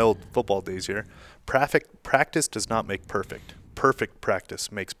my old football days here. Practice does not make perfect. Perfect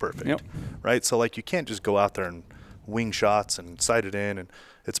practice makes perfect. Yep. Right? So like you can't just go out there and wing shots and sight it in, and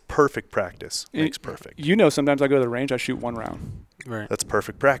it's perfect practice makes perfect. You know, sometimes I go to the range, I shoot 1 round. Right. That's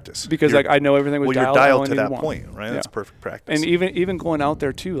perfect practice. Because You're- like I know everything was well, you're dialed dialed how I to needed that one. point, right? Yeah. That's perfect practice. And even going out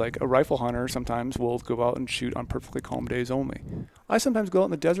there too, like a rifle hunter sometimes will go out and shoot on perfectly calm days only. I sometimes go out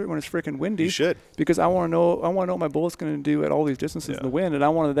in the desert when it's freaking windy. you should. Because I want to know what my bullet's going to do at all these distances in the wind, and I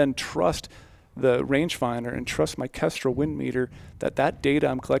want to then trust the rangefinder and trust my Kestrel wind meter that data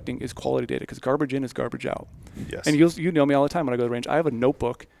I'm collecting is quality data, because garbage in is garbage out. Yes. And you know me all the time when I go to the range. I have a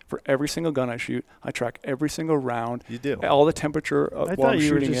notebook for every single gun I shoot. I track every single round. You do. All the temperature I while I'm thought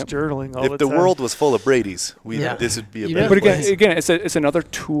you were shooting just it. journaling all If the the time. world was full of Brady's, Yeah. this would be a You better know, But place. again, it's another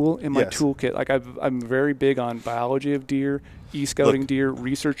tool in my Yes. toolkit. Like I'm very big on biology of deer, e-scouting Look. deer,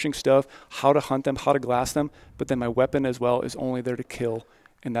 researching stuff, how to hunt them, how to glass them. But then my weapon as well is only there to kill,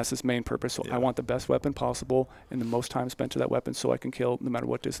 and that's its main purpose. So Yeah. I want the best weapon possible and the most time spent to that weapon, so I can kill no matter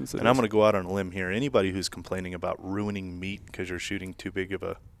what distance it is. And I'm going to go out on a limb here. Anybody who's complaining about ruining meat because you're shooting too big of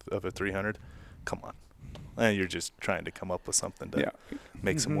a 300, come on. You're just trying to come up with something to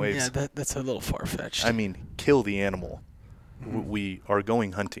make some waves. Yeah, that's a little far-fetched. I mean, kill the animal. We are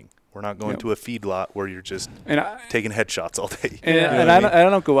going hunting. We're not going to a feed lot where you're just taking headshots all day. And I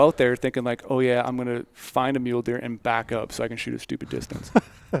don't go out there thinking like, oh yeah, I'm gonna find a mule deer and back up so I can shoot a stupid distance.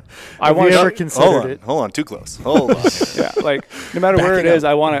 Have you ever considered it? Hold on, too close. Hold on. Yeah, like no matter where it Backing is,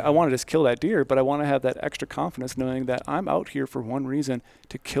 I want to just kill that deer, but I want to have that extra confidence knowing that I'm out here for one reason,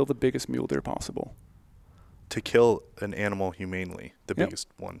 to kill the biggest mule deer possible. To kill an animal humanely, the Yep. biggest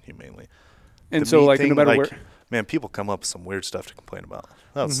one humanely. And The so meat like thing, no matter like, where, man, people come up with some weird stuff to complain about.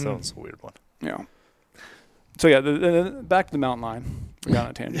 That was a weird one. yeah. So yeah, the back to the mountain lion. We got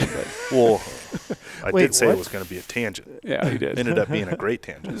on a tangent, but Well, I Wait, did say what? it was going to be a tangent. yeah, you did. Ended up being a great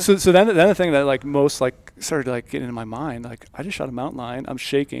tangent. So then the thing that like most like started like getting in my mind, like I just shot a mountain lion. I'm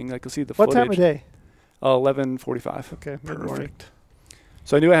shaking. Like you'll see the What footage. time of day? 11:45. Okay, mid-morning. Perfect.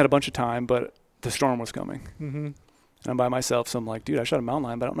 So I knew I had a bunch of time, but the storm was coming. Mm-hmm. And I'm by myself, so I'm like, dude, I shot a mountain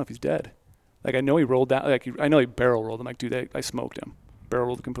lion, but I don't know if he's dead. Like I know he rolled down. Like I know he barrel rolled. I'm like, dude, I smoked him. Barrel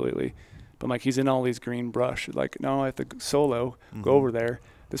rolled completely. But I'm like, he's in all these green brush. Like, no, I have to solo go over there.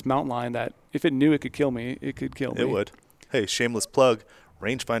 This mountain lion that if it knew it could kill me, it could kill me. It would. Hey, shameless plug.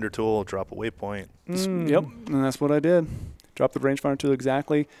 Rangefinder tool, drop a waypoint. Yep, and that's what I did. Dropped the rangefinder tool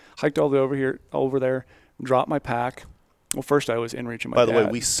exactly. Hiked all the way over there. Dropped my pack. Well, first I was in reaching my By the way,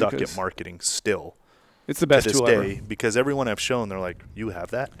 dad we suck at because marketing still. It's the best to this tool day ever. because everyone I've shown, they're like, "You have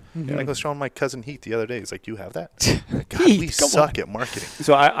that?" Mhm. And I was showing my cousin Heath the other day. He's like, "You have that?" God, Heath, we come suck at marketing.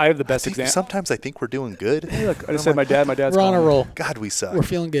 So I have the best example. Sometimes I think we're doing good. Hey, look, I And just I'm said my dad's We're on a calling. roll. God, we suck. We're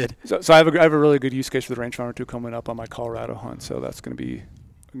feeling good. So I have a really good use case for the rangefinder tool coming up on my Colorado hunt. So that's going to be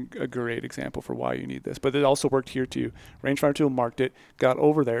a great example for why you need this. But it also worked here too. Rangefinder tool marked it, got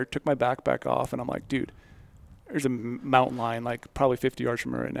over there, took my backpack off, and I'm like, dude, there's a mountain lion like probably 50 yards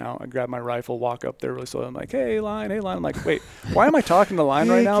from me right now. I grab my rifle, walk up there really slow. I'm like, hey lion. I'm like, wait, why am I talking to lion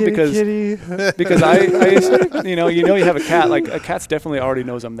right now? Because I you know you have a cat. Like a cat's definitely already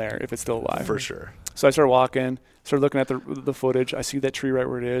knows I'm there if it's still alive. For sure. So I started walking, started looking at the footage. I see that tree right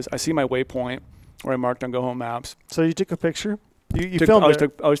where it is. I see my waypoint where I marked on Go Home Maps. So you took a picture? You I filmed always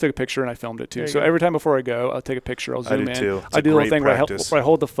it? took a picture and I filmed it too. There you So go. every time before I go, I'll take a picture. I'll I zoom do in. too. It's I a do the little great thing practice. where I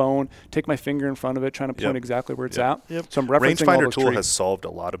hold the phone, take my finger in front of it, trying to point Yep. exactly where it's Yep. at. Yep. So I'm referencing all Rangefinder those tool trees. has solved a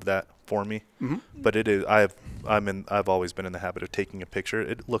lot of that for me, but it is. I've always been in the habit of taking a picture.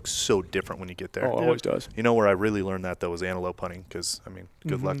 It looks so different when you get there. Oh, it always does. You know where I really learned that though was antelope hunting, because I mean,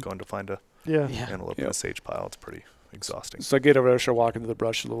 good luck going to find a Yeah. antelope in Yep. a sage pile. It's pretty exhausting. So I get over there, start walking through the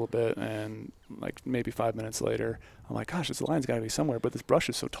brush a little bit, and like maybe 5 minutes later, I'm like, gosh, this lion's got to be somewhere, but this brush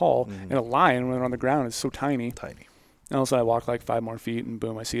is so tall, and a lion when they're on the ground is so tiny. Tiny. And all of a sudden I walk like 5 more feet, and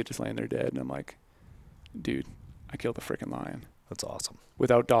boom, I see it just laying there dead, and I'm like, dude, I killed the freaking lion That's awesome.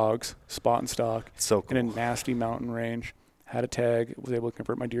 without dogs, spot and stock, It's so in a cool. nasty mountain range. Had a tag, was able to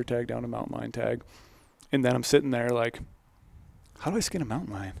convert my deer tag down to mountain lion tag, and then I'm sitting there like, how do I skin a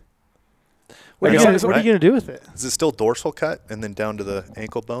mountain lion? What are Like, you it's- gonna do with it? Is it still dorsal cut and then down to the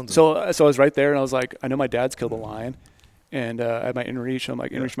ankle bones? So I was right there, and I was like, I know my dad's killed a lion, and I had my inReach. I'm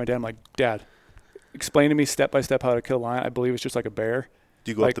like, inReach my dad. I'm like, Dad, explain to me step by step how to kill a lion. I believe it's just like a bear.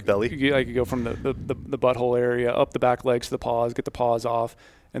 Do you go up the belly? You go from the butthole area up the back legs to the paws, get the paws off,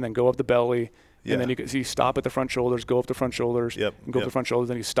 and then go up the belly. Yeah. And then you stop at the front shoulders, go up the front shoulders, Yep, and go up yep. the front shoulders,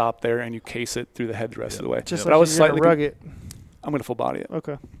 then you stop there and you case it through the head the rest of the way. Just But like I was you're gonna slightly rug it. I'm gonna full body it.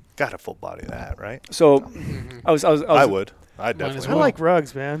 Okay. Got a full body of that, right? So I was I would. I as definitely I well. would. like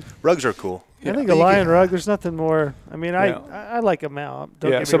rugs, man. Rugs are cool. Yeah. I think But a you lion can- rug. There's nothing more. I mean, Yeah. I like a mount.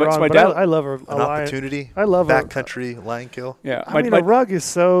 Don't Yeah, get so me my- so wrong, my but dad- I love a An lion. opportunity. I love backcountry lion kill. Yeah, I mean, a rug is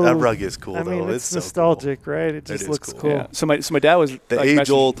so. That rug is cool I mean, though. it's so cool. nostalgic, right? It just is looks cool. cool. Yeah. So my dad was The like,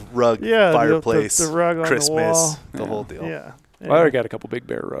 age-old rug Yeah, fireplace, the rug on Christmas, the wall. the whole deal. Yeah. Well, I already got a couple big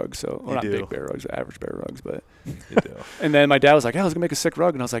bear rugs, so well, not do. big bear rugs, average bear rugs, but. You do. And then my dad was like, "Yeah, I was gonna make a sick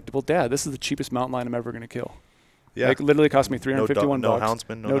rug," and I was like, "Well, Dad, this is the cheapest mountain lion I'm ever gonna kill. Yeah. Like, literally cost me $351 no bucks.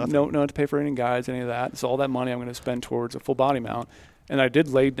 houndsman, no nothing. No have to pay for any guides, any of that. So all that money I'm gonna spend towards a full body mount." And I did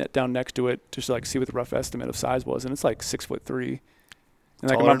lay that down next to it just to like see what the rough estimate of size was, and it's like 6'3". And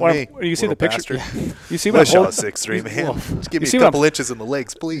like Taller than me, you see the picture. bastard. You see what Wish I I'm was holding. 6'3", man. Just give me see a what couple inches in the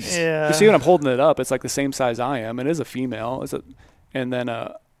legs, please. Yeah. You see when I'm holding it up, it's like the same size I am. It is a female. And then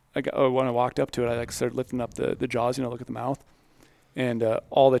when I walked up to it, I like started lifting up the jaws, look at the mouth, and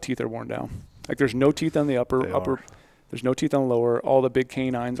all the teeth are worn down. Like there's no teeth on the upper. There's no teeth on the lower. All the big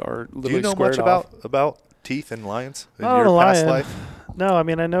canines are literally Do you know squared much off. about teeth in lions in Oh, your the past lion. life? No, I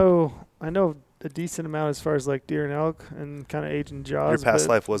mean I know a decent amount as far as like deer and elk and kind of aging jaws. Your past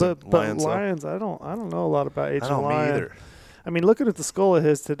life wasn't but lions, though? lions, I don't know a lot about aging I don't lion. me either. I mean, looking at the skull of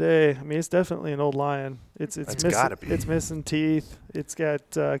his today, I mean it's definitely an old lion. It's It's missing. gotta be. It's missing teeth. It's got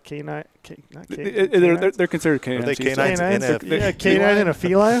canine. They're considered canines. Are they canines in a Yeah, canine and a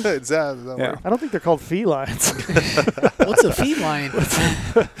feline. Is that Yeah. I don't think they're called felines. What's a feline?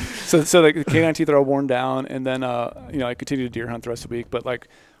 So like the canine teeth are all worn down, and then I continued to deer hunt the rest of the week. But like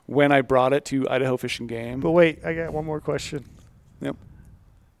when I brought it to Idaho Fish and Game, But wait, I got one more question. Yep.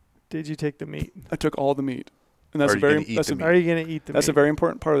 Did you take the meat? I took all the meat, and that's Are a you very gonna eat the meat? Are you gonna eat the that's meat? a very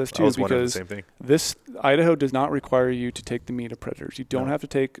important part of this I too, was wondering the because same thing. this Idaho does not require you to take the meat of predators. You don't No. have to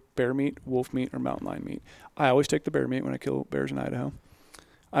take bear meat, wolf meat, or mountain lion meat. I always take the bear meat when I kill bears in Idaho.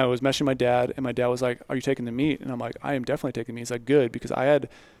 I was messaging my dad, and my dad was like, "Are you taking the meat?" And I'm like, "I am definitely taking meat." He's like, "Good," because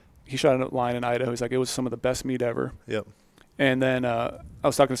he shot a lion in Idaho. He's like, "It was some of the best meat ever." Yep. And then I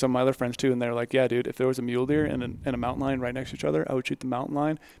was talking to some of my other friends too, and they're like, "Yeah, dude, if there was a mule deer and a mountain lion right next to each other, I would shoot the mountain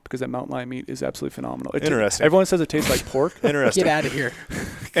lion because that mountain lion meat is absolutely phenomenal." Interesting. Everyone says it tastes like pork, Interesting. Get out of here.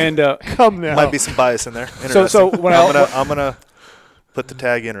 and Come now. Might be some bias in there. So Interesting. when I'm gonna put the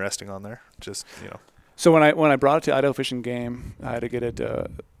tag "interesting" on there. Just So when I brought it to Idaho Fish and Game, I had to get it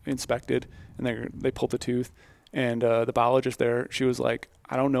inspected, and they pulled the tooth. And the biologist there, she was like,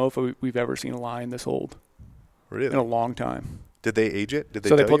 "I don't know if we've ever seen a lion this old in a really. long time." Did they age it? Did they?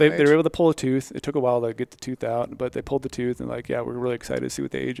 So tell they you were age? able to pull a tooth. It took a while to get the tooth out, but they pulled the tooth and like, yeah, we're really excited to see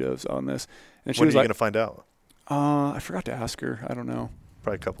what the age is on this. And she When are was you like, gonna find out? I forgot to ask her. I don't know.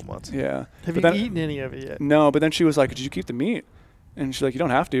 Probably a couple months. Yeah. Have But you then- eaten any of it yet? No, but then she was like, "Did you keep the meat?" And she's like, "You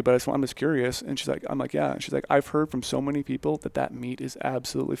don't have to, but I'm just curious." And she's like, "I'm like, yeah." And she's like, "I've heard from so many people that meat is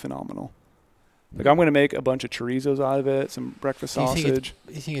absolutely phenomenal. Like, I'm gonna make a bunch of chorizos out of it, some breakfast Do you sausage.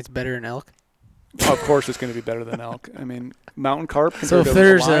 think it's better than elk? Of course, it's gonna be better than elk. I mean, mountain carp. So compared if to a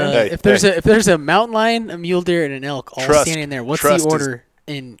there's lion, Hey, if there's a mountain lion, a mule deer, and an elk all Trust- standing there, what's trust the is- order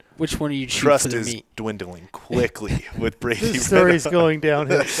and which one do you choose Trust for the is meat? dwindling quickly with Brady. This story's going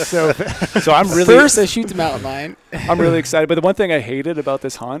downhill so fast. so I'm really First, I shoot the mountain lion. I'm really excited. But the one thing I hated about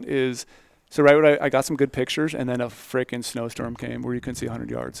this hunt is, so right when I got some good pictures, and then a freaking snowstorm came where you couldn't see 100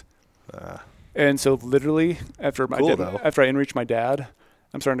 yards. And so literally after Cool, though. after I in-reached my dad,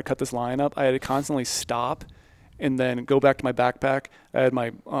 I'm starting to cut this line up. I had to constantly stop and then go back to my backpack. I had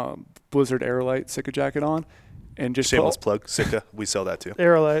my Blizzard Aerolite Sika jacket on and just Shameless plug. Sika. We sell that too.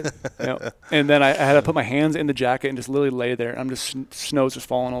 Aerolite. And then I had to put my hands in the jacket and just literally lay there. I'm just snow's just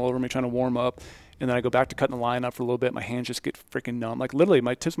falling all over me trying to warm up. And then I go back to cutting the line up for a little bit. My hands just get freaking numb. Like literally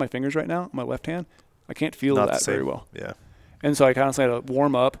my tips of my fingers right now, my left hand, I can't feel Not the that very same. well. Yeah. And so I constantly had to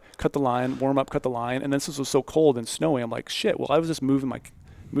warm up, cut the line, warm up, cut the line. And then since it was so cold and snowy, I'm like, shit, well, I was just like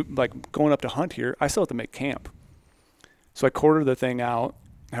going up to hunt here. I still have to make camp. So I quartered the thing out,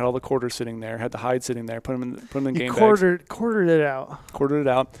 had all the quarters sitting there, had the hide sitting there, put them in game bags, Quartered it out. quartered it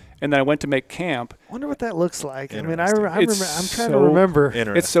out. And then I went to make camp. Wonder what that looks like. I mean, Interesting. I'm It's trying to so remember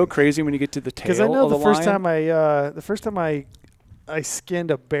Interesting. It's so crazy when you get to the tail because I know of the first lion. time I skinned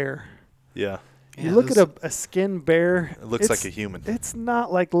a bear. Yeah. You look at a skinned bear. It looks like a human. It's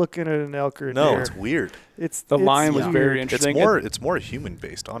not like looking at an elk or a No, deer. it's weird. It's The lion was weird. very It's interesting. more human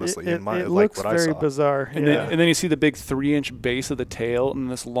based, honestly. It, in my it like looks what I very saw. bizarre. And, yeah. then you see the big 3-inch base of the tail and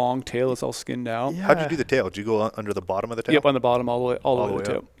this long tail that's all skinned out. Yeah. How'd you do the tail? Did you go under the bottom of the tail? Yep, on the bottom all the way to the up.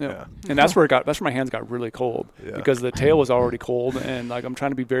 tip. Yeah. And that's where my hands got really cold Yeah. because the tail was already cold, and like I'm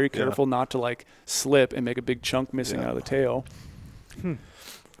trying to be very careful not to like slip and make a big chunk missing Yeah. out of the tail.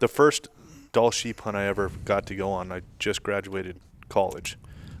 The first Doll sheep hunt I ever got to go on, I just graduated college.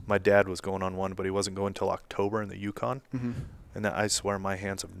 My dad was going on one, but he wasn't going till October in the Yukon. Mm-hmm. And I swear my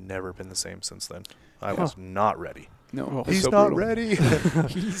hands have never been the same since then. I was not ready. No, He's so not brutal. ready.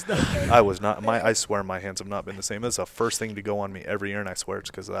 He's not. I was not. I swear my hands have not been the same. This is the first thing to go on me every year, and I swear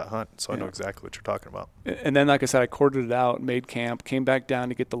it's because of that hunt. So I know Yeah. exactly what you're talking about. And then, like I said, I quartered it out, made camp, came back down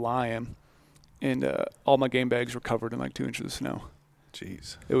to get the lion. and all my game bags were covered in like 2 inches of snow.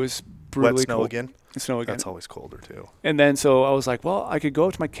 Jeez. It was brutally Wet snow cold. again? Snow again. That's always colder too. And then so I was like, well, I could go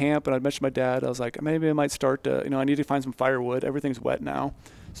up to my camp, and I'd mentioned my dad. I was like, maybe I might start to, I need to find some firewood. Everything's wet now,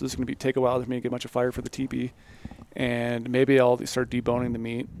 so this is going to take a while for me to get a bunch of fire for the teepee. And maybe I'll start deboning the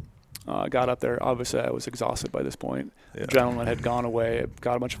meat. Got up there. Obviously, I was exhausted by this point. Yeah. The adrenaline had gone away.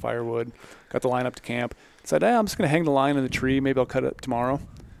 Got a bunch of firewood. Got the line up to camp. Said, I'm just going to hang the line in the tree. Maybe I'll cut it tomorrow.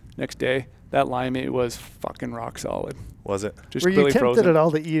 Next day, that line meat was fucking rock solid. Was it? Just Were you really tempted frozen. at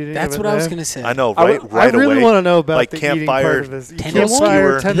all to eat it? That's what I was gonna say. I know, I right really away. want to know about like the eating campfire, part of this. tenderloin?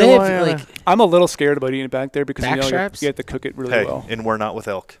 Campfire, Skewer. They have, tenderloin. like, I'm a little scared about eating it back there because Back you straps? have to cook it really Hey, well. and we're not with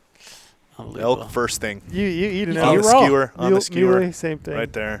elk. unbelievable. Elk first thing. you eat an You On eat the raw. skewer. On the skewer. Muley, same thing.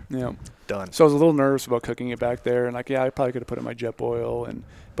 Right there. Yeah. Done. So I was a little nervous about cooking it back there, and I probably could have put it in my jet oil,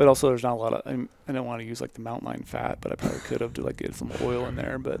 but also there's not a lot of. I don't want to use like the mountain lion fat, but I probably could have to like get some oil in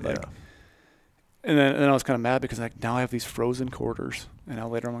there, but like. Yeah. And then I was kind of mad because like now I have these frozen quarters, and now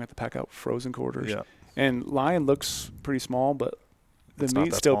later I'm gonna have to pack out frozen quarters. Yeah. And lion looks pretty small, but the It's not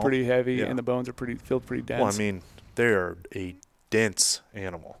meat's that still small. pretty heavy, Yeah. and the bones are feel pretty dense. Well, I mean, they're a dense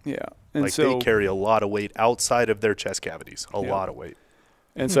animal. yeah. And Like so they carry a lot of weight outside of their chest cavities. A Yeah. lot of weight.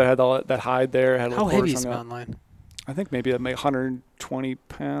 and so I had all that hide there. I had a How little heavy quarters is hung up. mountain lion? I think maybe 120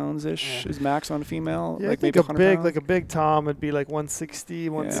 pounds ish Yeah. is max on a female. Yeah, like I think maybe a 100 big, pounds. like a big tom would be like 160,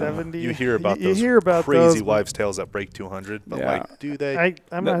 170. You hear about you those hear about crazy those, wives' tales that break 200, but Yeah. like, do they?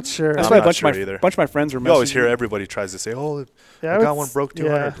 I'm That- not sure. That's I'm why a not bunch sure of my either. bunch of my friends were. You always hear messaging me. everybody tries to say, "Oh, Yeah, I would got one s- broke yeah.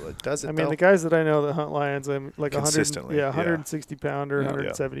 200." Does it? I mean, though? the guys that I know that hunt lions, I'm like 100, Consistently, yeah, yeah. 160 pounder, Yeah.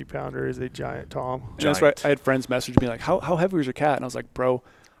 170 pounder is a giant tom. And that's right. Giant. I had friends message me like, "How heavy was your cat?" And I was like, "Bro,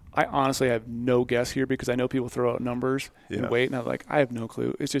 I honestly have no guess here because I know people throw out numbers Yeah. and weight, and I'm like, I have no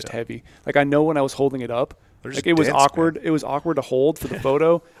clue. It's just Yeah. heavy. Like I know when I was holding it up, They're like just it was dense, awkward. man. It was awkward to hold for the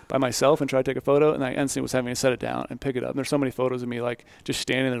photo by myself and try to take a photo, and I instantly was having to set it down and pick it up. And there's so many photos of me like just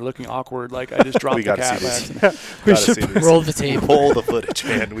standing there looking awkward, like I just dropped We the gotta cat. see by this. accident. We Gotta should see this. Roll the tape. Roll the footage,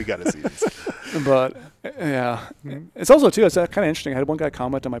 man. We gotta see this. But yeah, it's also too. It's kind of interesting. I had one guy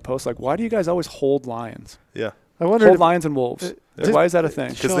comment on my post like, "Why do you guys always hold lions? Yeah, I wonder. Hold lions and wolves? just- Why is that a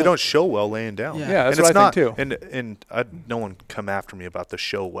thing?" because they don't show well laying down. Yeah. Yeah, that's and what it's I not. think too. And no one come after me about the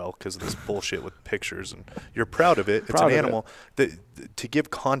show well because of this bullshit with pictures. And you're proud of it. It's Proud an of animal. To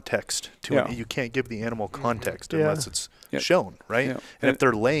give context to Yeah. it, you can't give the animal context Yeah. unless it's Yep. shown, right? Yeah. And if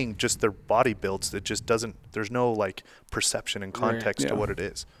they're laying just their body builds, it just doesn't. There's no like perception and Right. context to Yeah. what it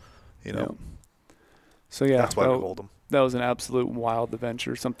is. You know, So yeah, that's why we that- hold them. that was an absolute wild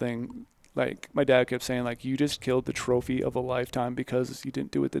adventure. Something like my dad kept saying, like, you just killed the trophy of a lifetime because you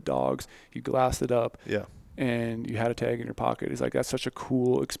didn't do it with the dogs. You glassed it up Yeah. and you had a tag in your pocket. He's like, that's such a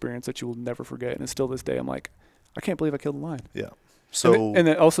cool experience that you will never forget. And still this day, I'm like, I can't believe I killed a lion. So and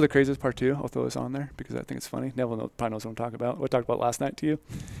then also the craziest part too, I'll throw this on there because I think it's funny. Neville probably knows what I'm talking about. What I talked about last night to you.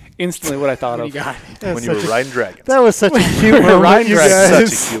 Instantly what I thought What of. do you got? That's when you were such a- riding dragons, that was such a cute were moment, riding you dragons.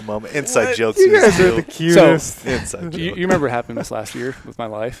 guys. such a cute moment. Inside jokes. You is guys are the cute. cutest. Inside You joke. remember what happened this last year with my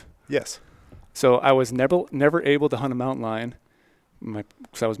life? Yes. So I was never able to hunt a mountain lion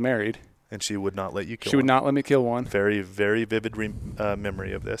because I was married. And she would not let you kill She would one. not let me kill one. Very, very vivid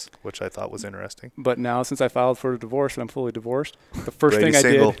memory of this, which I thought was interesting. But now, since I filed for a divorce and I'm fully divorced, the first Brady thing I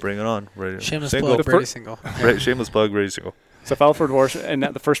single, did, bring it on. Brady. Shameless single. plug, Brady single. Shameless plug, Brady single. so I filed for a divorce, and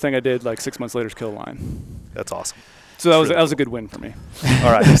the first thing I did, like 6 months later, is kill a lion. That's awesome. So that was Really that was a good win for me.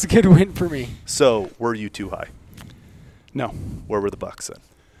 All right. That's a good win for me. So, were you too high? No. Where were the bucks then?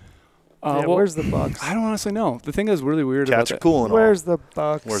 Yeah, well, where's the bucks? I don't honestly know. The thing is really weird about Cats are that. cool and Where's all. the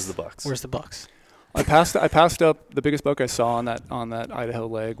bucks? Where's the bucks? Where's the bucks? I passed up the biggest buck I saw on that Idaho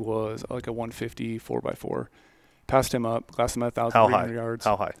leg was like a 150 4x4. Passed him up, glassed him at How high? 1,300 yards.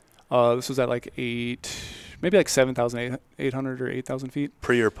 How high? This was at like maybe like 7,800 or 8,000 feet.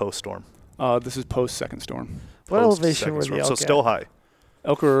 Pre or post storm? This is post second storm. What Post elevation second were the storm. elk So at? still high.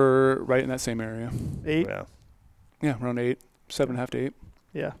 Elk were right in that same area. 8? Yeah. Yeah, around 8, 7.5 to 8.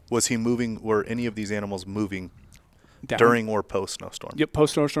 Yeah. Was he moving? Were any of these animals moving Down. during or post snowstorm? Yep,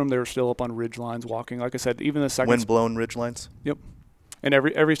 post snowstorm they were still up on ridge lines walking. Like I said, even the second Wind blown ridge lines? and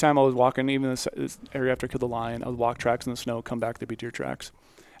every time I was walking, even this area after I killed the lion, I would walk tracks in the snow, come back, there'd be deer tracks.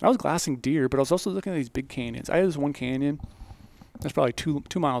 And I was glassing deer, but I was also looking at these big canyons. I had this one canyon that's probably 2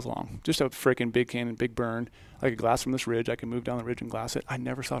 miles long, just a freaking big canyon, big burn. I could glass from this ridge. I could move down the ridge and glass it. I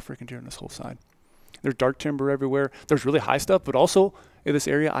never saw freaking deer on this whole side. There's dark timber everywhere. There's really high stuff, but also in this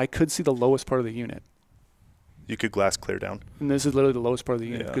area, I could see the lowest part of the unit. You could glass clear down. And this is literally the lowest part of the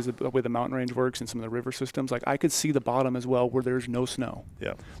unit Yeah. because of the way the mountain range works and some of the river systems. Like I could see the bottom as well where there's no snow.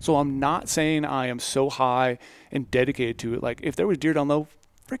 Yeah. So I'm not saying I am so high and dedicated to it. Like if there was deer down low,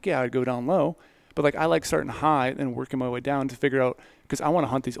 frick yeah, I'd go down low. But like I like starting high and working my way down to figure out, because I want to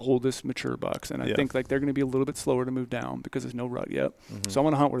hunt these oldest mature bucks, and I think like they're going to be a little bit slower to move down because there's no rut yet. So I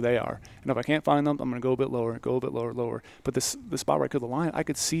want to hunt where they are, and if I can't find them, I'm going to go a bit lower. But the spot where I killed the lion, I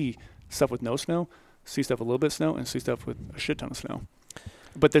could see stuff with no snow, see stuff with a little bit of snow, and see stuff with a shit ton of snow.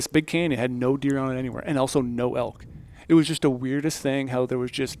 But this big canyon had no deer on it anywhere, and also no elk. It was just the weirdest thing how there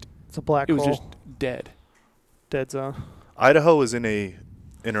was just It's a black hole. It was just dead. Dead zone. Idaho is in a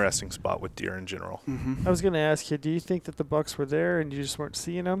interesting spot with deer in general. I was going to ask you, do you think that the bucks were there and you just weren't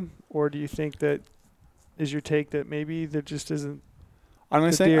seeing them? Or do you think that is your take that maybe there just isn't I'm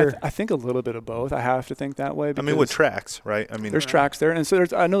going to the say deer? I think a little bit of both. I have to think that way. I mean, with tracks, right? I mean, there's tracks there. And so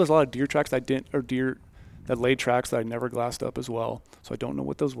I know there's a lot of deer tracks deer that laid tracks that I never glassed up as well. So I don't know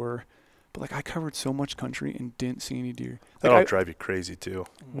what those were. But like I covered so much country and didn't see any deer. that'll drive you crazy too.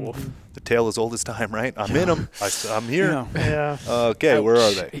 The tale as old as time, right? I'm in them. I'm here. Yeah. Okay, where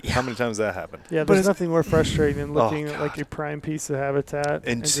are they? How many times that happened? Yeah, there's nothing more frustrating than looking at like your prime piece of habitat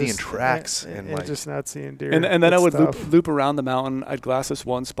and seeing just, tracks and like just not seeing deer. And then I would tough. loop around the mountain. I'd glass this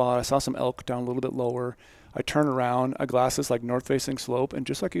one spot. I saw some elk down a little bit lower. I turn around. I glass this like north-facing slope, and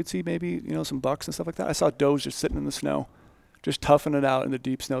just like you'd see maybe some bucks and stuff like that, I saw does just sitting in the snow, just toughing it out in the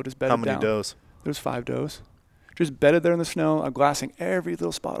deep snow, just bedded down. How many does? There's 5 does. Just bedded there in the snow. I'm glassing every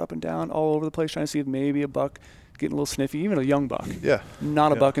little spot up and down, all over the place, trying to see if maybe a buck getting a little sniffy, even a young buck. Yeah.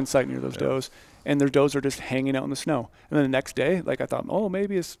 Not a buck in sight near those does. And their does are just hanging out in the snow. And then the next day, like I thought,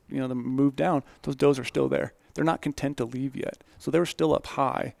 maybe it's, they moved down. Those does are still there. They're not content to leave yet. So they were still up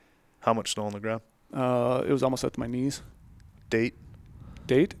high. How much snow on the ground? It was almost up to my knees. Date?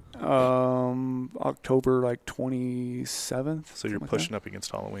 October like 27th. So you're pushing up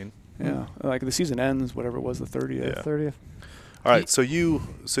against Halloween. Yeah. Like the season ends, whatever it was, the 30th. Yeah. 30th. All right. So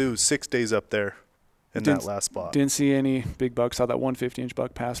 6 days up there in that last spot. Didn't see any big bucks. Saw that 150-inch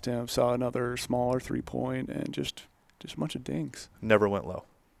buck past him. Saw another smaller 3-point, and just a bunch of dings. Never went low.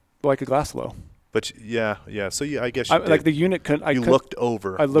 Like a glass low. But yeah. So I guess you did. Like the unit could. You looked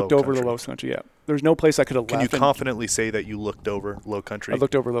over. I looked low over country. the low country. Yeah. There's no place I could have left. Can you confidently say that you looked over low country? I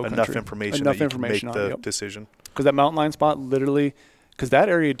looked over low country. Enough information that you can make the decision. Because that mountain line spot literally, because that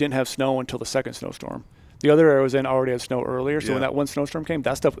area didn't have snow until the second snowstorm. The other area I was in already had snow earlier. So when that one snowstorm came,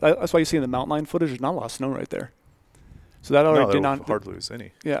 that stuff. That's why you see in the mountain line footage, there's not a lot of snow right there. So that already did not hardly lose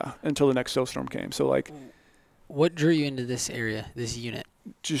any. Yeah, until the next snowstorm came. So like, what drew you into this area, this unit?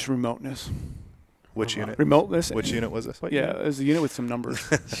 Just remoteness. Which unit? Remoteness. Which unit was this? Yeah, it was a unit with some numbers.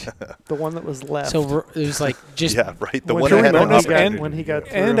 The one that was left. So it was like just yeah, right. The when one he- that had when an he got- opportunity. when he got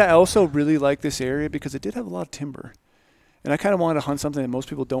through. And I also really like this area because it did have a lot of timber. And I kind of wanted to hunt something that most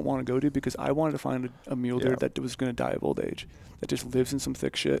people don't want to go to because I wanted to find a mule deer that was going to die of old age, that just lives in some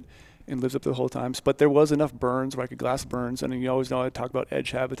thick shit and lives up the whole time. But there was enough burns where I could glass burns. And you always know I talk about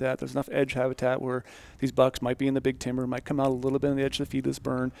edge habitat. There's enough edge habitat where these bucks might be in the big timber, might come out a little bit on the edge of the feedless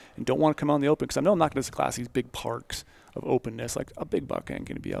burn and don't want to come out in the open because I know I'm not going to glass these big parks of openness. Like a big buck ain't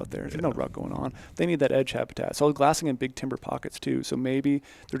going to be out there. There's no rut going on. They need that edge habitat. So I was glassing in big timber pockets too. So maybe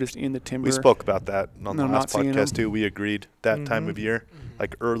they're just in the timber. We spoke about that on the last not seeing podcast them. too. We agreed that time of year,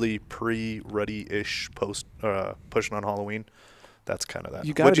 like early pre-ruddy-ish post pushing on Halloween. That's kind of that.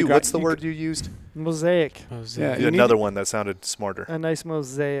 You gotta What's the word you used? Mosaic. Yeah, you Another one that sounded smarter. A nice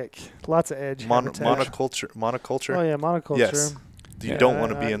mosaic. Lots of edge. habitat. Monoculture. Oh yeah, monoculture. Yes. You don't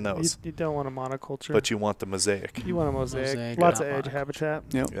want to be in those. You don't want a monoculture. But you want the mosaic. You want a mosaic. Mosaic, Lots not of edge monoculture. habitat.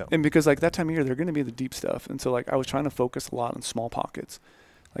 Yeah. Yeah. And because like that time of year, they're going to be the deep stuff. And so like I was trying to focus a lot on small pockets.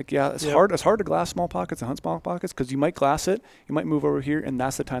 Like, yeah, it's hard. It's hard to glass small pockets and hunt small pockets because you might glass it, you might move over here, and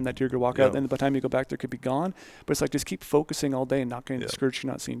that's the time that deer could walk out. And by the time you go back, there could be gone. But it's like just keep focusing all day and not getting discouraged.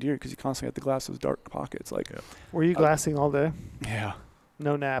 You're not seeing deer because you constantly have to glass those dark pockets. Like, Were you glassing all day? yeah,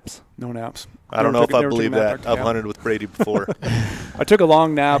 No naps. no naps. I don't know if I Never took a believe nap that. after I've camp. hunted with Brady before. I took a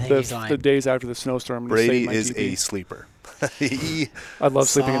long nap I think he's the lying. days after the snowstorm. and Brady saved my is TP. a sleeper. he I love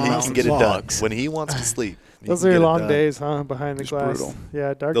sleeping in the can mountains. get it done Logs. when he wants to sleep. he Those can are get it long done. days, huh? Behind the Just glass. brutal.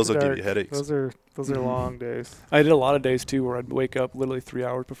 Yeah, dark. Those to will give dark. you headaches. Those are Mhm. long days. I did a lot of days too where I'd wake up literally 3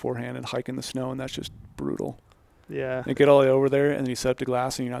 hours beforehand and hike in the snow, and that's just brutal. Yeah. And get all the way over there, and then you set up to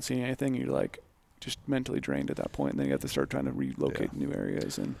glass, and you're not seeing anything. And you're like just mentally drained at that point, and then you have to start trying to relocate new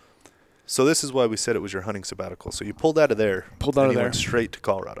areas. And So this is why we said it was your hunting sabbatical. So you pulled out of there. Pulled out and of you there. went straight to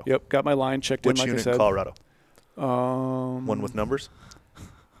Colorado. Yep, got my line checked Which in, like I unit said. in Colorado? One One with numbers?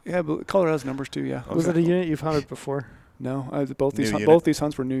 Yeah, but Colorado has numbers too. Yeah. Was it a unit you've hunted before? No, both New these unit? both these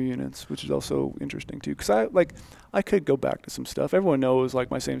hunts were new units, which is also interesting too. Because I could go back to some stuff. Everyone knows like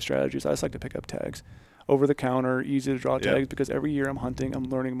my same strategies. I just like to pick up tags, over the counter, easy to draw tags. Because every year I'm hunting, I'm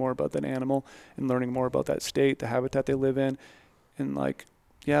learning more about that animal and learning more about that state, the habitat they live in, and like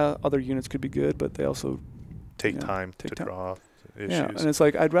other units could be good, but they also take time to time. draw issues. Yeah, and it's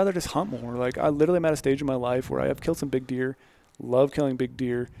like I'd rather just hunt more. Like I literally am at a stage in my life where I have killed some big deer, love killing big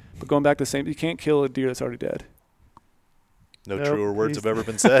deer, but going back to the same, you can't kill a deer that's already dead. No Nope, truer words have ever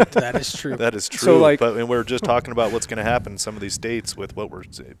been said. That is true. That is true. So, like, but and we're just talking about what's going to happen in some of these states with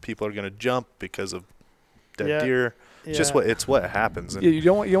people are going to jump because of dead deer. It's just what happens. And you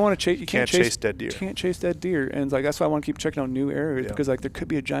don't want to chase. You can't chase dead deer. You can't chase dead deer, and like that's why I want to keep checking out new areas Yeah. because like there could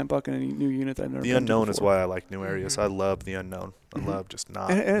be a giant buck in a new unit that I've never. The been to unknown is before. why I like new areas. I love the unknown. I love just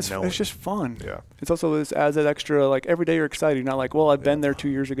not And it's knowing. just fun. Yeah. It's also this adds that extra, like every day you're excited. You're not like, well, I've been there 2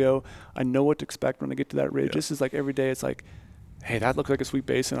 years ago. I know what to expect when I get to that ridge. Yeah. This is like every day it's like, hey, that looks like a sweet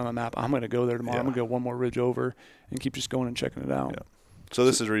basin on the map. I'm going to go there tomorrow. I'm going to go one more ridge over and keep just going and checking it out. Yeah. So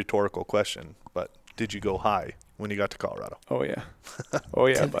this is a rhetorical question, but did you go high when you got to Colorado? Oh, yeah. Oh,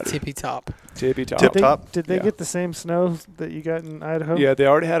 yeah, buddy. Tippy top. Tippy top. Tip top? Did they Yeah. get the same snow that you got in Idaho? Yeah, they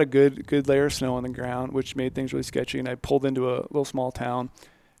already had a good layer of snow on the ground, which made things really sketchy. And I pulled into a little small town,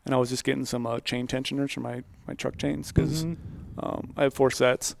 and I was just getting some chain tensioners for my truck chains because I have 4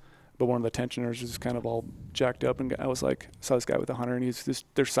 sets. But one of the tensioners was kind of all jacked up, and I was like, saw this guy with a hunter, and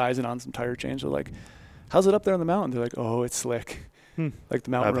they're sizing on some tire chains. They're like, "How's it up there on the mountain?" They're like, "Oh, it's slick." Like the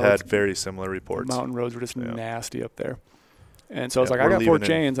mountain I've roads. had very similar reports. The mountain roads were just Yeah. nasty up there. And so I was Yeah, like, I we're got 4 leaving in-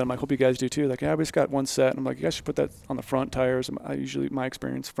 chains. And I'm like, hope you guys do too. Like, yeah, we just got 1 set. And I'm like, you guys should put that on the front tires. And my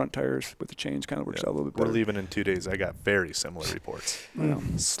experience, front tires with the chains kind of works out a little bit We're better. leaving in 2 days. I got very similar reports. Yeah.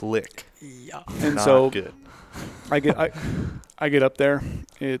 Slick. Yeah. And Not so good. I get up there.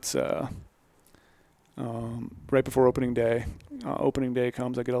 It's right before opening day. Opening day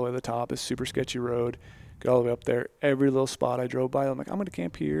comes. I get all the way to the top. It's super sketchy road. Get all the way up there. Every little spot I drove by, I'm like, I'm going to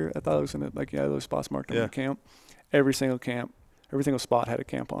camp here. I thought I was going to, like, those spots marked. I'm going to camp. Every single spot had a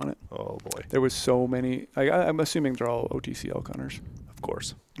camp on it. Oh, boy. There was so many. I'm assuming they're all OTC elk hunters. Of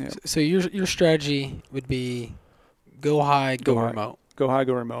course. Yeah. So your strategy would be go high, go high. remote. Go high,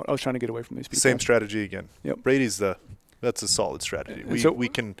 go remote. I was trying to get away from these people. Same strategy again. Yep. Brady's that's a solid strategy. We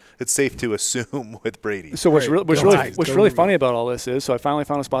can. It's safe to assume with Brady. So what's Right. really remote. funny about all this is, so I finally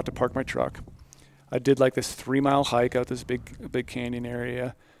found a spot to park my truck. I did like this 3-mile hike out this big canyon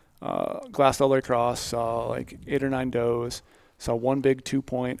area, glassed all the way across, saw like 8 or 9 does, saw one big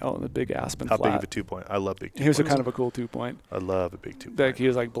 2-point out in the big aspen How flat. big of a 2-point? I love big 2-points. He was a kind of a cool 2-point. I love a big 2-point. Like he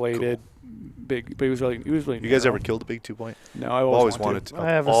was like bladed, big, but he was really You guys narrow. ever killed a big 2-point? No, I I've always always wanted to. to. I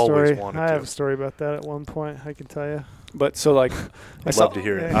have a always story. wanted I to. have a story about that at one point. I can tell you. But so like, I'd love to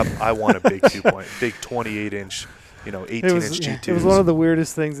hear it. I want a big 2-point, big 28-inch, 18-inch G2s. It was one of the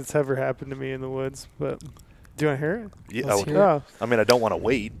weirdest things that's ever happened to me in the woods. But do you want to hear it? Yeah, Let's hear it. Oh. I mean, I don't want to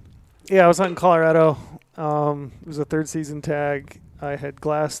wait. Yeah, I was hunting Colorado. It was a 3rd season tag. I had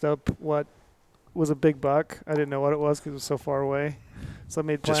glassed up what was a big buck. I didn't know what it was because it was so far away. So I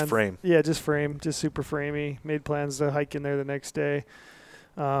made plans. Just frame. Yeah, just frame, just super framey. Made plans to hike in there the next day.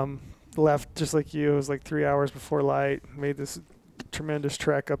 Left just like you. It was like 3 hours before light. Made this tremendous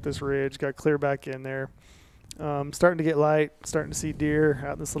trek up this ridge. Got clear back in there. Starting to get light. Starting to see deer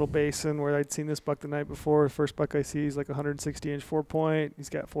out in this little basin where I'd seen this buck the night before. The first buck I see is like 160-inch 4-point. He's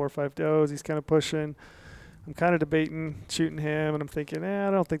got 4 or 5 does. He's kind of pushing. I'm kind of debating shooting him, and I'm thinking, I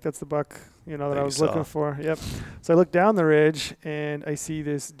don't think that's the buck, that I was looking for. Yep. So I look down the ridge, and I see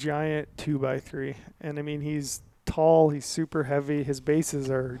this giant 2x3. And, I mean, he's tall. He's super heavy. His bases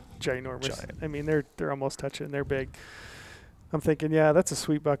are ginormous. Giant. I mean, they're almost touching. They're big. I'm thinking, yeah, that's a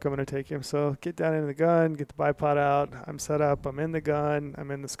sweet buck. I'm going to take him. So get down into the gun, get the bipod out. I'm set up. I'm in the gun. I'm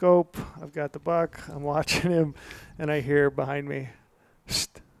in the scope. I've got the buck. I'm watching him, and I hear behind me, "Shh,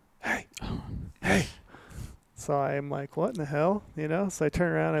 hey, hey." So I'm like, what in the hell? So I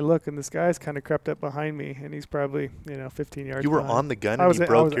turn around, I look, and this guy's kind of crept up behind me, and he's probably, 15 yards You were behind. on the gun I and was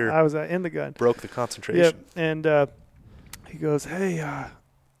you I was in the gun. broke the concentration. Yep. And he goes, hey,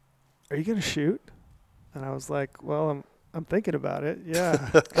 are you going to shoot? And I was like, well, I'm thinking about it. Yeah,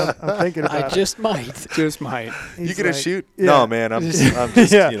 I'm thinking about I it. just might. just might. He's You gonna like, shoot? yeah. No, man. I'm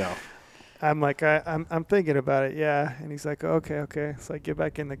just, Yeah. I'm like, I'm thinking about it, yeah. And he's like, okay. So I get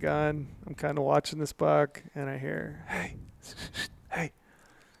back in the gun. I'm kind of watching this buck, and I hear, hey. I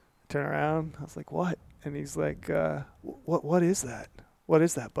turn around. I was like, what? And he's like, what is that? What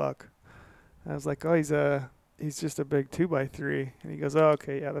is that buck? And I was like, oh, he's just a big 2x3. And he goes, oh,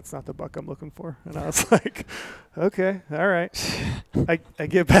 okay, yeah, that's not the buck I'm looking for. And I was like, okay, all right. I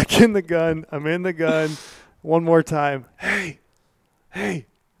get back in the gun. I'm in the gun one more time. Hey.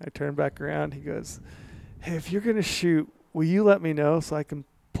 I turn back around. He goes, hey, if you're going to shoot, will you let me know so I can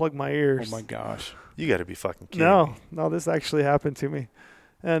plug my ears? Oh my gosh. You got to be fucking kidding me. No, this actually happened to me.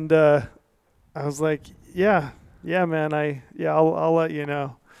 And I was like, yeah. Yeah, man. I'll let you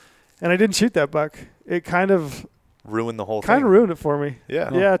know. And I didn't shoot that buck. It kind of Ruined the whole thing. ruined it for me.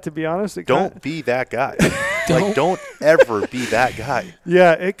 Yeah. Yeah, to be honest, Don't be that guy. Don't ever be that guy.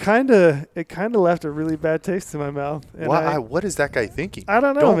 Yeah, it kind of left a really bad taste in my mouth. And What is that guy thinking? I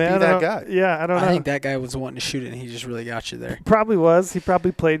don't know, Don't man. be that guy. Yeah, I don't know. I think that guy was wanting to shoot it, and he just really got you there. Probably was. He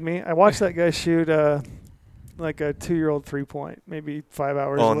probably played me. I watched that guy shoot like a 2-year-old 3-point, maybe 5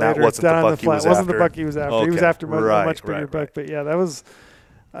 hours Oh, later. and that wasn't the down on buck he flat. was Wasn't the after. buck he was after. He was Okay. after a much bigger Right. buck. But yeah, that was.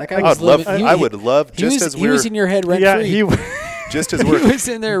 That guy I- was living- I would love He was in your head rent Yeah, free. he. just as He we're was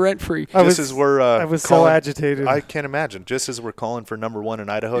in there rent free. I just as we're I was so calling, agitated. I can't imagine. Just as we're calling for number 1 in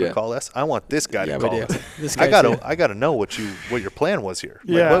Idaho Yeah. to call us, I want this guy Yeah, to we call do. us. This guy too. I gotta know what your plan was here.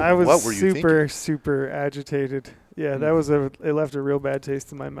 Like, Yeah, what, I was what were you thinking? super agitated. Yeah, that was it left a real bad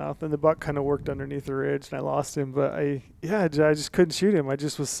taste in my mouth. And the buck kind of worked underneath the ridge, and I lost him. But I just couldn't shoot him. I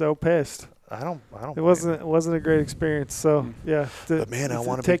just was so pissed. I don't. It wasn't a great experience. So yeah, But man, I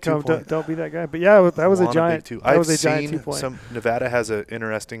want to take be home. 2-point. Don't be that guy. But yeah, that was a Want giant. big two. That I've was a giant seen 2-point. some. Nevada has an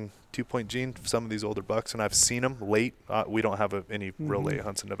interesting 2-point gene. Some of these older bucks, and I've seen them late. We don't have any real late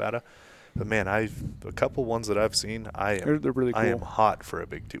hunts in Nevada, but man, a couple ones that I've seen. They're really cool. I am hot for a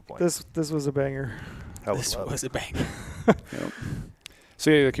big 2-point. This was a banger. This was a bang. Yep. So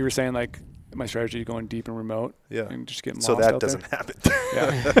yeah, like you were saying, like my strategy is going deep and remote. Yeah. And just getting So lost that out doesn't happen. there.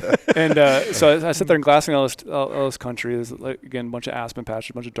 Yeah. And so I sit there and glassing all this country. There's like, again, a bunch of aspen patches,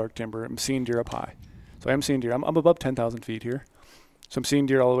 a bunch of dark timber. I'm seeing deer up high. So I am seeing deer. I'm above 10,000 feet here. So I'm seeing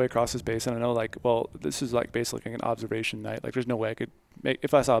deer all the way across this basin. I know, like, well, this is like basically like an observation night. Like, there's no way I could make,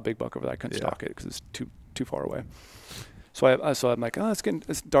 if I saw a big buck over there, I couldn't stalk it because it's too far away. So I'm like, oh,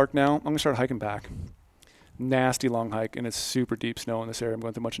 it's dark now. I'm gonna start hiking back. Nasty long hike, and it's super deep snow in this area. I'm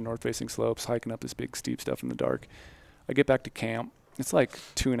going through a bunch of north-facing slopes, hiking up this big steep stuff in the dark. I get back to camp. It's like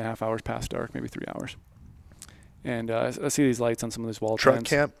 2.5 hours past dark, maybe 3 hours. And I see these lights on some of these wall Truck tents.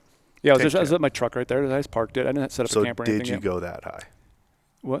 camp. Yeah, I was at my truck right there. I just parked it. I didn't set up So a camp or anything did you yet. go that high?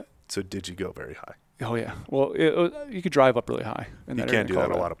 What? So did you go very high? Oh yeah. Well, you could drive up really high. In You that can't do area in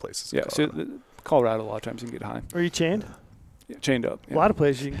that in a Colorado. lot of places. Yeah. So Colorado, a lot of times you can get high. Are you chained? Yeah, chained up. A lot of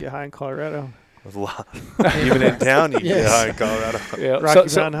places you can get high in Colorado. A lot. Even in town, you can get Yes. high in Colorado. Yeah.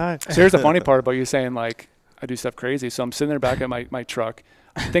 Rocky Mountain High. So here's the funny part about you saying, like, I do stuff crazy. So I'm sitting there back at my truck.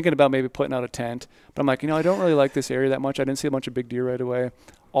 I'm thinking about maybe putting out a tent. But I'm like, I don't really like this area that much. I didn't see a bunch of big deer right away.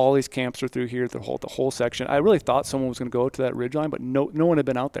 All these camps are through here, the whole section. I really thought someone was going to go to that ridgeline, but no one had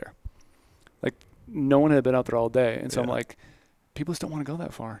been out there. Like, no one had been out there all day. And so I'm like, people just don't want to go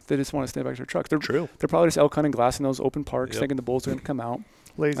that far. They just want to stay back to their truck. They're probably just elk hunting, glassing those open parks, thinking the bulls are going to come out.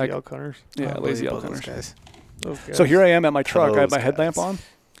 Lazy elk hunters. Yeah, lazy elk Those hunters. guys. So here I am at my truck. I had Those my headlamp guys. on,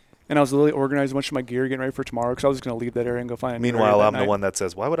 and I was literally organizing a bunch of my gear, getting ready for tomorrow, because I was just going to leave that area and go find a new Meanwhile, area I'm that the night. one that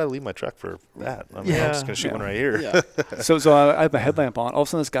says, "Why would I leave my truck for that? I'm Yeah. just gonna shoot Yeah. one right here." Yeah. So I have my headlamp on. All of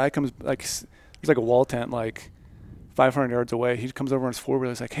a sudden, this guy comes, like, there's like a wall tent, like 500 yards away. He comes over on his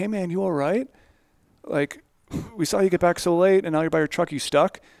four-wheeler. He's like, "Hey, man, you all right? Like, we saw you get back so late, and now you're by your truck. You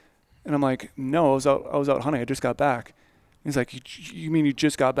stuck?" And I'm like, "No, I was out hunting. I just got back." He's like, you mean you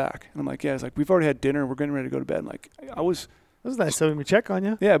just got back? And I'm like, yeah. He's like, we've already had dinner. We're getting ready to go to bed. And like, I was, That was nice of him to check on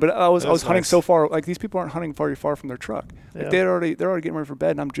you. yeah, but I was That's hunting nice. so far. Like, these people aren't hunting very far from their truck. Like, Yeah. they're already getting ready for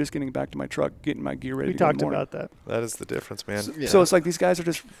bed, and I'm just getting back to my truck, getting my gear ready We to go in talked the morning. about that. That is the difference, man. So it's like these guys are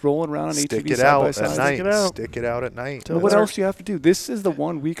just rolling around on Stick ATVs it side by out side. at night. it out. Stick it out at night. Till But what dark. else do you have to do? This is the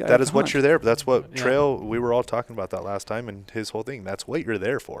one week I That have is to what hunt. you're there. That's what Yeah. trail. We were all talking about that last time, and his whole thing. That's what you're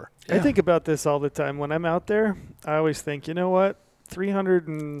there for. I think about this all the time. When I'm out there, I always think, you know what? 300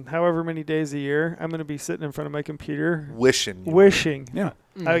 and however many days a year, I'm going to be sitting in front of my computer Wishing. Yeah.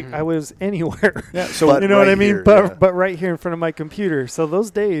 I was anywhere. Yeah. So But you know what I right mean? here, but yeah. but right here in front of my computer. So those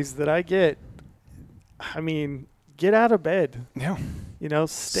days that I get, I mean, get out of bed. yeah. You know,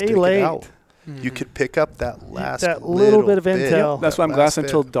 stay Stick it late. out. You could pick up that last that little bit of intel. That's why I'm That glassing last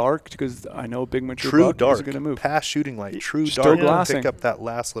until bit. dark, because I know a big mature True buck dark. isn't going to move. Past shooting light. True Still dark. glassing. Pick up that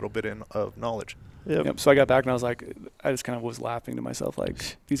last little bit of knowledge. Yep. Yep. So I got back and I was like, I just kind of was laughing to myself,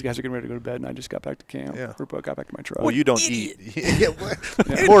 like, these guys are getting ready to go to bed, and I just got back to camp. Yeah. Or got back to my truck. Well, you don't eat.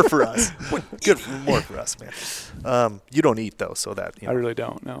 More for us. More for us, man. You don't eat though, so that I really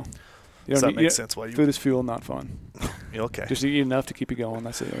don't. No. You does don't that need- make sense? Why you? Food is fuel, not fun. Okay. Just eat enough to keep you going.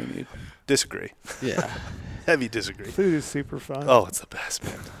 That's all you need. Disagree. Yeah. Heavy disagree. Food is super fun. Oh, it's the best,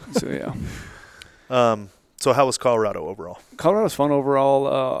 man. So yeah. So how was Colorado overall? Colorado's fun overall.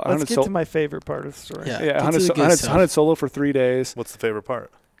 I Let's hunted get to my favorite part of the story. Yeah. I Get hunted, to the good stuff. hunted solo for 3 days. What's the favorite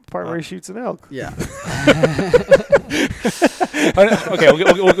part? part where he shoots an elk. Yeah. Okay,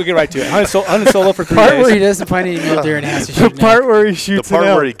 we'll get right to it. Hunted solo for 3 Part days. where he doesn't find any mule deer and has to The shoot an part elk. where he shoots The part an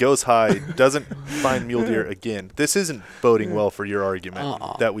elk. where he goes high, doesn't find mule deer again. This isn't boding well for your argument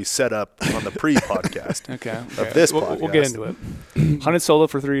that we set up on the pre-podcast. Okay. Of this We'll get podcast. into it. Hunted solo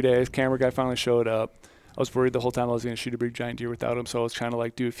for 3 days. Camera guy finally showed up. I was worried the whole time I was going to shoot a big giant deer without him, so I was trying to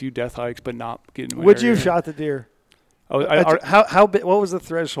like do a few death hikes, but not get into an Would you area. have shot the deer? I How big? What was the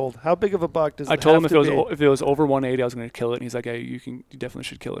threshold? How big of a buck does it told him have if it was over 180, I was going to kill it, and he's like, "Hey, you definitely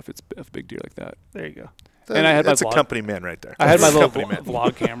should kill it if it's a big deer like that." There you go. And I had my That's a vlog. company man right there. I had my That's a little company man.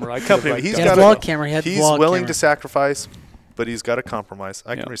 vlog camera. I could Company- have, like, he's He done had a got vlog camera. He had the He's vlog willing camera. to sacrifice, but he's got to compromise.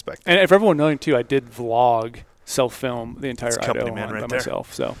 I Yeah. can respect that. And for everyone knowing too, I did vlog, self-film the entire It's a company Idaho man hunt right by there.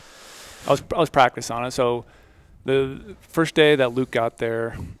 myself. So I was practicing on it. So the first day that Luke got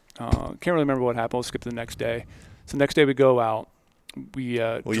there, can't really remember what happened. We'll skip to the next day. So next day we go out. We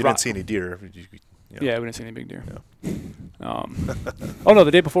Well, you didn't see any deer. Yeah, we didn't see any big deer. Oh no,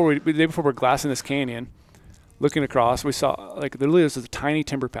 the day before we're glassing this canyon, looking across, we saw like literally this is a tiny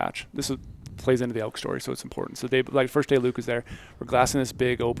timber patch. Plays into the elk story, so it's important. So first day Luke was there. We're glassing this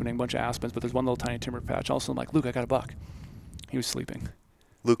big opening, bunch of aspens, but there's one little tiny timber patch. Also, I'm like, Luke, I got a buck. He was sleeping.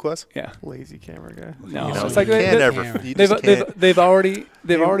 Luke was? Yeah. Lazy camera guy. No, You know, it's like you can't ever. camera. You just can't. they've already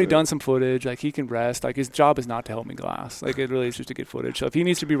done some footage. Like he can rest. Like his job is not to help me glass. Like it really is just to get footage. So if he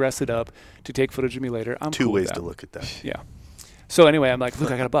needs to be rested up to take footage of me later, I'm Two cool with ways that. to look at that. Yeah. So anyway, I'm like, Luke,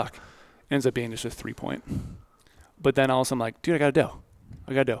 I got a buck. Ends up being just a 3-point. But then all of a sudden I'm like, dude, I got a doe.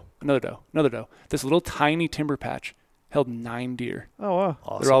 Another doe. This little tiny timber patch held 9 deer. Oh wow.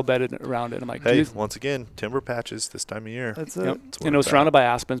 Awesome. They're all bedded around it. I'm like, Hey, dude. once again, timber patches this time of year. That's Yep. it. That's what And it was it's surrounded by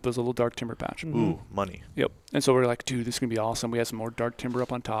aspens, but it was a little dark timber patch. Mhm. Ooh, money. Yep. And so we're like, dude, this is going to be awesome. We have some more dark timber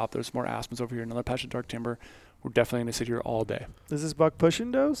up on top. There's more aspens over here. Another patch of dark timber. We're definitely going to sit here all day. Is this buck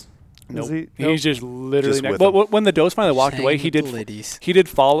pushing does? Nope. He, He's just literally Just next. with Well, when the does finally walked Hang away, with he the did ladies.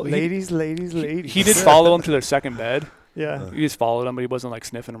 follow. ladies. He did follow them to their second bed. Yeah. He just followed them, but he wasn't like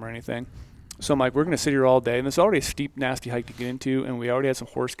sniffing them or anything. So I'm like, we're going to sit here all day. And this is already a steep, nasty hike to get into. And we already had some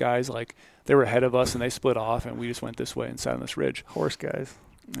horse guys. Like, they were ahead of us, and they split off. And we just went this way and sat on this ridge. Horse guys.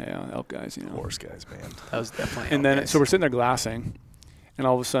 Yeah, elk guys, you know. Horse guys, man. That was definitely. And then, so we're sitting there glassing. And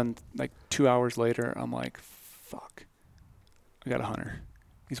all of a sudden, like 2 hours later, I'm like, fuck. I got a hunter.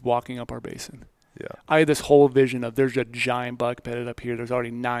 He's walking up our basin. Yeah. I had this whole vision of there's a giant buck bedded up here. There's already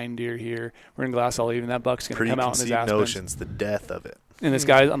 9 deer here. We're in glass all evening. That buck's going to come out in his Preconceived aspens. notions, the death of it. And this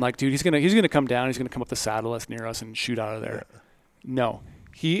guy, I'm like, dude, he's gonna come down. He's gonna come up the saddle that's near us and shoot out of there. Yeah. No,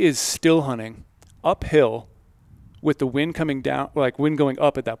 he is still hunting uphill with the wind coming down, like wind going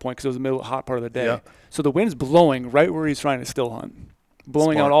up at that point because it was the middle hot part of the day. Yeah. So the wind's blowing right where he's trying to still hunt,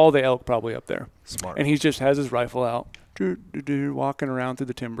 blowing Smart. out all the elk probably up there. Smart. And he just has his rifle out, walking around through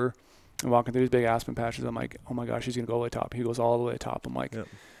the timber and walking through these big aspen patches. I'm like, oh my gosh, he's gonna go all the way top. He goes all the way to the top. I'm like. Yep.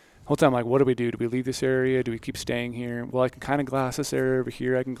 Whole time, I'm like, what do we do? Do we leave this area? Do we keep staying here? Well, I can kind of glass this area over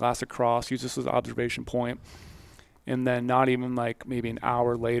here. I can glass across, use this as an observation point. And then not even like maybe an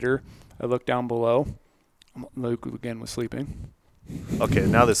hour later, I look down below. Luke again was sleeping. Okay,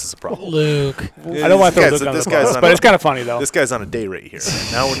 now this is a problem. Luke. I don't want to throw Luke on the bus, but it's kind of funny though. This guy's on a day rate here.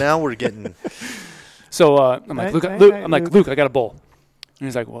 Now we're getting. So I'm like, Night, Luke, night, I'm like, Luke. Luke, I got a bull. And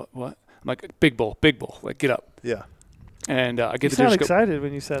he's like, what? I'm like, big bull, like get up. Yeah. And I You get the sound deer scope. excited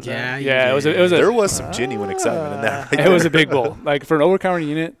when you said Yeah. that. Yeah, it was a There was some genuine excitement in that. Right It was there. a big bull. Like for an overcounting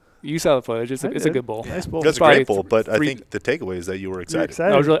unit, you saw the footage. It's I a did. good bull. Nice bull. That's a Probably great bull, but I three- think the takeaway is that you were You're excited.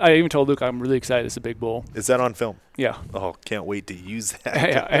 excited. I even told Luke I'm really excited. It's a big bull. Is that on film? Yeah. Oh, can't wait to use that.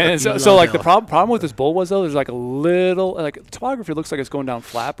 Yeah, and You so like love the it. problem with this bull was though, there's like a little topography looks like it's going down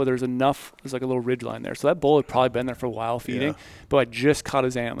flat, but there's like a little ridge line there. So that bull had probably been there for a while feeding, Yeah. but I just caught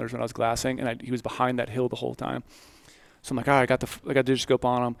his antlers when I was glassing, and he was behind that hill the whole time. So I'm like, all right, I got the digital scope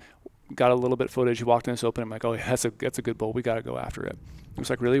on him, got a little bit of footage. He walked in this open. I'm like, oh yeah, that's a good bull. We got to go after it. He was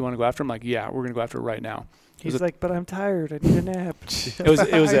like, really, you want to go after him? I'm like, yeah, we're gonna go after it right now. He's like, but I'm tired. I need a nap. It was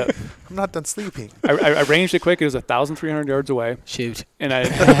a. I'm not done sleeping. I ranged it quick. It was 1,300 yards away. Shoot. And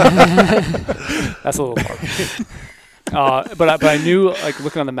that's a little far. But I knew, like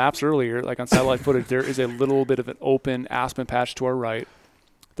looking on the maps earlier, like on satellite footage, there is a little bit of an open aspen patch to our right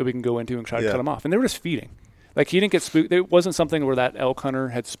that we can go into and try to Yeah. cut him off. And they were just feeding. Like he didn't get spooked. It wasn't something where that elk hunter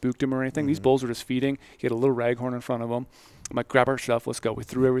had spooked him or anything. These Mhm. bulls were just feeding. He had a little raghorn in front of him. I'm like, grab our stuff, let's go. We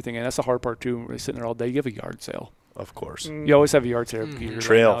threw everything in. That's the hard part too. We're sitting there all day. You have a yard sale. Of course. You always have a yard sale Mhm. gear laying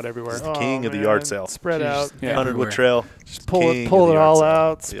Trail. out everywhere. the king of the yard sale. Spread out. Yeah. 100 Everywhere. Wood Trail. Just king pull of it the yard all sale.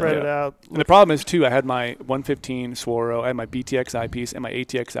 out. Spread Yeah. it out. And the problem is too, I had my 115 Swaro, I had my BTX eyepiece and my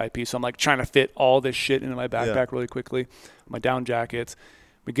ATX eyepiece. So I'm like trying to fit all this shit into my backpack really quickly. My down jackets.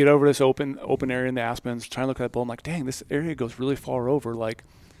 We get over this open area in the aspens, trying to look at that bull. I'm like, dang, this area goes really far over. Like,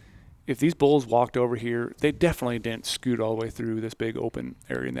 if these bulls walked over here, they definitely didn't scoot all the way through this big open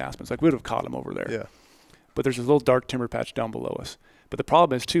area in the aspens. Like, we would have caught them over there. Yeah. But there's this little dark timber patch down below us. But the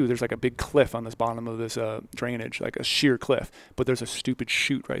problem is, too, there's like a big cliff on this bottom of this drainage, like a sheer cliff. But there's a stupid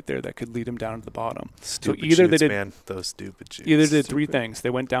chute right there that could lead them down to the bottom. Stupid so either chutes, they did, man. Those stupid chutes. Either did three things. They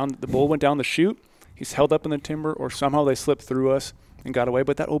went down. The bull went down the chute. He's held up in the timber, or somehow they slipped through us and got away.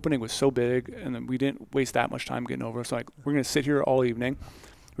 But that opening was so big, and then we didn't waste that much time getting over. So like, we're gonna sit here all evening.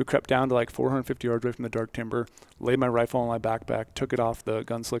 We crept down to like 450 yards away from the dark timber, laid my rifle in my backpack, took it off the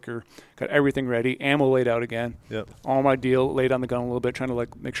gunslicker, got everything ready, ammo laid out again. Yep. All my deal, laid on the gun a little bit, trying to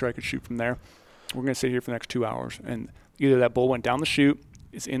like make sure I could shoot from there. We're going to sit here for the next 2 hours. And either that bull went down the chute,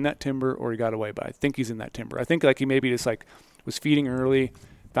 is in that timber, or he got away. But I think he's in that timber. I think like he maybe just like was feeding early,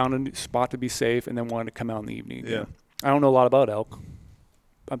 found a new spot to be safe, and then wanted to come out in the evening again. I don't know a lot about elk.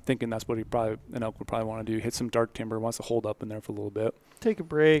 I'm thinking that's what an elk would probably want to do. Hit some dark timber, wants to hold up in there for a little bit. Take a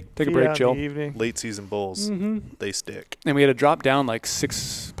break. Chill. In the evening. Late season bulls, they stick. And we had to drop down like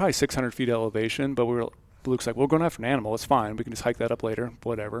probably 600 feet elevation, but Luke's like, we're going after an animal. It's fine. We can just hike that up later.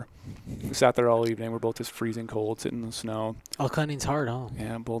 Whatever. We sat there all evening. We're both just freezing cold, sitting in the snow. Elk hunting's hard, huh?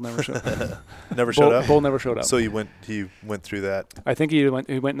 Yeah, bull never showed up. Showed up? Bull never showed up. So he went through that. I think he went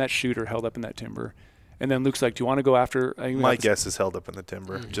in that chute or held up in that timber. And then Luke's like, do you want to go after? My guess is held up in the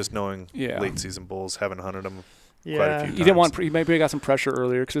timber, just knowing Yeah. late season bulls, haven't hunted them quite a Yeah. few times. He didn't want. He maybe got some pressure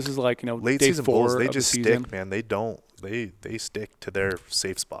earlier because this is like late day season 4 bulls. They of just the season. stick, man. They don't. They stick to their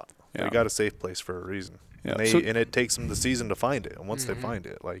safe spot. Yeah. They got a safe place for a reason. Yeah. And it takes them the season to find it. And once they find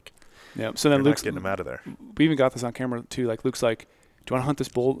it, like, Yeah. So they're then not Luke's getting them out of there. We even got this on camera too. Like Luke's like, do you want to hunt this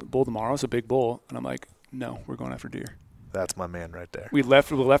bull tomorrow? It's a big bull. And I'm like, no, we're going after deer. That's my man right there. We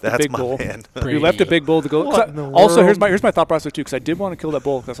left That's the big my bull. man. We left a big bull to go. What in the Also, world? here's my thought process too, because I did want to kill that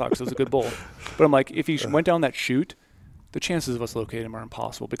bull because it was a good bull. But I'm like, if he went down that chute, the chances of us locating him are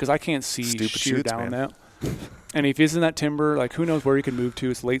impossible because I can't see Stupid sheer chutes, down man. that. And if he's in that timber, like who knows where he could move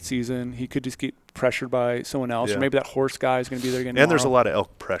to? It's late season. He could just get pressured by someone else, Yeah. or maybe that horse guy is going to be there again. And there's a tomorrow. lot of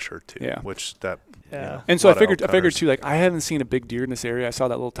elk pressure too. Yeah. Which that. Yeah. And so a I lot of elk figured hunters. too, like I haven't seen a big deer in this area. I saw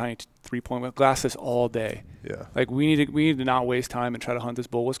that little tiny 3-point glass this all day. Yeah. Like we need to not waste time and try to hunt this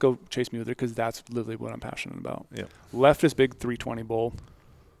bull. Let's go chase mule deer because that's literally what I'm passionate about. Yeah. Left this big 320 bull.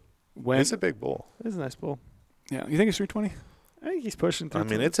 It's a big bull. It's a nice bull. Yeah, you think it's 320? I think he's pushing. I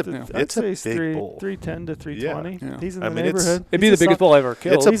mean, it's a I'd it's say a he's big bull. 310 to 320. Yeah. He's in I the mean, it's- neighborhood. It'd be the biggest bull I've ever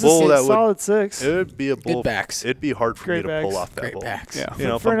killed. It's a He's bull a that would. solid 6. It would be a bull. Good backs. It'd be hard for me Great to pull backs. off that Great bull. backs. Yeah. You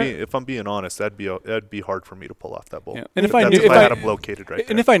know, For if I'm being honest, that'd be hard for me to pull off that bull. Yeah. And if I That's knew if I had him located right and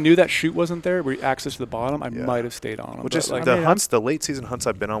there. if I knew that chute wasn't there, where access to the bottom, I Yeah. might have stayed on him. Which is But, like, the late season hunts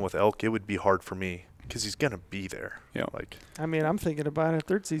I've been on with elk, it would be hard for me because he's gonna be there. Yeah. Like I mean, I'm thinking about a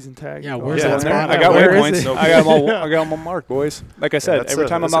third season tag. Yeah, going where's on that there. spot? I got Where is waypoints. it? No I got them all. I got them all marked, boys. Like I said, that's every a-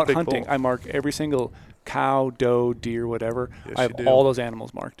 time I'm that's a out big hunting, bull. I mark every single cow, doe, deer, whatever. Yes, I you have do. all those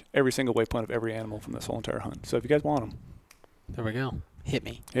animals marked. Every single waypoint of every animal from this whole entire hunt. So if you guys want them, There we go. Hit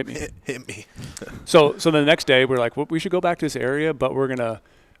me. hit me. hit me. So the next day we're like, well, we should go back to this area, but we're gonna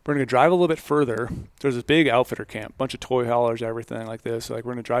drive a little bit further. There's this big outfitter camp, bunch of toy haulers, everything like this. So like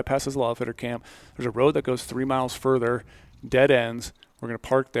we're gonna drive past this little outfitter camp. There's a road that goes 3 miles further, dead ends. We're gonna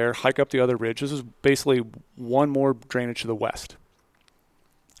park there, hike up the other ridge. This is basically one more drainage to the west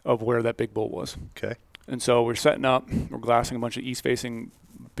of where that big bull was. Okay. And so we're setting up, we're glassing a bunch of east-facing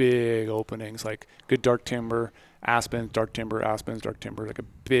big openings, like good dark timber, aspens, dark timber, aspens, dark timber, like a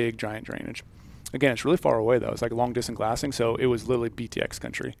big giant drainage. Again, it's really far away though. It's like long distance glassing, so it was literally BTX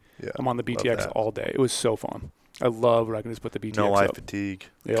country. Yeah. I'm on the love BTX that. all day. It was so fun. I love where I can just put the BTX No eye up. fatigue.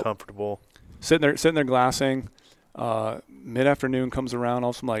 Yep. Comfortable. Sitting there glassing. Mid-afternoon comes around.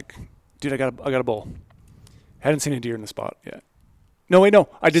 Also, I'm like, dude, I got a bull. Hadn't seen a deer in the spot yet. No, wait, no.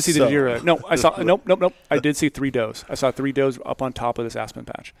 I did see the So- deer. No, I saw. Nope. I did see 3 does. I saw 3 does up on top of this aspen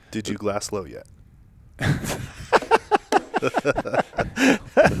patch. Did you glass low yet?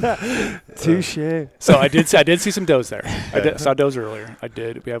 Touche. So I did see some does there. I saw does earlier. I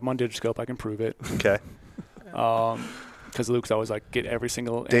did. We have them on Digiscope. I can prove it. Okay. Because Luke's always like, get every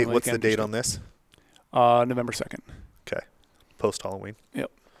single Date. animal you What's can the date Digiscope. on this? November 2nd. Okay. Post Halloween.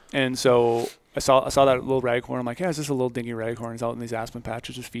 And so I saw that little raghorn. I'm like, yeah, it's just a little dinky raghorn. He's out in these aspen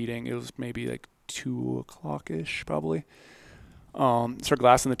patches just feeding. It was maybe like 2 o'clock-ish probably. Start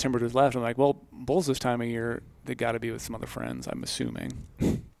glassing the timber to his left. I'm like, well, bulls this time of year, they got to be with some other friends, I'm assuming.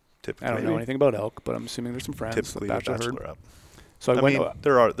 Typically. I don't know anything about elk, but I'm assuming there's some friends. Typically, the a bachelor herd. bachelor up. So I I went. mean,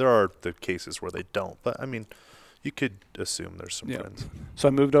 there are the cases where they don't, but I mean, you could assume there's some Yeah. friends. So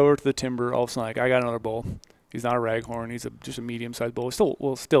I moved over to the timber. All of a sudden, like, I got another bull. He's not a raghorn. He's just a medium-sized bull.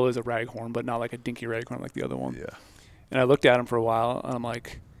 Still is a raghorn, but not like a dinky raghorn like the other one. Yeah. And I looked at him for a while, and I'm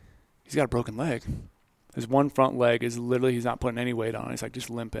like, he's got a broken leg. His one front leg is literally, he's not putting any weight on it. He's like just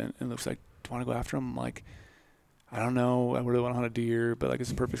limping. And it looks like, do you want to go after him? I'm like, I don't know. I really want to hunt a deer, but like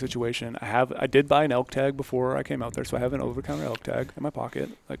it's a perfect situation. I did buy an elk tag before I came out there, so I have an over-the-counter elk tag in my pocket.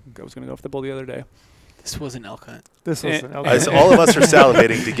 Like I was going to go for the bull the other day. This was an elk hunt. This was an elk As hunt. all of us are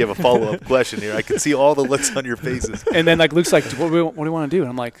salivating to give a follow-up question here. I can see all the looks on your faces. And then like Luke's like, what do you want to do? And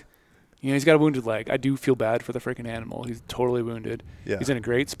I'm like, he's got a wounded leg. I do feel bad for the freaking animal. He's totally wounded. Yeah. He's in a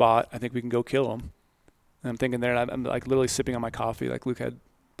great spot. I think we can go kill him. And I'm thinking there, and I'm like literally sipping on my coffee. Like Luke had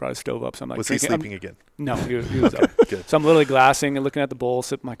brought his stove up, so I'm like, Was he sleeping again? No, he was Okay, up. good. So I'm literally glassing and looking at the bull,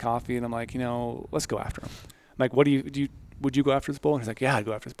 sipping my coffee, and I'm like, let's go after him. I'm like, would you go after this bull? And he's like, yeah, I'd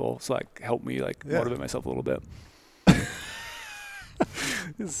go after this bull. So like, help me motivate myself a little bit.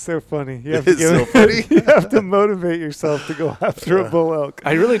 It's so funny. You It is so funny. You have to motivate yourself to go after a bull elk.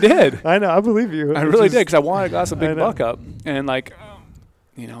 I really did. I know. I believe you. I really did because I wanted to glass a I big know. buck up, and like,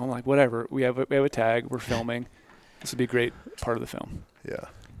 like whatever. We have a tag. We're filming. This would be a great part of the film. Yeah.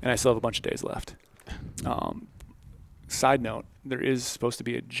 And I still have a bunch of days left. Side note, there is supposed to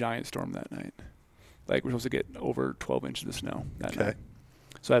be a giant storm that night. Like, we're supposed to get over 12 inches of snow that night.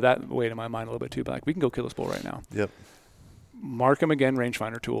 So I have that weight in my mind a little bit too, but like, we can go kill this bull right now. Yep. Mark him again,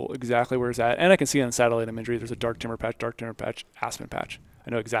 rangefinder tool, exactly where he's at. And I can see on satellite imagery, there's a dark timber patch, aspen patch.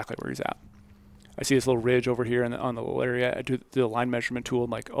 I know exactly where he's at. I see this little ridge over here on the little area. I do the line measurement tool.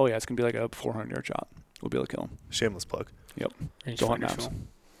 I'm like, oh yeah, it's going to be like a 400-yard shot. We'll be able to kill him. Shameless plug. Yep. Rangefinder Go hunt maps. tool.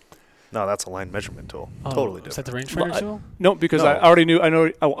 No, that's a line measurement tool. Oh, Totally is that different. the rangefinder tool? No, because No. I already knew.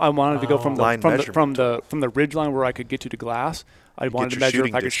 I wanted to go from Line measurement the ridge line where I could get to glass. I wanted to your measure if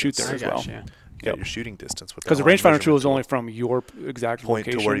shooting I could shoot there I as well. gotcha. Get your shooting distance with Because the that line rangefinder tool measurement is only from your exact point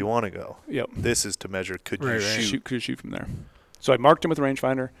location. to where you want to go. Yep. This is to measure could Right, you right. shoot. Could shoot from there. So I marked him with the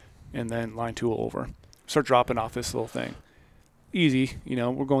rangefinder, and then line tool over. Start dropping off this little thing. Easy,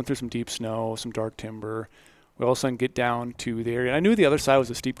 we're going through some deep snow, some dark timber. We all of a sudden get down to the area. And I knew the other side was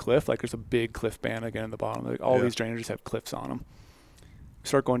a steep cliff. Like there's a big cliff band again in the bottom. Like all these drainages have cliffs on them. We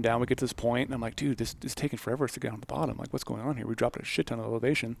start going down. We get to this point, and I'm like, dude, this is taking forever to get on the bottom. Like, what's going on here? We dropped a shit ton of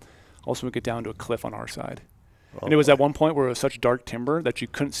elevation. Also, we get down to a cliff on our side. And it was at one point where it was such dark timber that you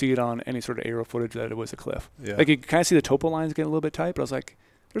couldn't see it on any sort of aerial footage that it was a cliff. Yeah. Like you could kind of see the topo lines getting a little bit tight, but I was like,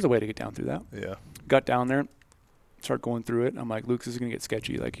 there's a way to get down through that. Yeah. Got down there, start going through it. I'm like, Luke, this is going to get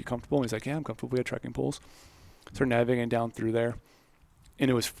sketchy. Like, you comfortable? And he's like, yeah, I'm comfortable. We had trekking poles. Start navigating down through there. And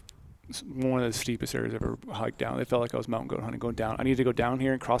it was one of the steepest areas I've ever hiked down. It felt like I was mountain goat hunting, going down. I needed to go down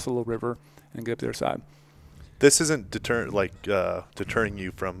here and cross a little river and get up the other side. This isn't deterring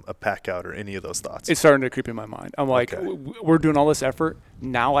you from a pack out or any of those thoughts. It's starting to creep in my mind. I'm like, Okay. we're doing all this effort.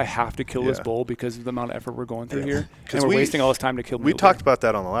 Now I have to kill this Yeah. bull because of the amount of effort we're going through Yeah. here. 'Cause And we're we- wasting all this time to kill We mule talked deer. about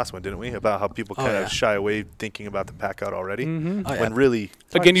that on the last one, didn't we? About how people Oh, kind of yeah. shy away thinking about the pack out already. Mm-hmm. Oh, yeah. When really,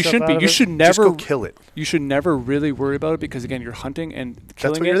 Again, you Talk shouldn't yourself be. out of You it. should just never. go kill it. You should never really worry about it because again, you're hunting and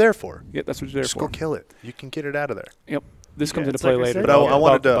killing That's what it. you're there for. Yeah, that's what you're there Just for. go kill it. You can get it out of there. Yep. This comes Yeah, into it's play like I later. said. But I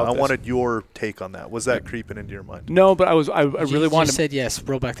about this. wanted your take on that. Was that creeping into your mind? No, but I really You wanted. To, said yes.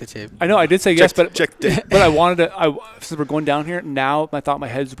 Roll back the tape. I know I did say yes, but check date. but I wanted to. Since we're going down here now, my thought in my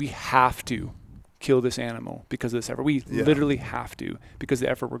head is we have to kill this animal because of this effort. We Yeah. literally have to because of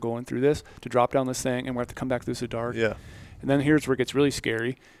the effort we're going through this to drop down this thing, and we have to come back through the dark. Yeah. And then here's where it gets really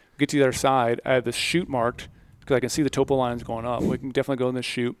scary. We get to the other side. I have this chute marked because I can see the topo lines going up. We can definitely go in this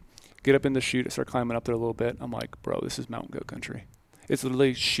chute. Get up in the chute. I start climbing up there a little bit. I'm like, bro, this is mountain goat country. It's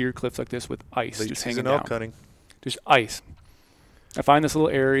literally sheer cliffs like this with ice Late just season hanging elk down. hunting. Just ice. I find this little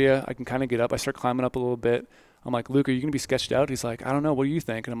area. I can kind of get up. I start climbing up a little bit. I'm like, Luke, are you going to be sketched out? He's like, I don't know. What do you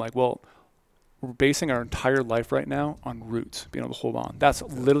think? And I'm like, well, we're basing our entire life right now on roots, being able to hold on. That's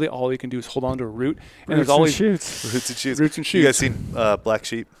literally all you can do is hold on to a root. And there's always shoots. Roots and shoots. roots and You guys shoots. seen Black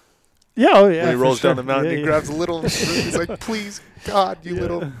Sheep? Yeah, oh yeah. When he for rolls down sure. the mountain, Yeah, he yeah. grabs a little. He's like, "Please, God, you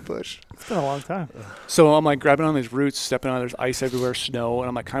little bush." It's been a long time. So I'm like grabbing on these roots, stepping on. There's ice everywhere, snow, and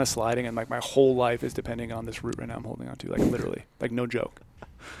I'm like kind of sliding. And like my whole life is depending on this root right now. I'm holding on to, like literally, like no joke.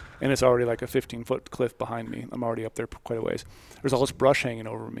 And it's already like a 15-foot cliff behind me. I'm already up there quite a ways. There's all this brush hanging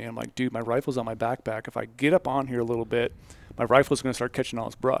over me. I'm like, dude, my rifle's on my backpack. If I get up on here a little bit, my rifle's going to start catching all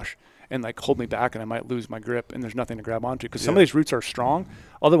this brush and like hold me back, and I might lose my grip. And there's nothing to grab onto because some of these roots are strong.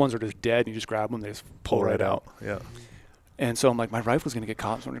 Other ones are just dead. And you just grab them, they just pull right out. Yeah. And so I'm like, my rifle's going to get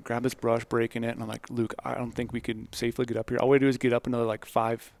caught. So I'm going to grab this brush, breaking it. And I'm like, Luke, I don't think we could safely get up here. All we do is get up another like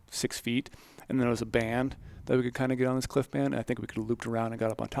 5-6 feet. And then there was a band that we could kind of get on this cliff band. And I think we could have looped around and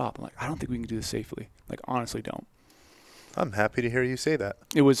got up on top. I'm like, I don't think we can do this safely. Like, honestly, don't. I'm happy to hear you say that.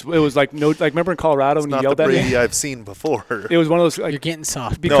 It was like no, like remember in Colorado It's when not you yelled the at Brady me? I've seen before. It was one of those You're like getting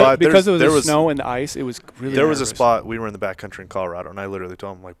soft. because of there the was snow and the ice. It was really there was a nervous. spot we were in the backcountry in Colorado, and I literally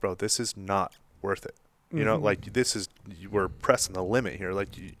told him like, bro, this is not worth it. You know, like this is we're pressing the limit here. Like,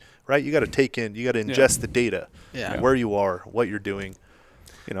 right? You got to ingest the data, where you are, what you're doing.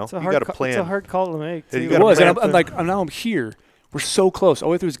 You know, you got to plan. It's a hard call to make. Yeah, Too. you It was, and plan I'm like, now I'm here. We're so close. All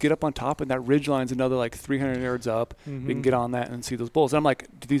we have to do is get up on top, and that ridge line's another like 300 yards up. We can get on that and see those bulls. And I'm like,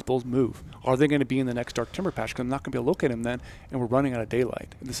 do these bulls move? Are they going to be in the next dark timber patch? Because I'm not going to be able to locate them then, and we're running out of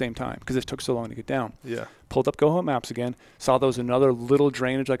daylight at the same time because it took so long to get down. Yeah. Pulled up Go Hunt Maps again. Saw those another little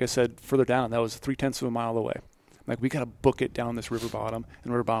drainage, like I said, further down. That was 0.3 of a mile away. I'm like, we got to book it down this river bottom,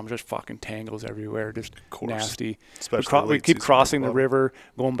 and the river bottom just fucking tangles everywhere, just nasty. We keep crossing the river,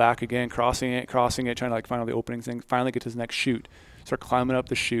 going back again, crossing it, trying to like find all the openings. And finally get to the next chute. Start climbing up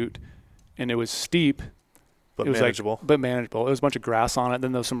the chute, and it was steep, but it was manageable. But manageable. It was a bunch of grass on it.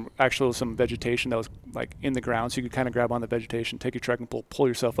 Then there was some vegetation that was like in the ground, so you could kind of grab on the vegetation, take your trekking pole, pull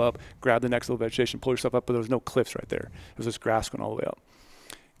yourself up, grab the next little vegetation, pull yourself up. But there was no cliffs right there. It was just grass going all the way up.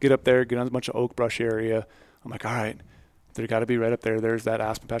 Get up there, get on a bunch of oak brush area. I'm like, all right, they got to be right up there. There's that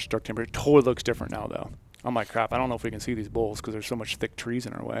aspen patch, dark timber. It totally looks different now, though. I'm like, crap, I don't know if we can see these bulls because there's so much thick trees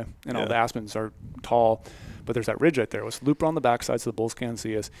in our way. And all the aspens are tall. But there's that ridge right there. Let's loop around the backside so the bulls can't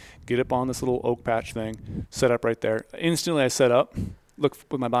see us. Get up on this little oak patch thing. Set up right there. Instantly I set up. Look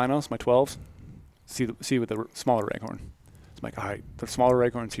with my binos, my 12s. See with the smaller raghorn. I'm like, all right, the smaller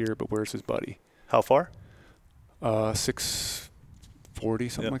raghorn's here, but where's his buddy? How far? 640,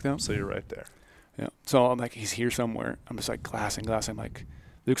 something like that. So you're right there. Yeah. So I'm like, he's here somewhere. I'm just like glassing. I'm like,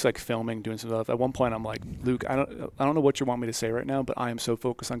 Luke's like filming, doing some stuff. At one point, I'm like, Luke, I don't know what you want me to say right now, but I am so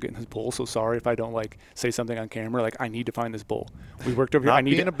focused on getting this bull. So sorry if I don't like say something on camera. Like, I need to find this bull. We worked over here.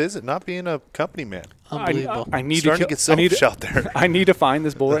 Not being a company man. Unbelievable. I need Starting to get selfish out there. I need to find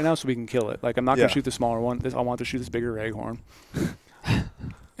this bull right now so we can kill it. Like, I'm not gonna shoot the smaller one. I want to shoot this bigger raghorn.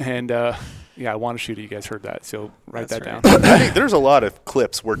 And I want to shoot it. You guys heard that, so write that down. I think there's a lot of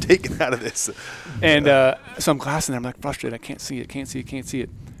clips we're taking out of this. And so I'm glassing there. I'm like frustrated. I can't see it.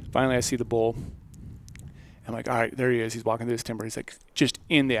 Finally, I see the bull. I'm like, all right, there he is. He's walking through this timber. He's like just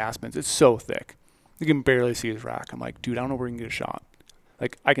in the aspens. It's so thick. You can barely see his rack. I'm like, dude, I don't know where we can get a shot.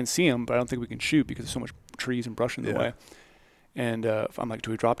 Like, I can see him, but I don't think we can shoot because there's so much trees and brush in the way. And I'm like,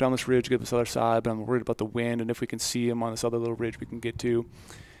 do we drop down this ridge, get this other side? But I'm worried about the wind, and if we can see him on this other little ridge we can get to.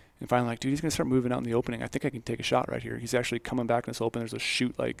 And finally, like, dude, he's going to start moving out in the opening. I think I can take a shot right here. He's actually coming back in this open. There's a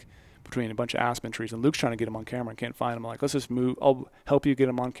chute, like, between a bunch of aspen trees. And Luke's trying to get him on camera and can't find him. I'm like, let's just move. I'll help you get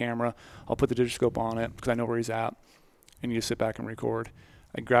him on camera. I'll put the digiscope on it because I know where he's at. And you just sit back and record.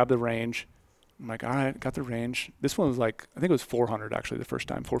 I grab the range. I'm like, all right, got the range. This one was like, I think it was 400 actually the first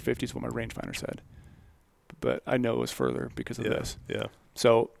time. 450 is what my rangefinder said. But I know it was further because of this. Yeah.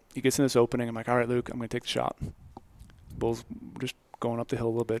 So he gets in this opening. I'm like, all right, Luke, I'm going to take the shot. Bull's just going up the hill a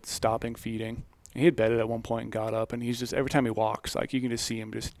little bit, stopping, feeding. And he had bedded at one point and got up. And he's just, every time he walks, like, you can just see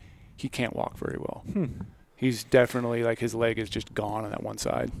him just, he can't walk very well. He's definitely, like, his leg is just gone on that one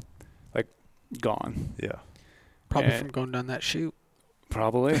side. Like, gone. Yeah. Probably from going down that chute.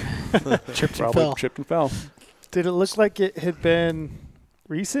 Probably. Tripped and fell. Did it look like it had been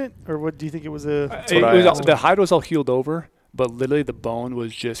recent, or what do you think it was a? The hide was all healed over, but literally the bone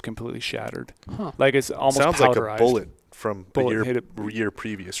was just completely shattered. Huh. Like, it's almost sounds powderized. like a bullet from Bullet a year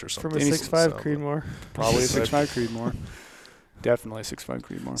previous or something. From a 6.5 Creedmoor. Probably a 6.5 Creedmoor. Definitely a 6.5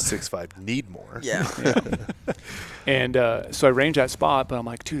 Creedmoor. 6.5 need more. Yeah. And so I ranged that spot, but I'm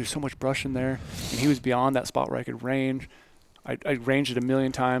like, dude, there's so much brush in there. And he was beyond that spot where I could range. I ranged it a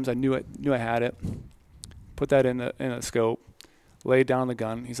million times. I knew I had it. Put that in a scope. Laid down the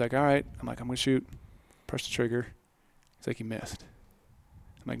gun. He's like, all right. I'm like, I'm going to shoot. Press the trigger. He's like, he missed.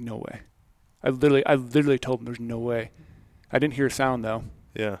 I'm like, no way. I literally told him there's no way. I didn't hear a sound, though.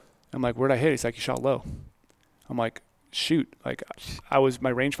 Yeah. I'm like, where'd I hit? He's like, you shot low. I'm like, shoot. Like,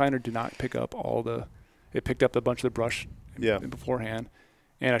 my rangefinder did not pick up it picked up a bunch of the brush beforehand.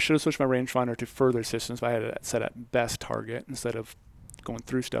 And I should have switched my rangefinder to further distance, but I had it set at best target instead of going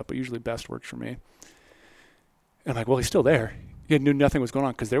through stuff, but usually best works for me. And I'm like, well, he's still there. He knew nothing was going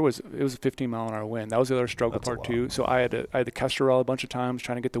on because it was a 15-mile-an-hour wind. That was the other struggle part too. So I had to Kestrel a bunch of times,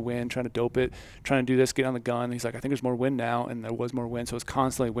 trying to get the wind, trying to dope it, trying to do this, get on the gun. He's like, I think there's more wind now, and there was more wind, so it was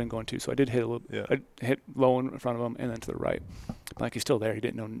constantly wind going too. So I did hit a little. Yeah. I hit low in front of him and then to the right. But like, he's still there. He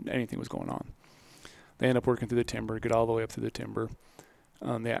didn't know anything was going on. They end up working through the timber, get all the way up through the timber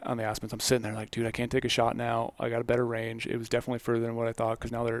on the aspens. I'm sitting there like, dude, I can't take a shot now. I got a better range. It was definitely further than what I thought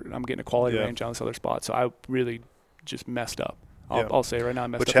because now I'm getting a quality range on this other spot. So I really just messed up. I'll say right now I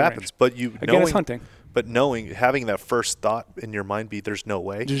messed Which up the happens, range. but Again, it's hunting. But having that first thought in your mind be there's no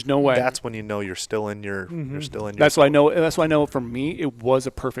way. There's no way. That's when you know you're still in your. You're still in your. That's why I know. That's why I know. For me, it was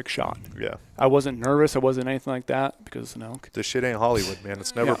a perfect shot. Yeah. I wasn't nervous. I wasn't anything like that because this shit ain't Hollywood, man.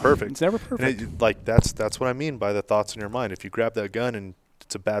 It's never perfect. It's never perfect. And that's what I mean by the thoughts in your mind. If you grab that gun and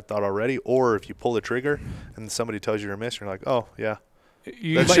it's a bad thought already, or if you pull the trigger and somebody tells you you're a miss, you're like, oh yeah.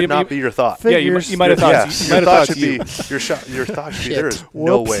 That should not be your thought. Yeah, you might have thought. Your thought should be your thought should be there is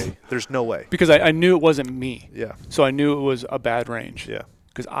no way. There's no way. Because I knew it wasn't me. Yeah. So I knew it was a bad range. Yeah.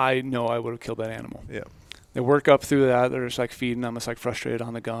 Because I know I would have killed that animal. Yeah. They work up through that. They're just like feeding. I'm just like frustrated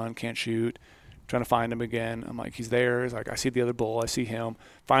on the gun, can't shoot, trying to find him again. I'm like, he's there. He's like, I see the other bull. I see him.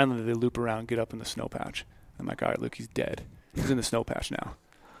 Finally, they loop around, get up in the snow patch. I'm like, all right, look, he's dead. He's in the snow patch now.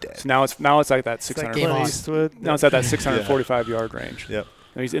 Dead. So now it's like that 600. Now it's at that 645 yard range. Yep.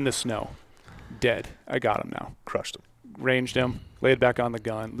 And he's in the snow, dead. I got him now. Crushed him. Ranged him, laid back on the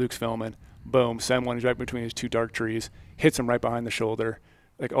gun. Luke's filming. Boom. Send one. He's right between his two dark trees. Hits him right behind the shoulder.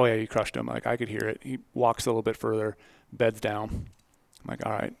 Like, oh yeah, you crushed him. Like, I could hear it. He walks a little bit further, beds down. I'm like,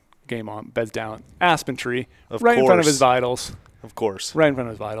 all right, game on. Beds down. Aspen tree, in front of his vitals. Of course. Right in front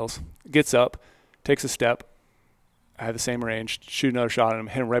of his vitals. Gets up, takes a step. I have the same range. Shoot another shot at him.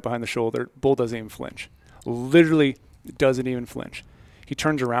 Hit him right behind the shoulder. Bull doesn't even flinch. Literally doesn't even flinch. He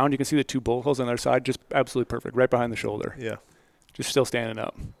turns around. You can see the two bullet holes on the other side. Just absolutely perfect. Right behind the shoulder. Yeah. Just still standing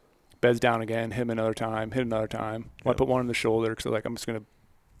up. Beds down again. Hit him another time. Hit another time. I put one on the shoulder because like I'm just going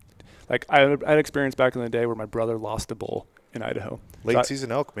to. Like I had experience back in the day where my brother lost a bull in Idaho. Late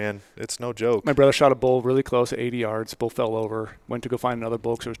season elk, man. It's no joke. My brother shot a bull really close at 80 yards. Bull fell over. Went to go find another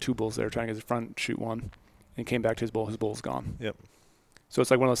bull because there was two bulls there trying to get his front shoot one. And came back to his bull. His bull's gone. Yep. So it's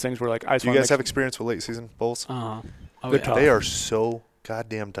like one of those things where like I just Do you guys have experience with late season bulls? They're tough. They are so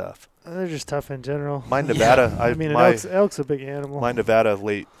goddamn tough. They're just tough in general. My Nevada, elk's a big animal.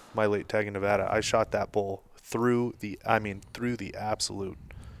 My late tag in Nevada, I shot that bull through the absolute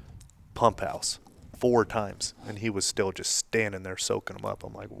pump house 4 times, and he was still just standing there soaking them up.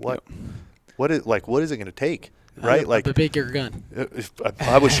 I'm like, what? Yep. What is it going to take? Right, like the bigger gun.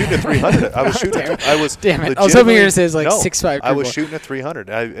 I was shooting at 300. I was shooting. Damn it! I was hoping you were going to say it's like 6.5. I was shooting at 300.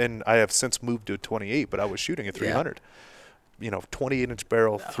 And I have since moved to 28, but I was shooting at 300. Yeah. 28-inch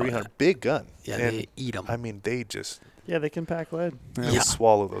barrel, 300, big gun. Yeah, and they eat them. I mean, they just. Yeah, they can pack lead. They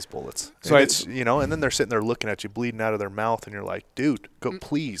swallow those bullets. So it's and then they're sitting there looking at you, bleeding out of their mouth, and you're like, dude,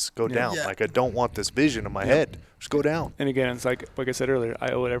 please go down. Yeah. Like I don't want this vision in my head. Just go down. And again, it's like I said earlier, I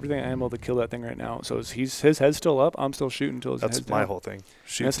owe everything I am able to kill that thing right now. So his head's still up. I'm still shooting until his head's down. That's my whole thing.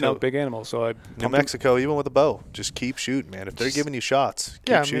 Shoot. That's not a big animal. So New Mexico, even with a bow, just keep shooting, man. If they're giving you shots,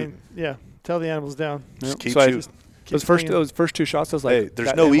 keep shooting. Tell the animals down. Just keep shooting. Those first 2 shots, I was like, hey,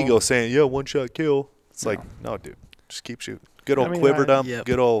 there's no ego saying, one shot kill. It's like, no, dude, just keep shooting. Good old quiver dump,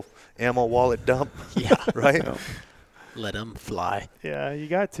 good old ammo wallet dump. Yeah. Right? Let them fly. Yeah, you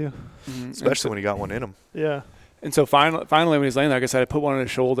got to. Mm-hmm. Especially when you got one in them. Yeah. And so finally when he's laying there, like I said, I put one on his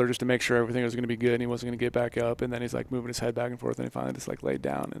shoulder just to make sure everything was going to be good and he wasn't going to get back up. And then he's like moving his head back and forth and he finally just like laid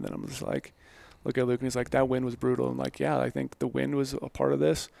down. And then I'm just like, look at Luke and he's like, that wind was brutal. I'm like, yeah, I think the wind was a part of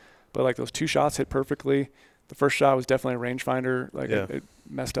this. But like those 2 shots hit perfectly. The first shot was definitely a rangefinder. Like it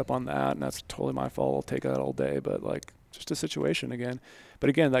messed up on that, and that's totally my fault. I'll take that all day. But like just a situation again. But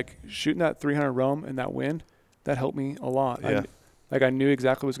again, like shooting that 300 roam in that wind, that helped me a lot. Yeah. I knew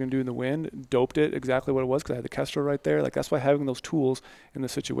exactly what I was going to do in the wind, doped it exactly what it was because I had the Kestrel right there. Like that's why having those tools in the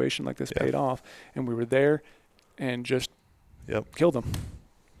situation like this paid off. And we were there and just killed them.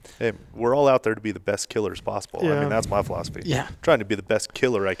 Hey, we're all out there to be the best killers possible. Yeah. I mean, that's my philosophy. Yeah. I'm trying to be the best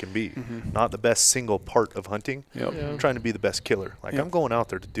killer I can be, not the best single part of hunting. Yep. Yeah. I'm trying to be the best killer. Like I'm going out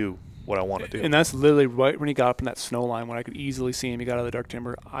there to do what I want to do. And that's literally right when he got up in that snow line when I could easily see him. He got out of the dark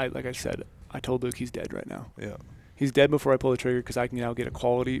timber. Like I said, I told Luke he's dead right now. Yeah. He's dead before I pull the trigger because I can now get a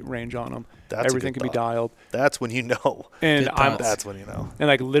quality range on him. Everything can be dialed. That's when you know. And that's when you know. And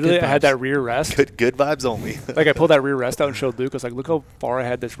like literally, I had that rear rest. Good vibes only. Like I pulled that rear rest out and showed Luke. I was like, look how far I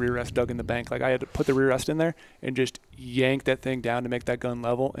had this rear rest dug in the bank. Like I had to put the rear rest in there and just yank that thing down to make that gun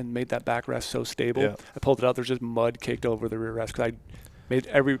level and made that back rest so stable. Yeah. I pulled it out. There's just mud caked over the rear rest because I made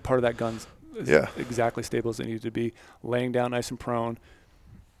every part of that gun exactly stable as it needed to be, laying down nice and prone.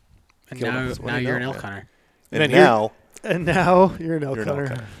 And now you're an elk hunter. And now you're an elk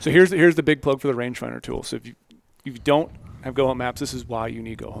hunter. So here's the big plug for the rangefinder tool. So if you don't have Go Hunt Maps, this is why you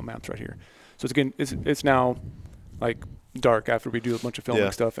need Go Hunt Maps right here. So it's now like dark after we do a bunch of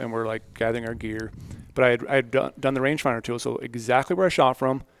filming stuff and we're like gathering our gear. But I had done the rangefinder tool, so exactly where I shot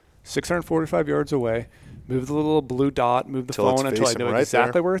from, 645 yards away, move the little blue dot, move the phone until I know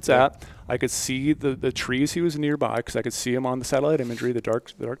exactly where it's at. I could see the trees he was nearby because I could see him on the satellite imagery, the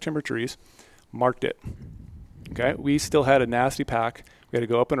dark timber trees. Marked it. Okay, we still had a nasty pack. We had to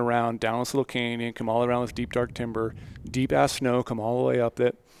go up and around, down this little canyon, come all around this deep, dark timber, deep-ass snow, come all the way up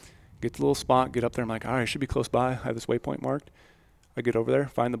it, get the little spot, get up there. I'm like, all right, I should be close by. I have this waypoint marked. I get over there,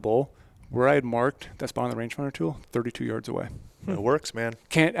 find the bull. Where I had marked that spot on the rangefinder tool, 32 yards away. It works, man.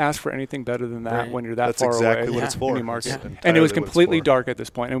 Can't ask for anything better than that when you're that far away. That's exactly what it's for. And you mark it. And it was completely dark at this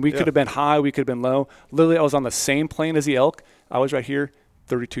point. And we could have been high, we could have been low. Literally, I was on the same plane as the elk. I was right here,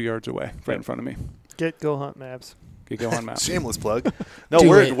 32 yards away, right in front of me. Get Go Hunt maps. Go on maps. Shameless plug. No,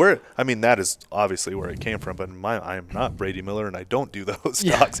 we're. I mean, that is obviously where it came from. But I am not Brady Miller, and I don't do those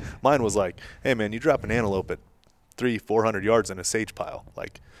stocks. Mine was like, hey man, you drop an antelope at 300-400 yards in a sage pile.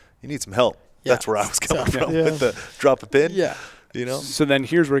 Like, you need some help. Yeah. That's where I was coming from with the drop a pin. Yeah. You know. So then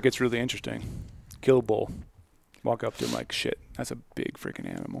here's where it gets really interesting. Kill a bull. Walk up to him like, shit, that's a big freaking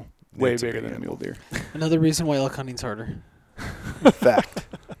animal. Way bigger than a mule deer. Another reason why elk hunting's harder. Fact.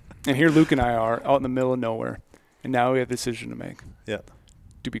 And here Luke and I are out in the middle of nowhere. And now we have a decision to make. Yeah.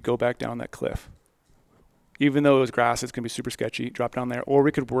 Do we go back down that cliff? Even though it was grass, it's going to be super sketchy, drop down there. Or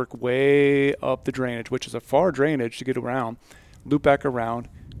we could work way up the drainage, which is a far drainage to get around, loop back around,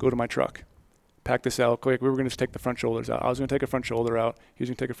 go to my truck, pack this out quick. We were going to just take the front shoulders out. I was going to take a front shoulder out. He was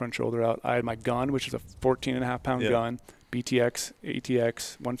going to take a front shoulder out. I had my gun, which is a 14.5-pound gun, BTX,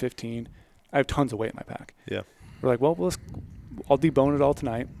 ATX, 115. I have tons of weight in my pack. Yeah. We're like, well, I'll debone it all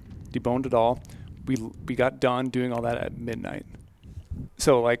tonight. Deboned it all. We got done doing all that at midnight.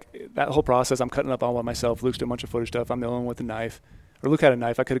 So, like, that whole process, I'm cutting up all by myself. Luke's doing a bunch of footage stuff. I'm the only one with a knife. Or Luke had a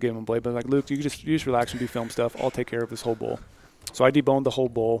knife. I could have given him a blade, but like, Luke, you just relax and do film stuff. I'll take care of this whole bull. So I deboned the whole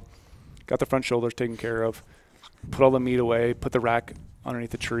bull, got the front shoulders taken care of, put all the meat away, put the rack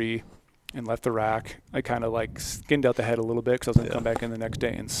underneath the tree, and left the rack. I kind of, like, skinned out the head a little bit because I was going to come back in the next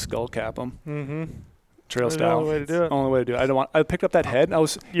day and skull cap him. Mm-hmm. Trail style. Only way to do it. Only way to do it. I picked up that head. And I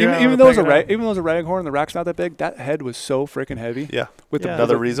was even though it was a raghorn, the rack's not that big. That head was so freaking heavy. Yeah. With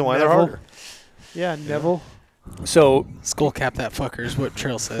another reason why they're harder. Yeah, Neville. So skull cap that fucker is what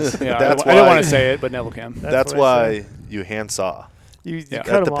Trail says. Yeah, I don't want to say it, but Neville can. That's why you hand saw. You cut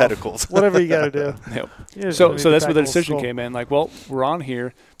at the off. pedicles. Whatever you got to do. Yep. So that's where the decision came in. Like, well, we're on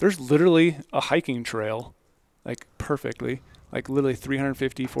here. There's literally a hiking trail, like perfectly, like literally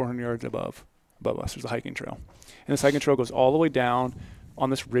 350, 400 yards above us. There's a hiking trail. And this hiking trail goes all the way down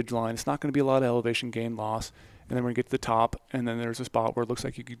on this ridge line. It's not going to be a lot of elevation gain loss. And then we're going to get to the top, and then there's a spot where it looks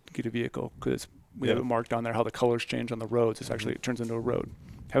like you could get a vehicle because we have it marked on there how the colors change on the roads. It's actually, it turns into a road.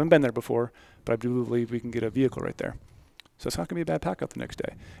 Haven't been there before, but I do believe we can get a vehicle right there. So it's not going to be a bad pack up the next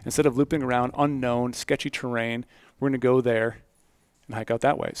day. Instead of looping around unknown, sketchy terrain, we're going to go there and hike out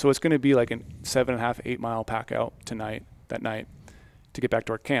that way. So it's going to be like a 7.5, 8 mile pack out that night to get back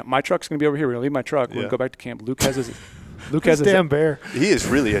to our camp. My truck's going to be over here. We're going to leave my truck. We're going to go back to camp. Luke has his damn bear. He is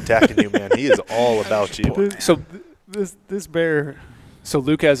really attacking you, man. He is all about you. So this bear. So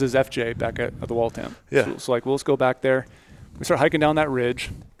Luke has his FJ back at the wall tent. Yeah. So like, well, let's go back there. We start hiking down that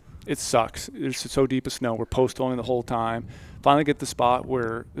ridge. It sucks. It's so deep of snow. We're post-holing the whole time. Finally get the spot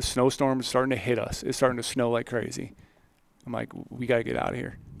where the snowstorm is starting to hit us. It's starting to snow like crazy. I'm like, we got to get out of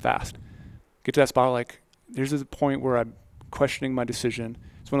here fast. Get to that spot, like, there's a point where I'm questioning my decision.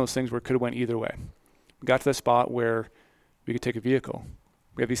 It's one of those things where it could have went either way. We got to the spot where we could take a vehicle.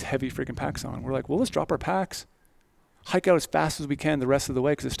 We have these heavy freaking packs on. We're like, well, let's drop our packs, hike out as fast as we can the rest of the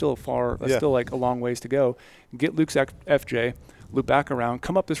way because it's still still like a long ways to go. Get Luke's FJ, loop back around,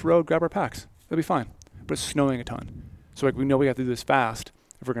 come up this road, grab our packs. That'll be fine. But it's snowing a ton. So like we know we have to do this fast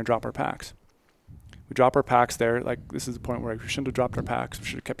if we're going to drop our packs. We drop our packs there. Like this is the point where we shouldn't have dropped our packs. We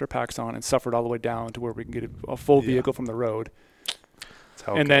should have kept our packs on and suffered all the way down to where we can get a full vehicle from the road.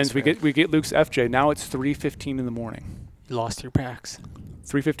 And then we get Luke's FJ. Now it's 3:15 in the morning. You lost your packs.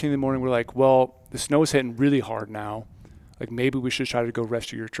 3:15 in the morning. We're like, well, the snow is hitting really hard now. Like maybe we should try to go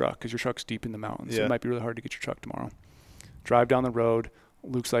rescue your truck because your truck's deep in the mountains. So it might be really hard to get your truck tomorrow. Drive down the road.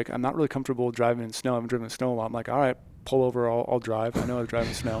 Luke's like, I'm not really comfortable driving in snow. I haven't driven in snow a lot. I'm like, all right, pull over. I'll drive. I know how to drive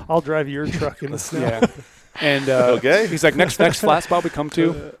in snow. I'll drive your truck in the snow. Yeah. And okay. He's like, next flat spot we come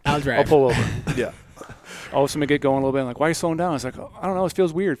to, I'll drive. I'll pull over. Yeah. All of a sudden we get going a little bit. I'm like, why are you slowing down? I was like, I don't know. It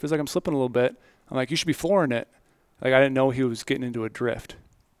feels weird. It feels like I'm slipping a little bit. I'm like, you should be flooring it. Like I didn't know he was getting into a drift.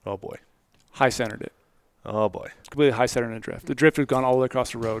 Oh, boy. High centered it. Oh, boy. Completely high centered in a drift. The drift has gone all the way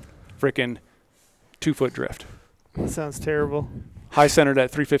across the road. Freaking 2-foot drift. That sounds terrible. High centered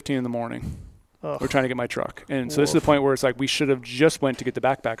at 3:15 in the morning. Ugh. We're trying to get my truck. And so this is the point where it's like we should have just went to get the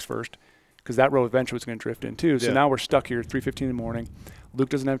backpacks first because that road eventually was going to drift in too. So now we're stuck here at 3:15 in the morning. Luke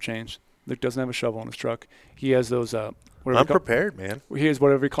doesn't have chains. Luke doesn't have a shovel in his truck. He has those. I'm prepared, man. He has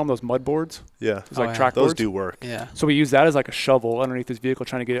whatever you call them, those mud boards. Yeah. It's like track those boards. do work. Yeah. So we use that as like a shovel underneath his vehicle,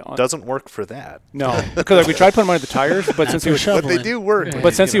 trying to get it on. Doesn't work for that. No, because like we tried putting them under the tires, but since he was But they do work. Yeah.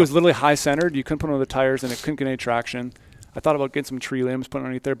 But since he was literally high centered, you couldn't put him on the tires and it couldn't get any traction. I thought about getting some tree limbs put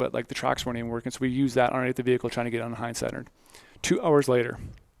underneath there, but like the tracks weren't even working. So we used that underneath the vehicle trying to get it on high centered. 2 hours later,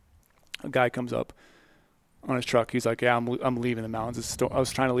 a guy comes up on his truck. He's like, yeah, I'm leaving the mountains. I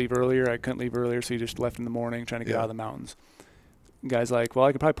was trying to leave earlier. I couldn't leave earlier, so he just left in the morning trying to get out of the mountains. The guy's like, well,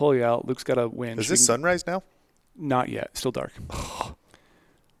 I could probably pull you out. Luke's got a winch. Is this sunrise now? Not yet. Still dark.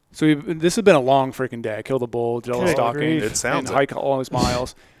 So this has been a long freaking day. I killed a bull, did all the stalking, It sounds and hike all those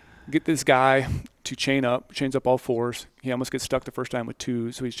miles. Get this guy to chains up all fours. He almost gets stuck the first time with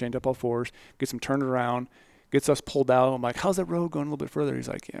 2, so he's chained up all fours. Gets him turned around, gets us pulled out. I'm like, how's that road going a little bit further? He's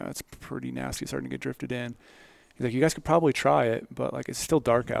like, yeah, it's pretty nasty. It's starting to get drifted in. He's like, you guys could probably try it, but like it's still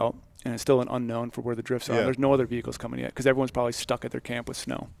dark out, and it's still an unknown for where the drifts are. There's no other vehicles coming yet because everyone's probably stuck at their camp with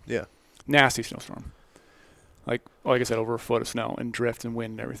snow. Yeah. Nasty snowstorm. Like I said, over a foot of snow and drift and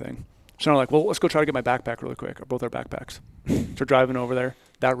wind and everything. So I'm like, well, let's go try to get my backpack really quick, or both our backpacks. So we're driving over there.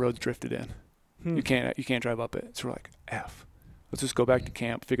 That road's drifted in. You can't drive up it. So we're like, F. Let's just go back to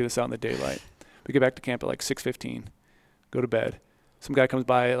camp, figure this out in the daylight. We get back to camp at like 6:15, go to bed. Some guy comes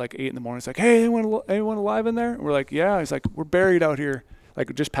by at like 8 in the morning. He's like, hey, anyone alive in there? And we're like, yeah. He's like, we're buried out here.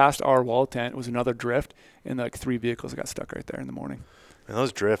 Like just past our wall tent was another drift, and like 3 vehicles that got stuck right there in the morning. And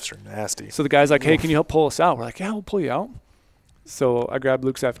those drifts are nasty. So the guy's like, hey, can you help pull us out? We're like, yeah, we'll pull you out. So I grabbed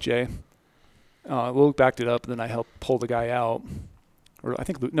Luke's FJ. Luke backed it up, and then I helped pull the guy out. Or I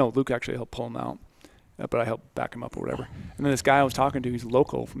think Luke actually helped pull him out, but I helped back him up or whatever. And then this guy I was talking to, he's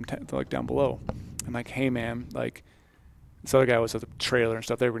local from like down below. I'm like, hey man, like this other guy was at the trailer and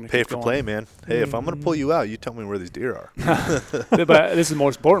stuff. They were gonna pay for play, man. Hey, if I'm gonna pull you out, you tell me where these deer are. But this is the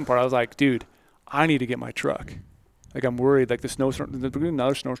most important part. I was like, dude, I need to get my truck. Like I'm worried. Like the snowstorm, there's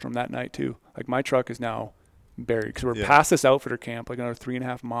another snowstorm that night too. Like my truck is now buried because we're past this outfitter camp, like another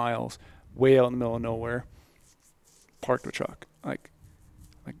 3.5 miles, way out in the middle of nowhere. Parked the truck. Like,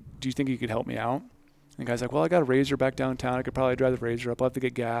 do you think you could help me out? And the guy's like, well, I got a Razor back downtown. I could probably drive the Razor up. I'll have to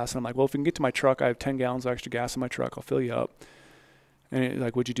get gas. And I'm like, well, if we can get to my truck, I have 10 gallons of extra gas in my truck. I'll fill you up. And he's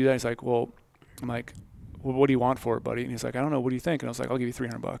like, would you do that? He's like, well, I'm like, well, what do you want for it, buddy? And he's like, I don't know. What do you think? And I was like, I'll give you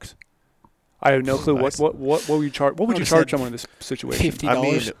 $300. I have no clue nice. what would you charge? What would you charge someone in this situation? $50. I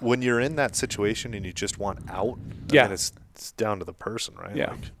mean, when you're in that situation and you just want out, I mean, it's down to the person, right?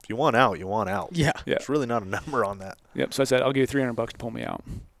 Yeah. Like, if you want out, you want out. Yeah. It's really not a number on that. Yep. So I said, I'll give you $300 to pull me out.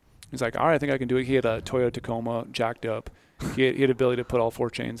 He's like, all right, I think I can do it. He had a Toyota Tacoma jacked up. He had ability to put all 4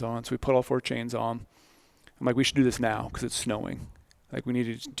 chains on. So we put all 4 chains on. I'm like, we should do this now because it's snowing. Like, we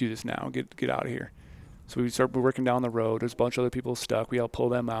need to do this now. Get out of here. So we start working down the road. There's a bunch of other people stuck. We all pull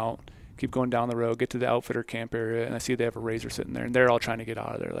them out, keep going down the road, get to the outfitter camp area, and I see they have a Razor sitting there, and they're all trying to get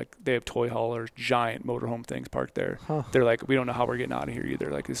out of there. Like, they have toy haulers, giant motorhome things parked there. They're like, we don't know how we're getting out of here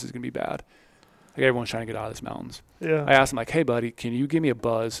either. Like, this is going to be bad. Like, everyone's trying to get out of these mountains. Yeah. I asked him, like, hey, buddy, can you give me a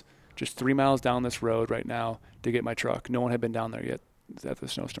buzz just 3 miles down this road right now to get my truck? No one had been down there yet at the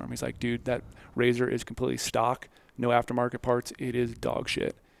snowstorm. He's like, dude, that Razor is completely stock, no aftermarket parts. It is dog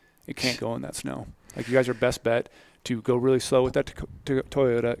shit. It can't go in that snow. Like, you guys are best bet to go really slow with that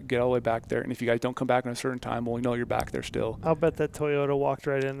Toyota, get all the way back there. And if you guys don't come back in a certain time, well, we know you're back there still. I'll bet that Toyota walked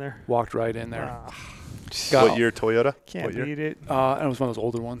right in there. Walked right in there. What year Toyota? Can't beat it. And it was one of those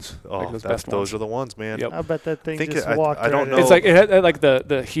older ones. Oh, like those best ones. Those are the ones, man. Yep. I bet that thing just walked I don't right know. in. It's like it had like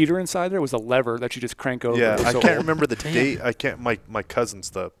the heater inside there was a lever that you just crank over. Yeah, I so can't remember the date. I can't. My cousin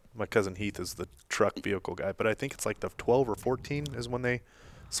Heath is the truck vehicle guy, but I think it's like the 12 or 14 is when they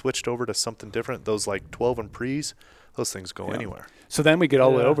switched over to something different. Those like 12 and pre's, those things go anywhere. So then we get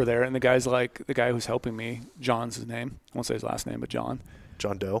all the way over there, and the guy's like, the guy who's helping me, John's his name. I won't say his last name, but John.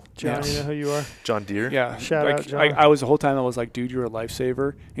 John Doe. John, you know who you are? John Deere. Yeah. Shout out, John. I was the whole time I was like, dude, you're a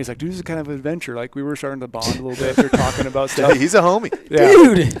lifesaver. He's like, dude, this is kind of an adventure. Like, we were starting to bond a little bit. We were talking about stuff. Hey, he's a homie. Yeah.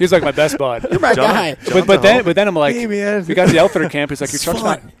 Dude. He's like my best bud. You're my guy. But then I'm like, Hey, man. we got to the outfitter camp. He's like, It's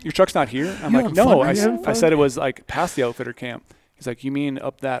your truck's not here. I'm You like, having no. fun? Are you having I fun? said it was like past the outfitter camp. He's like, you mean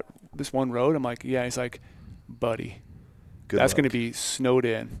up this one road? I'm like, yeah. He's like, buddy, that's going to be snowed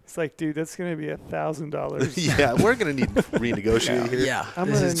in. It's like, dude, that's going to be $1,000. Yeah, we're gonna need to renegotiate here. Yeah. I'm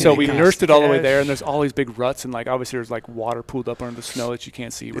This gonna is need So gonna we cost nursed it all the way cash. there, and there's all these big ruts, and like obviously there's like water pooled up under the snow that you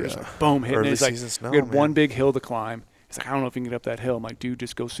can't see. We're just like boom hitting Early it. It's like season snow, we had man. one big hill to climb. He's like, I don't know if we can get up that hill. I'm like, dude,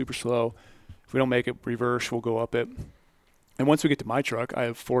 just go super slow. If we don't make it reverse, we'll go up it. And once we get to my truck, I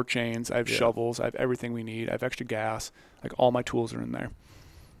have 4 chains, I have shovels, I have everything we need, I have extra gas, like all my tools are in there.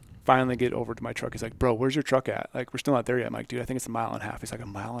 Finally get over to my truck. He's like, bro, where's your truck at? Like, we're still not there yet. I'm like, dude, I think it's a mile and a half. He's like, a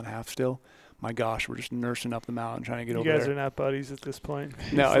mile and a half still? My gosh, we're just nursing up the mountain trying to get over there. You guys are not buddies at this point.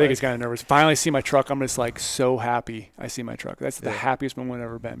 No, I think he's kind of nervous. Finally see my truck. I'm just like so happy I see my truck. That's the happiest moment I've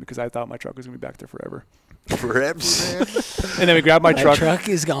ever been because I thought my truck was going to be back there forever. Forever, man. And then we grab my truck. truck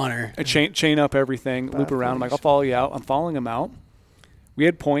is goner. Chain up everything, loop around. I'm like, I'll follow you out. I'm following him out. We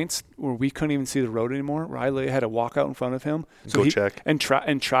had points where we couldn't even see the road anymore, where I had to walk out in front of him. So check. And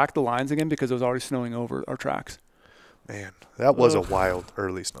track the lines again because it was already snowing over our tracks. Man, that was a wild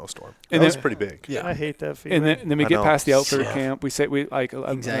early snowstorm. And that was pretty big. Yeah, I hate that feeling. And then we get past the outfitter camp. We say I'm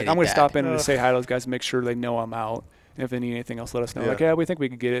going to stop in and say hi to those guys and make sure they know I'm out. And if they need anything else, let us know. Like, we think we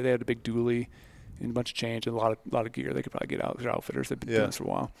could get it. They had a big dually and a bunch of change and a lot of gear. They could probably get out. They're outfitters. They've been doing this for a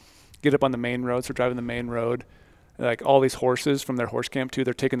while. Get up on the main road. So we're driving the main road. Like all these horses from their horse camp too,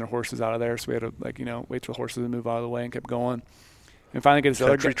 they're taking their horses out of there. So we had to wait for the horses to move out of the way and kept going. And finally get this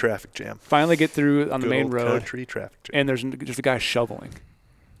country traffic jam. Finally get through on the main road. Country traffic jam. And there's a guy shoveling.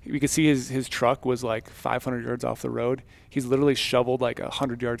 We could see his truck was like 500 yards off the road. He's literally shoveled like a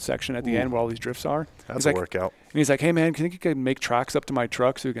 100-yard section at the end where all these drifts are. That's a workout. And he's like, hey man, can you make tracks up to my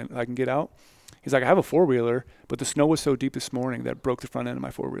truck so I can get out? He's like, I have a 4-wheeler, but the snow was so deep this morning that it broke the front end of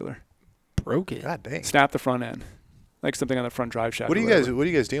my 4-wheeler. Broke it. God dang. Snapped the front end. Like something on the front drive shaft. What are you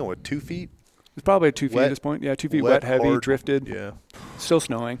guys dealing with? 2 feet? It's probably 2 feet at this point. Yeah, 2 feet wet, heavy, hard, drifted. Yeah. Still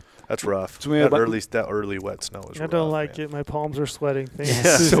snowing. That's rough. So that early wet snow is rough. I don't like it. My palms are sweating.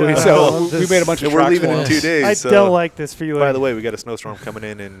 So we made a bunch of we're tracks. leaving in 2 days. I don't like this feeling. By the way, we got a snowstorm coming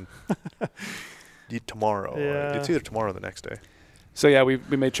in tomorrow. Yeah. It's either tomorrow or the next day. So yeah, we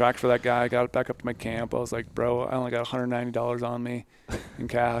made tracks for that guy. I got back up to my camp. I was like, bro, I only got $190 on me in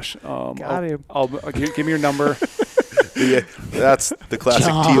cash. Got him. I'll give me your number. Yeah, that's the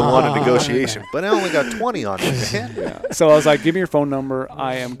classic Tijuana negotiation. But I only got 20 on it, man. Yeah. So I was like, give me your phone number.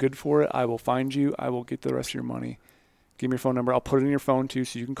 I am good for it. I will find you. I will get the rest of your money. Give me your phone number. I'll put it in your phone too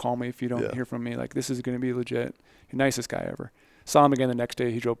so you can call me if you don't hear from me. Like, this is going to be legit. You're the nicest guy ever. Saw him again the next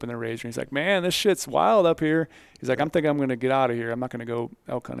day. He drove up in the Razor. And he's like, man, this shit's wild up here. He's like, I'm thinking I'm going to get out of here. I'm not going to go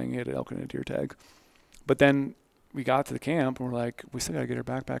elk hunting. He had an elk hunting deer tag. But then we got to the camp and we're like, we still got to get our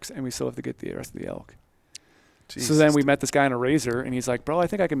backpacks and we still have to get the rest of the elk. Jesus. So then we met this guy in a Razor, and he's like, bro, I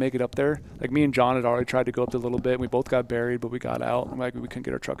think I can make it up there. Like, me and John had already tried to go up there a little bit. And we both got buried, but we got out. And like, we couldn't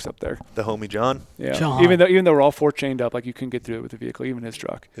get our trucks up there. The homie John? Yeah. John. Even though we're all 4 chained up, like, you couldn't get through it with the vehicle, even his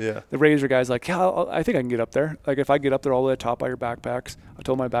truck. Yeah. The Razor guy's like, yeah, I think I can get up there. Like, if I get up there all the way to the top by your backpacks, I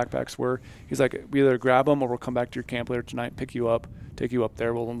told him my backpacks were. He's like, we either grab them or we'll come back to your camp later tonight, pick you up, take you up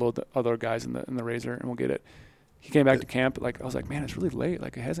there. We'll unload the other guys in the Razor, and we'll get it. He came back to camp. Like, I was like, man, it's really late.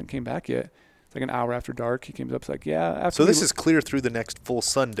 Like, it hasn't came back yet. It's like an hour after dark. He came up. It's like, yeah. After so this is clear through the next full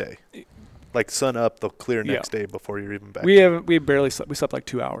Sunday. Like sun up, they'll clear next day before you're even back. We barely slept. We slept like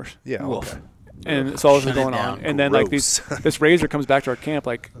 2 hours. Yeah. Wolf. Okay. And so all this is Shut it going down. on. And then like this Razor comes back to our camp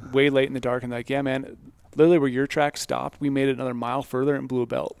like way late in the dark and like, yeah, man, literally where your track stopped, we made it another mile further and blew a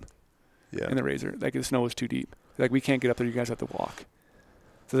belt. Yeah. In the Razor. Like the snow was too deep. Like we can't get up there. You guys have to walk.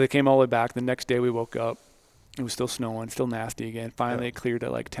 So they came all the way back. The next day we woke up. It was still snowing, still nasty again. Finally it cleared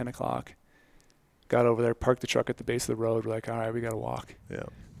at like 10 o'clock. Got over there, parked the truck at the base of the road. We're like, all right, we got to walk. Yeah.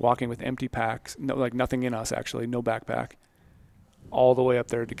 Walking with empty packs, no, like nothing in us actually, no backpack. All the way up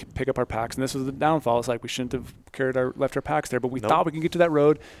there to pick up our packs. And this was the downfall. It's like we shouldn't have left our packs there, but we thought we could get to that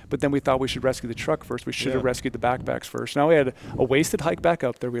road, but then we thought we should rescue the truck first. We should have rescued the backpacks first. Now we had a wasted hike back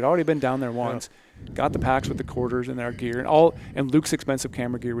up there. We'd already been down there once. Got the packs with the quarters and our gear and Luke's expensive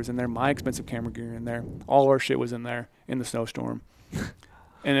camera gear was in there, my expensive camera gear in there. All our shit was in there in the snowstorm.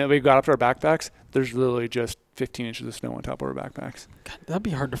 And then we got up to our backpacks. There's literally just 15 inches of snow on top of our backpacks. God, that'd be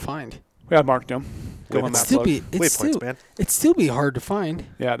hard to find. We had marked them. It'd still be hard to find.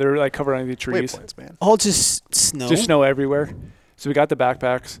 Yeah, they're like covered under the trees. Waypoints, man. All just snow. Just snow everywhere. So we got the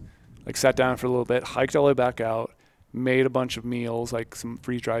backpacks, like sat down for a little bit, hiked all the way back out, made a bunch of meals, like some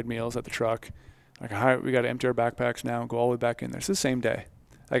freeze-dried meals at the truck. Like, all right, we got to empty our backpacks now and go all the way back in there. It's the same day,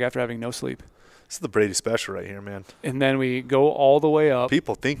 like after having no sleep. This is the Brady special right here, man. And then we go all the way up.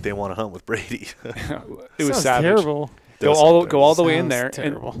 People think they want to hunt with Brady. It was Sounds savage. terrible. Go all the way in there,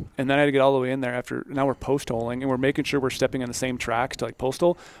 terrible. and then I had to get all the way in there after. Now we're post holing, and we're making sure we're stepping on the same tracks to like post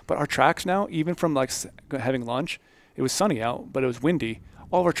hole. But our tracks now, even from like having lunch, it was sunny out, but it was windy.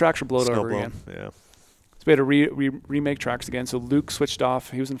 All of our tracks were blown over again. Yeah. So we had to remake tracks again. So Luke switched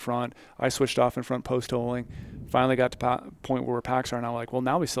off; he was in front. I switched off in front post holing. Finally got to point where our packs are now. Like, well,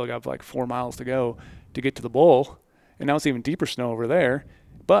 now we still got like 4 miles to go to get to the bowl, and now it's even deeper snow over there.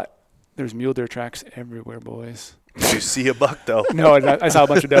 But there's mule deer tracks everywhere, boys. Did you see a buck though? No, I saw a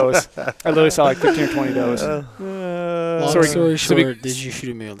bunch of does. I literally saw like 15 or 20 does. Long story short, did you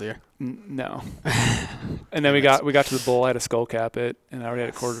shoot a mule deer? No. And then we got to the bull. I had to skull cap it, and I already had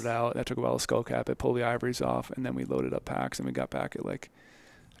it quartered out. That took a while to skull cap it, pull the ivories off, and then we loaded up packs, and we got back at like,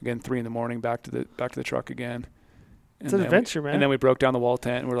 again, 3 a.m. back to the truck again. It's an adventure, man. And then we broke down the wall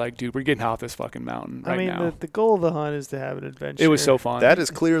tent, and we're like, dude, we're getting off this fucking mountain right now. I mean, the goal of the hunt is to have an adventure. It was so fun. That is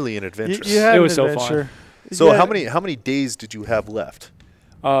clearly an adventure. You had it was an so fun. So how many days did you have left?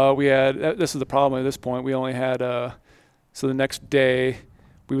 We had, this is the problem at this point. We only had, so the next day,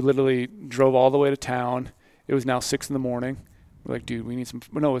 we literally drove all the way to town. It was now 6 a.m. We're like, dude, we need some,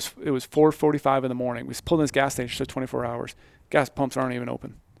 no, it was 4:45 in the morning. We pulled in this gas station, so 24 hours. Gas pumps aren't even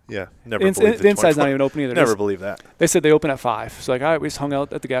open. Yeah, never believe the inside's not even open either. Never believe that. They said they open at 5. So like, all right, we just hung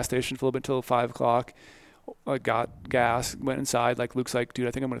out at the gas station for a little bit until 5 o'clock. Got gas, went inside. Like Luke's like, dude,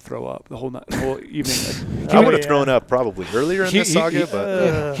 I think I'm gonna throw up the whole evening. Like, I would have thrown up probably earlier in this saga,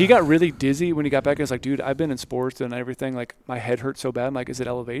 but he got really dizzy when he got back. He was like, dude, I've been in sports and everything. Like my head hurts so bad. I'm like, is it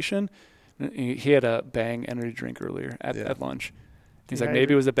elevation? And he had a Bang energy drink earlier at lunch. He's like,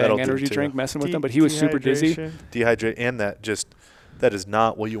 maybe it was a Bang energy drink messing with him, but he was super dizzy. Dehydrate, and that is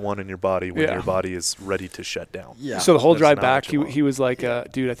not what you want in your body when your body is ready to shut down. Yeah. So the whole drive back, he was like,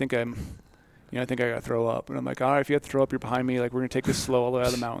 dude, I think I gotta throw up. And I'm like, all right, if you have to throw up, you're behind me. Like we're gonna take this slow all the way out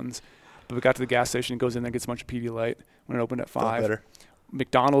of the mountains. But we got to the gas station, goes in there, gets a bunch of Pedialyte. When it opened at 5,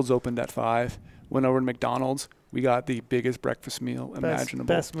 McDonald's opened at 5. Went over to McDonald's. We got the biggest breakfast meal imaginable.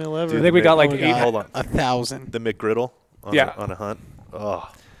 Best meal ever. Dude, I think we got like 8. Hold on, 1,000. The McGriddle. On a hunt.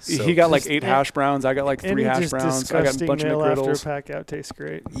 Oh. So he got like 8 hash browns. I got like 3 hash browns. I got a bunch of McGriddles. After a pack out tastes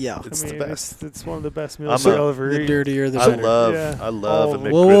great. Yeah, It's the best. It's one of the best meals you'll ever the eat. dirtier the I better. love a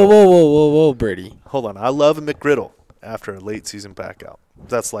McGriddle. Whoa, Brady. Hold on, I love a McGriddle after a late season pack out.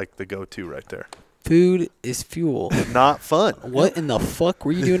 That's like the go-to right there. Food is fuel. Not fun. What in the fuck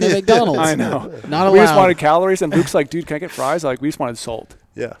were you doing at McDonald's? I know. Not allowed. We just wanted calories, and Luke's like, dude, can I get fries? Like we just wanted salt.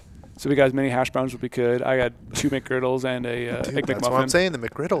 Yeah. So we got as many hash browns as we could. I got 2 McGriddles and a egg McMuffin. That's what I'm saying. The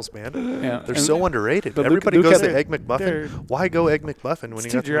McGriddles, man. Yeah, they're so underrated. But Everybody Luke goes had to Egg McMuffin. Why go Egg McMuffin when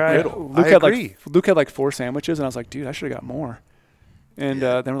you got the McGriddle? Luke I had agree. Luke had like 4 sandwiches, and I was like, dude, I should have got more. And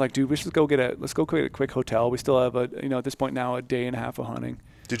then we're like, dude, we should go get a quick hotel. We still have at this point now, a day and a half of hunting.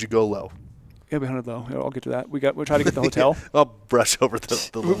 Did you go low? Yeah, we hunted low. I'll get to that. We'll try to get the hotel. I'll brush over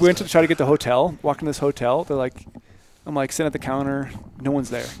the We went to try to get the hotel. Walked in this hotel. I'm like sitting at the counter. No one's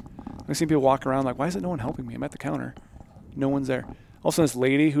there. I see people walk around like, why isn't no one helping me? I'm at the counter. No one's there. All of a sudden, this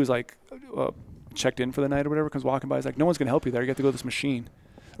lady who's like checked in for the night or whatever comes walking by. Is like, no one's going to help you there. You have to go to this machine.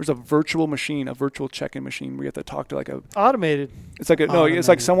 There's a virtual machine, a virtual check-in machine where you have to talk to like a... Automated. It's like it's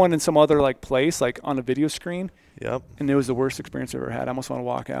like someone in some other like place, like on a video screen. Yep. And it was the worst experience I've ever had. I almost want to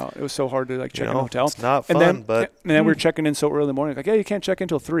walk out. It was so hard to like check in a hotel. It's not fun, and then we were checking in so early in the morning. Like, yeah, you can't check in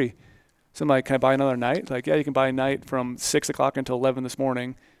until 3. So I'm like, can I buy another night? Like, yeah, you can buy a night from 6 o'clock until 11 this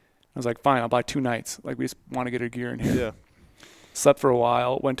morning. I was like, fine, I'll buy 2 nights. Like, we just want to get our gear in here. Yeah. Slept for a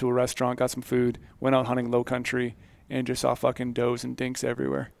while, went to a restaurant, got some food, went out hunting low country, and just saw fucking does and dinks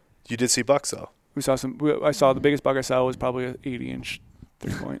everywhere. You did see bucks, though? I saw the biggest buck I saw was probably an 80-inch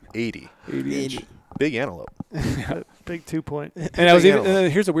 3-point. 80 inch. Big antelope. Big 2-point. And I was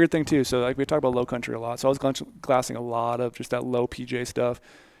here's a weird thing, too. So, like, we talk about low country a lot. So I was glassing a lot of just that low PJ stuff.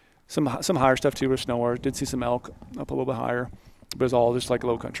 Some higher stuff, too, with snowers. Did see some elk up a little bit higher. But it was all just like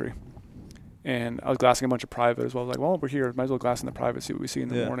low country. And I was glassing a bunch of private as well. I was like, well, we're here. Might as well glass in the private, see what we see in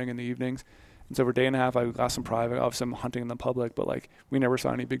the morning and the evenings. And so for a day and a half, I glassed some private. Obviously, I'm hunting in the public, but like we never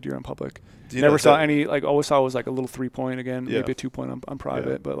saw any big deer in public. Never saw any, like always saw was like a little 3-point again, maybe a 2-point on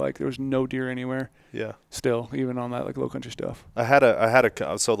private, but like there was no deer anywhere. Yeah. Still, even on that like low country stuff. So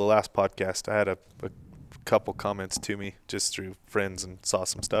the last podcast, I had a couple comments to me just through friends and saw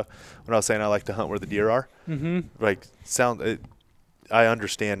some stuff. When I was saying I like to hunt where the deer are, I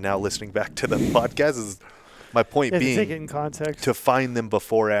understand now listening back to the podcast is my point being to take it in context. To find them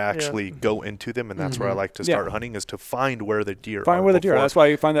before I actually go into them, and that's where I like to start hunting is to find where the deer are. Find where the deer are. That's why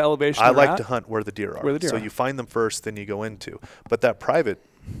you find the elevation. I like to hunt where the deer are. Where the deer so are. You find them first, then you go into. But that private,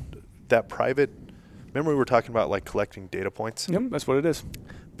 remember we were talking about like collecting data points? Yep, that's what it is.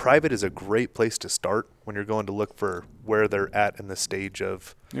 Private is a great place to start when you're going to look for where they're at in the stage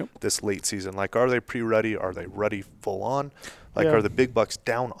of this late season. Like, are they pre-ruddy? Are they ruddy full on? Like, are the big bucks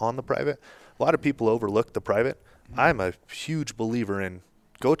down on the private? A lot of people overlook the private. I'm a huge believer in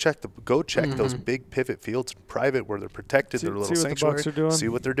go check those big pivot fields in private where they're protected, their little sanctuary. See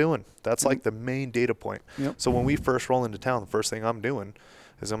what they're doing. That's like the main data point. Yep. So when we first roll into town, the first thing I'm doing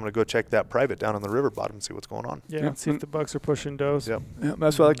is I'm going to go check that private down on the river bottom and see what's going on. Yeah, see if the bucks are pushing does. Yep. Yeah,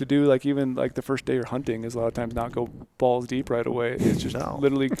 that's what I like to do. Like even like the first day you're hunting is a lot of times not go balls deep right away. It's just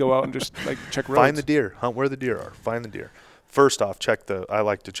literally go out and just like check roads. Find the deer, hunt where the deer are, find the deer. First off, I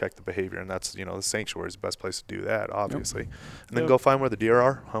like to check the behavior, and that's, the sanctuary is the best place to do that, obviously. And then go find where the deer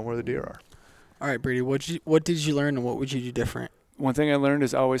are, hunt where the deer are. All right, Brady, what did you learn and what would you do different? One thing I learned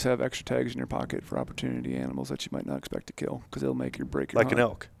is always have extra tags in your pocket for opportunity animals that you might not expect to kill, because it'll make or break your Like hunt. an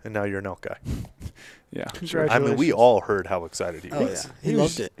elk, and now you're an elk guy. Yeah. Congratulations. I mean, we all heard how excited he was. Yeah. He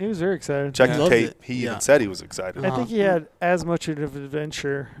loved it. He was very excited. Check He the loved tape. it. He even said he was excited. I think he had as much of an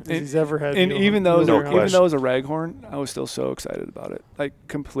adventure as he's ever had. And even though No it question. was a raghorn, I was still so excited about it. Like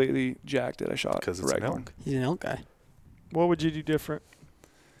completely jacked that I shot Because a it's an raghorn. elk. He's an elk guy. What would you do different?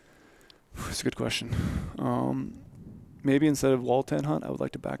 That's a good question. Maybe instead of wall tent hunt, I would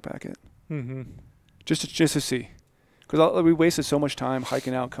like to backpack it. Mm-hmm. Just to see. Because we wasted so much time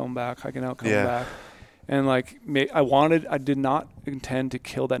hiking out, coming back, back. And like, I did not intend to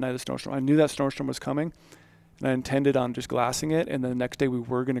kill that night of the snowstorm. I knew that snowstorm was coming, and I intended on just glassing it. And then the next day we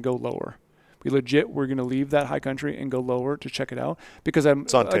were going to go lower. We legit were going to leave that high country and go lower to check it out because I'm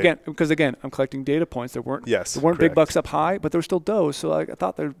collecting data points. There weren't big bucks up high, but there were still does. So I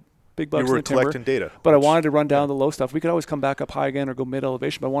thought there were big bucks in the timber. You were collecting data. But I wanted to run down the low stuff. We could always come back up high again or go mid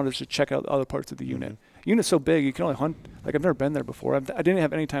elevation, but I wanted to check out other parts of the unit. Unit's so big, you can only hunt. Like I've never been there before. I didn't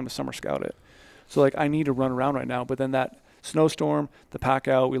have any time to summer scout it. So like I need to run around right now. But then that snowstorm, the pack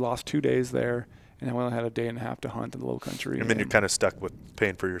out, we lost 2 days there. And then we only had a day and a half to hunt in the low country. And then you're kind of stuck with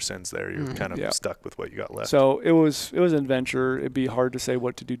paying for your sins there. You're kind of stuck with what you got left. So it was an adventure. It'd be hard to say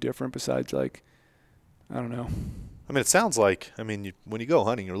what to do different besides like, I don't know. I mean, it sounds like, when you go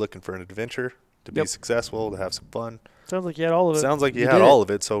hunting, you're looking for an adventure, to be successful, to have some fun. Sounds like you had all of it. Sounds like you had all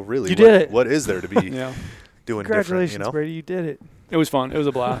of it. So really, what is there to be doing different? Congratulations, Brady, you did it. It was fun. It was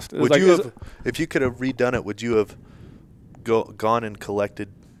a blast. If you could have redone it, would you have gone and collected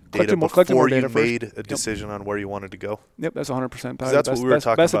data before you made a decision on where you wanted to go? Yep, that's 100%. That's what we were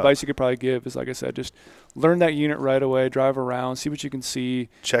talking about. Best advice you could probably give is, like I said, just learn that unit right away, drive around, see what you can see.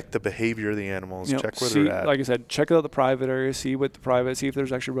 Check the behavior of the animals, check where they're at. Like I said, check out the private area, see if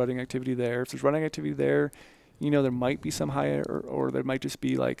there's actually running activity there. If there's running activity there, there might be some high or there might just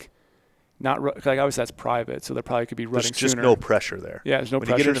be like, not like obviously that's private, so there probably could be running There's just sooner. no pressure there. Yeah, there's no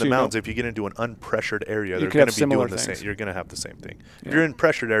pressure. When you get into the mountains, if you get into an unpressured area, they're going to be doing the same. You're going to have the same thing. Yeah. If you're in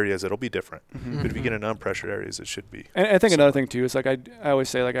pressured areas, it'll be different. Mm-hmm. But if you get in unpressured areas, it should be. And I think another thing too is like I always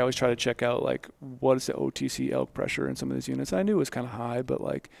say, like I always try to check out like what is the OTC elk pressure in some of these units. And I knew it was kind of high, but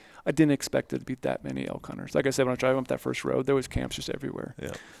like I didn't expect it to be that many elk hunters. Like I said, when I was driving up that first road, there was camps just everywhere. Yeah,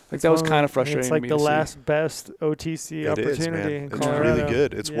 like that was kind of frustrating. It's like to me the last best OTC opportunity in Colorado. It's really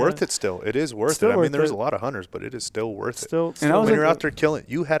good. It's worth it still. It is worth it. I mean, there's a lot of hunters, but it is still worth it. And when you're out there killing,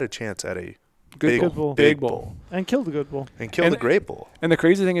 you had a chance at a big bull. And killed the good bull. And killed the great bull. And the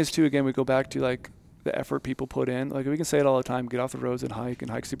crazy thing is too, again, we go back to like the effort people put in. Like we can say it all the time, get off the roads and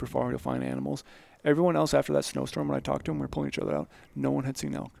hike super far and you'll find animals. Everyone else after that snowstorm, when I talked to them, we were pulling each other out. No one had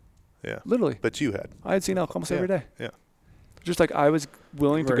seen elk. Yeah. Literally. But you had. I had seen elk almost every day. Yeah. Just like I was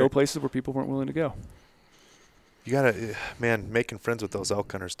willing to go places where people weren't willing to go. You gotta, making friends with those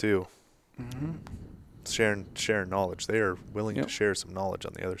elk hunters too. Mm-hmm. Sharing knowledge. They are willing to share some knowledge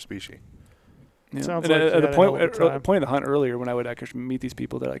on the other species. Yeah. Sounds like at the point of the hunt earlier, when I would actually meet these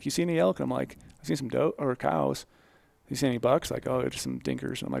people, they're like, "You see any elk?" And I'm like, "I've seen some doe or cows." You see any bucks? Like, oh, just some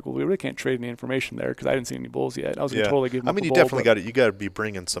dinkers. And I'm like, well, we really can't trade any information there because I didn't see any bulls yet. I was going to totally give them you definitely got to. You got to be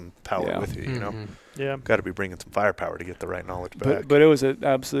bringing some power with you. Mm-hmm. Yeah. Got to be bringing some firepower to get the right knowledge back. But it was an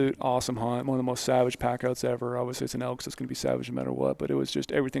absolute awesome hunt. One of the most savage packouts ever. Obviously, it's an elk, so it's going to be savage no matter what. But it was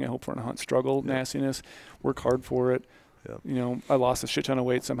just everything I hoped for in a hunt. Struggle, nastiness, work hard for it. Yeah. I lost a shit ton of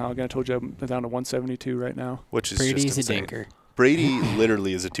weight somehow. Again, I told you I'm down to 172 right now. Which is Brady's just insane. a dinker. Brady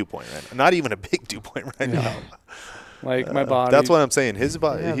literally is a 2-point right now. Not even a big 2-point right now. Like my body. That's what I'm saying. His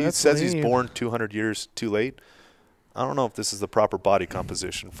body. He says he's born 200 years too late. I don't know if this is the proper body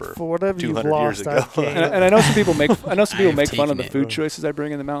composition for whatever 200 years ago. And I know some people make fun of the food choices I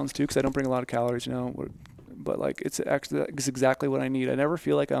bring in the mountains too, because I don't bring a lot of calories, But like it's exactly what I need. I never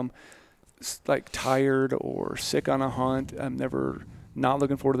feel like I'm like tired or sick on a hunt. I'm never not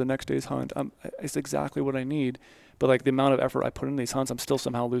looking forward to the next day's hunt. It's exactly what I need. But like the amount of effort I put in these hunts, I'm still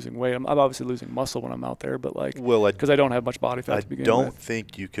somehow losing weight. I'm obviously losing muscle when I'm out there, but like because I don't have much body fat to begin with. I don't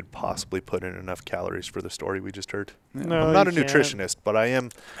think you could possibly put in enough calories for the story we just heard. Yeah. No, I'm not a nutritionist, but I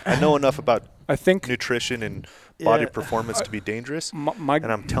know enough about nutrition and body performance to be dangerous. And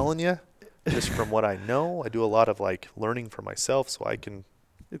I'm telling you, just from what I know, I do a lot of like learning for myself, so I can,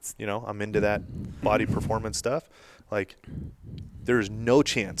 I'm into that body performance stuff. Like, there is no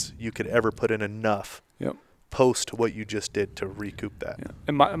chance you could ever put in enough post what you just did to recoup that. Yeah.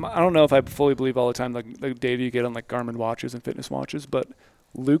 And I don't know if I fully believe all the time like the data you get on like Garmin watches and fitness watches, but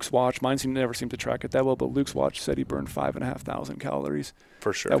Luke's watch, mine never seemed to track it that well, but Luke's watch said he burned 5,500 calories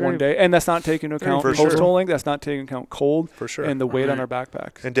for sure that one day, and that's not taking into account post holing. That's not taking into account cold for sure, and the weight on our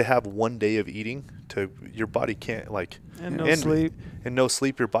backpacks. And to have one day of eating, your body can't sleep, and no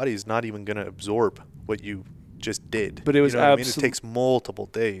sleep. Your body's not even going to absorb what you just did. But it was it takes multiple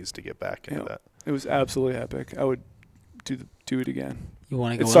days to get back into that. It was absolutely epic. I would do it again. You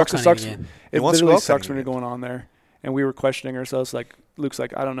want to go elk hunting again? It literally sucks when you're going on there. And we were questioning ourselves. Like Luke's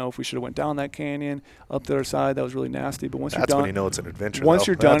like, I don't know if we should have went down that canyon up the other side. That was really nasty. But once you're done, that's when you know it's an adventure. Once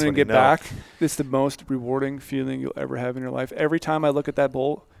you're done and get back, it's the most rewarding feeling you'll ever have in your life. Every time I look at that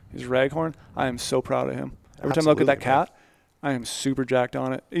bull, his raghorn, I am so proud of him. Every time I look at that cat, I am super jacked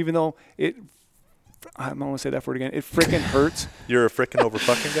on it. Even though I'm going to say that word again. It freaking hurts. You're a freaking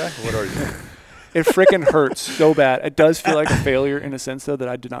overfucking guy? What are you? It freaking hurts so bad. It does feel like a failure in a sense, though, that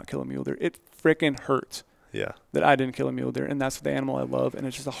I did not kill a mule deer. It freaking hurts. Yeah. That I didn't kill a mule deer. And that's the animal I love. And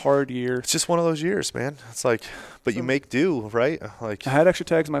it's just a hard year. It's just one of those years, man. It's like, but you make do, right? Like I had extra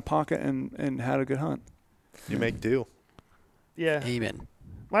tags in my pocket and had a good hunt. You make do. Yeah. Amen.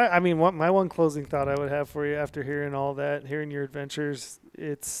 My one closing thought I would have for you after hearing all that, hearing your adventures,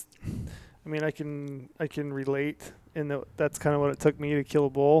 I can relate in that that's kind of what it took me to kill a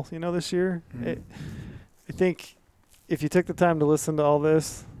bull, this year. Mm-hmm. I think if you took the time to listen to all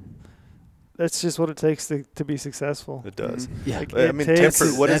this, that's just what it takes to be successful. It does. Mm-hmm. Yeah. Like, I mean,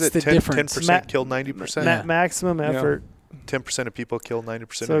 10% kill 90%? Maximum effort. 10% of people kill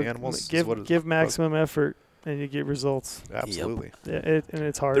 90% of the animals? Give maximum effort, and you get results. Absolutely. Yep. And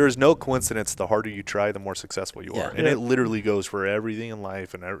it's hard. There is no coincidence. The harder you try, the more successful you are. And it literally goes for everything in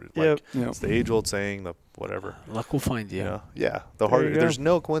life. And it's the age-old saying, the whatever. Luck will find you. Yeah. The harder. There's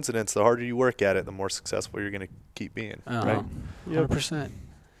no coincidence. The harder you work at it, the more successful you're going to keep being. Right? 100%.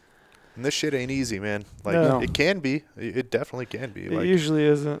 And this shit ain't easy, man. It can be. It definitely can be. It usually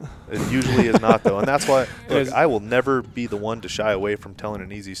isn't. It usually is not, though. And that's why, I will never be the one to shy away from telling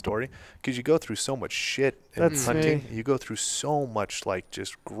an easy story, because you go through so much shit in hunting. You go through so much,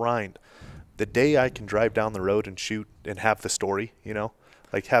 just grind. The day I can drive down the road and shoot and have the story,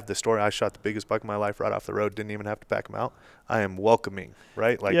 have the story. I shot the biggest buck in my life right off the road, didn't even have to pack him out. I am welcoming,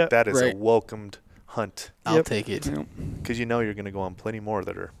 right? That is a welcomed hunt. I'll take it. Because you're going to go on plenty more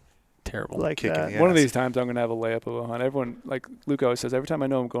that are terrible. One of these times I'm going to have a layup of a hunt. Everyone, like Luke always says, every time I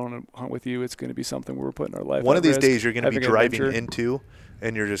know I'm going to hunt with you, it's going to be something where we're putting our life. One of these days you're going to be driving into,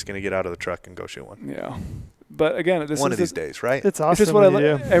 and you're just going to get out of the truck and go shoot one. Yeah. But again, one of these days, right? It's awesome. It's just what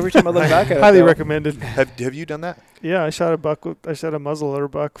every time I look back at it. Highly recommended. Have you done that? Yeah, I shot a muzzleloader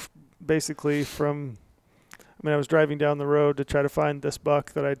buck basically from. I was driving down the road to try to find this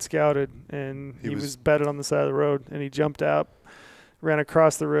buck that I'd scouted, and he was bedded on the side of the road, and he jumped out, ran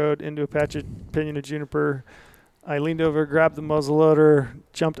across the road into a patch of pinyon of juniper. I leaned over, grabbed the muzzleloader,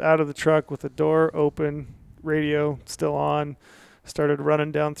 jumped out of the truck with the door open, radio still on, started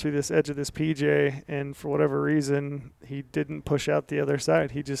running down through this edge of this PJ, and for whatever reason, he didn't push out the other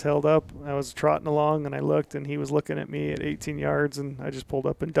side. He just held up. I was trotting along, and I looked, and he was looking at me at 18 yards, and I just pulled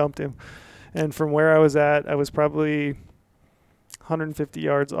up and dumped him. And from where I was at, I was probably 150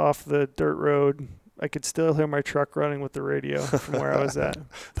 yards off the dirt road. I could still hear my truck running with the radio from where I was at.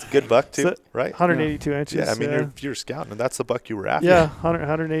 It's a good buck, too, right? 182 inches. Yeah, you're scouting, and that's the buck you were after. Yeah,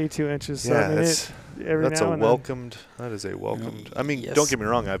 182 inches. So, that is a welcomed. Yes. Don't get me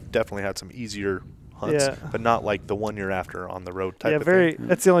wrong. I've definitely had some easier hunts, but not like the one you're after on the road type of thing.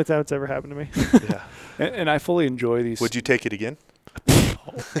 That's the only time it's ever happened to me. Yeah. And I fully enjoy these. Would you take it again?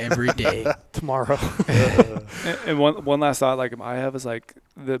 Every day. Tomorrow. And one last thought I have is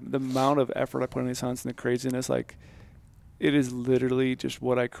the amount of effort I put in these hunts and the craziness, it is literally just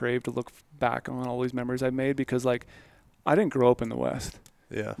what I crave to look back on all these memories I've made, because I didn't grow up in the West.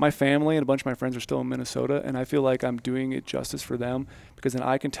 Yeah. My family and a bunch of my friends are still in Minnesota, and I feel like I'm doing it justice for them, because then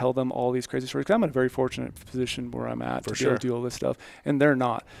I can tell them all these crazy stories. 'Cause I'm in a very fortunate position where I'm at to be able to do all this stuff, and they're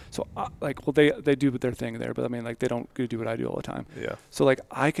not. So they do their thing there, but they don't do what I do all the time. Yeah. So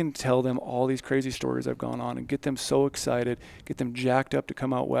I can tell them all these crazy stories I've gone on and get them so excited, get them jacked up to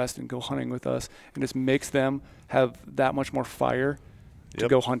come out west and go hunting with us, and just makes them have that much more fire to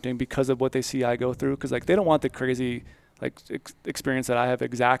go hunting because of what they see I go through. Because they don't want the crazy experience that I have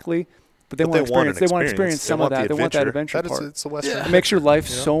exactly, but they want to experience some of that. They want that adventure part. It's the Western. It makes your life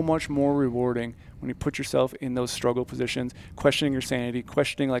so much more rewarding when you put yourself in those struggle positions, questioning your sanity,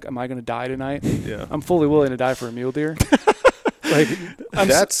 questioning am I going to die tonight? Yeah. I'm fully willing to die for a mule deer.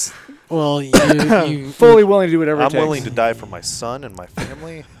 Well, you fully willing to do whatever it I'm takes. willing to die for my son and my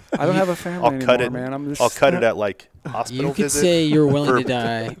family. I don't have a family I'll cut anymore, it. man. I'm just I'll cut it at like hospital you could visit. say you're willing to for-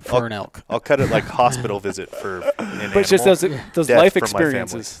 die for an elk. I'll cut it like hospital visit for an animal. But it's just those Death life for my family.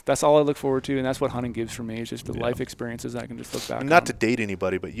 experiences. That's all I look forward to, and that's what hunting gives for me. Is just the Yeah. life experiences I can just look back. And not on. to date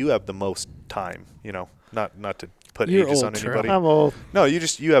anybody, but you have the most time. You know, not to put You're ages old, on Terrell. anybody. I'm old. No,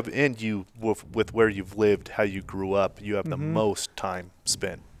 you have, and you with where you've lived, how you grew up, you have the Mhm. most time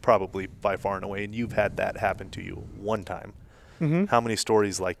spent, probably by far and away, and you've had that happen to you one time. Mm-hmm. How many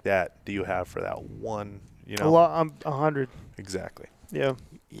stories like that do you have for that one? You know, A lot. I'm 100. exactly. Yeah.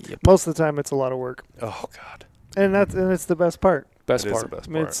 Yep. Most of the time, it's a lot of work, Oh God, and it's the best part. Best It is part. the best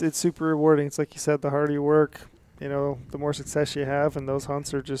I mean, part. it's super rewarding. It's like you said, the harder you work, the more success you have, and those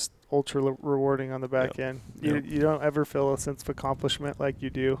hunts are just ultra rewarding on the back Yep. end. Yep. You don't ever feel a sense of accomplishment like you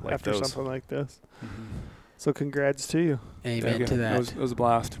do Like after those. something like this. Mhm. So congrats to you. Amen Thank you. to that. It was a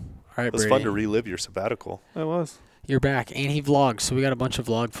blast. All right, It was Brady, fun to relive your sabbatical. It was. you're back, and he vlogs, so we got a bunch of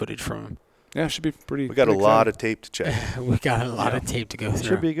vlog footage from him. Yeah, it should be pretty. We got a pretty lot exciting. of tape to check. We got a lot Yeah. of tape to go through.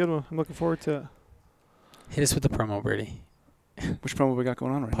 Should be a good one. I'm looking forward to it. Hit us with the promo, Brady. Which promo we got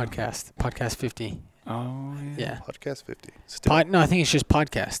going on right Podcast 50. now? Oh Yeah. Podcast 50. Still. No, I think it's just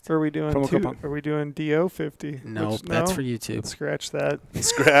podcast. Are we doing Promo code. Are we doing DO 50? No, Which- that's for YouTube. Scratch that.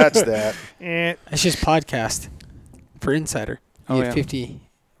 Scratch that. And It's just podcast for Insider. Oh, You have yeah. 50.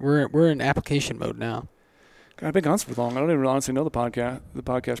 We're in application mode now. God, I've been gone for long. I don't even honestly know the podcast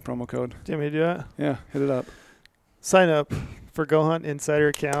promo code. do you want me to do that? Yeah, hit it up. Sign up for Go Hunt Insider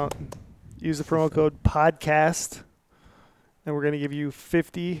account. Use the promo code podcast, and we're going to give you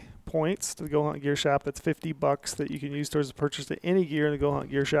 50 points to the Go Hunt Gear Shop. That's $50 that you can use towards the purchase of any gear in the Go Hunt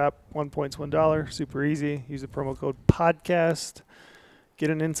Gear Shop. 1 point's $1. Super easy. Use the promo code podcast.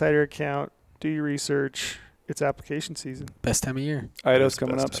 Get an Insider account. Do your research. It's application season. Best time of year. Idaho's the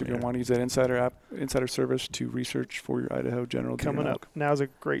coming best up, so time you're of going to want to use that insider service to research for your Idaho general deer Coming and up. Now's a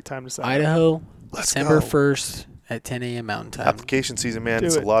great time to sign up. Idaho, Let's December go. 1st at 10 a.m. Mountain Time. Application season, man. Do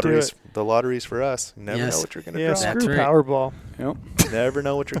It's it, the do lotteries. it. The lotteries for us. You never Yes. know what you're gonna Yeah, draw. That's screw right. Powerball. Yep. Never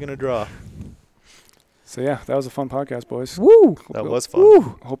know what you're gonna draw. So yeah, that was a fun podcast, boys. Woo! That was fun. Woo!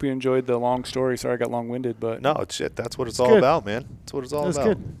 Hope you enjoyed the long story. Sorry I got long-winded, but No, it's shit. That's what it's It's all good. about, man. That's what it's all That's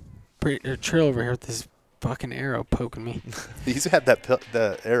about. good. Trill over here with this fucking arrow poking me. He's had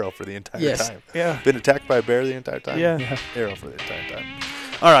the arrow for the entire Yes. time. Yeah. Been attacked by a bear the entire time. Yeah. Arrow for the entire time.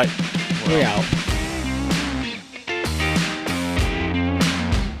 All right. We out.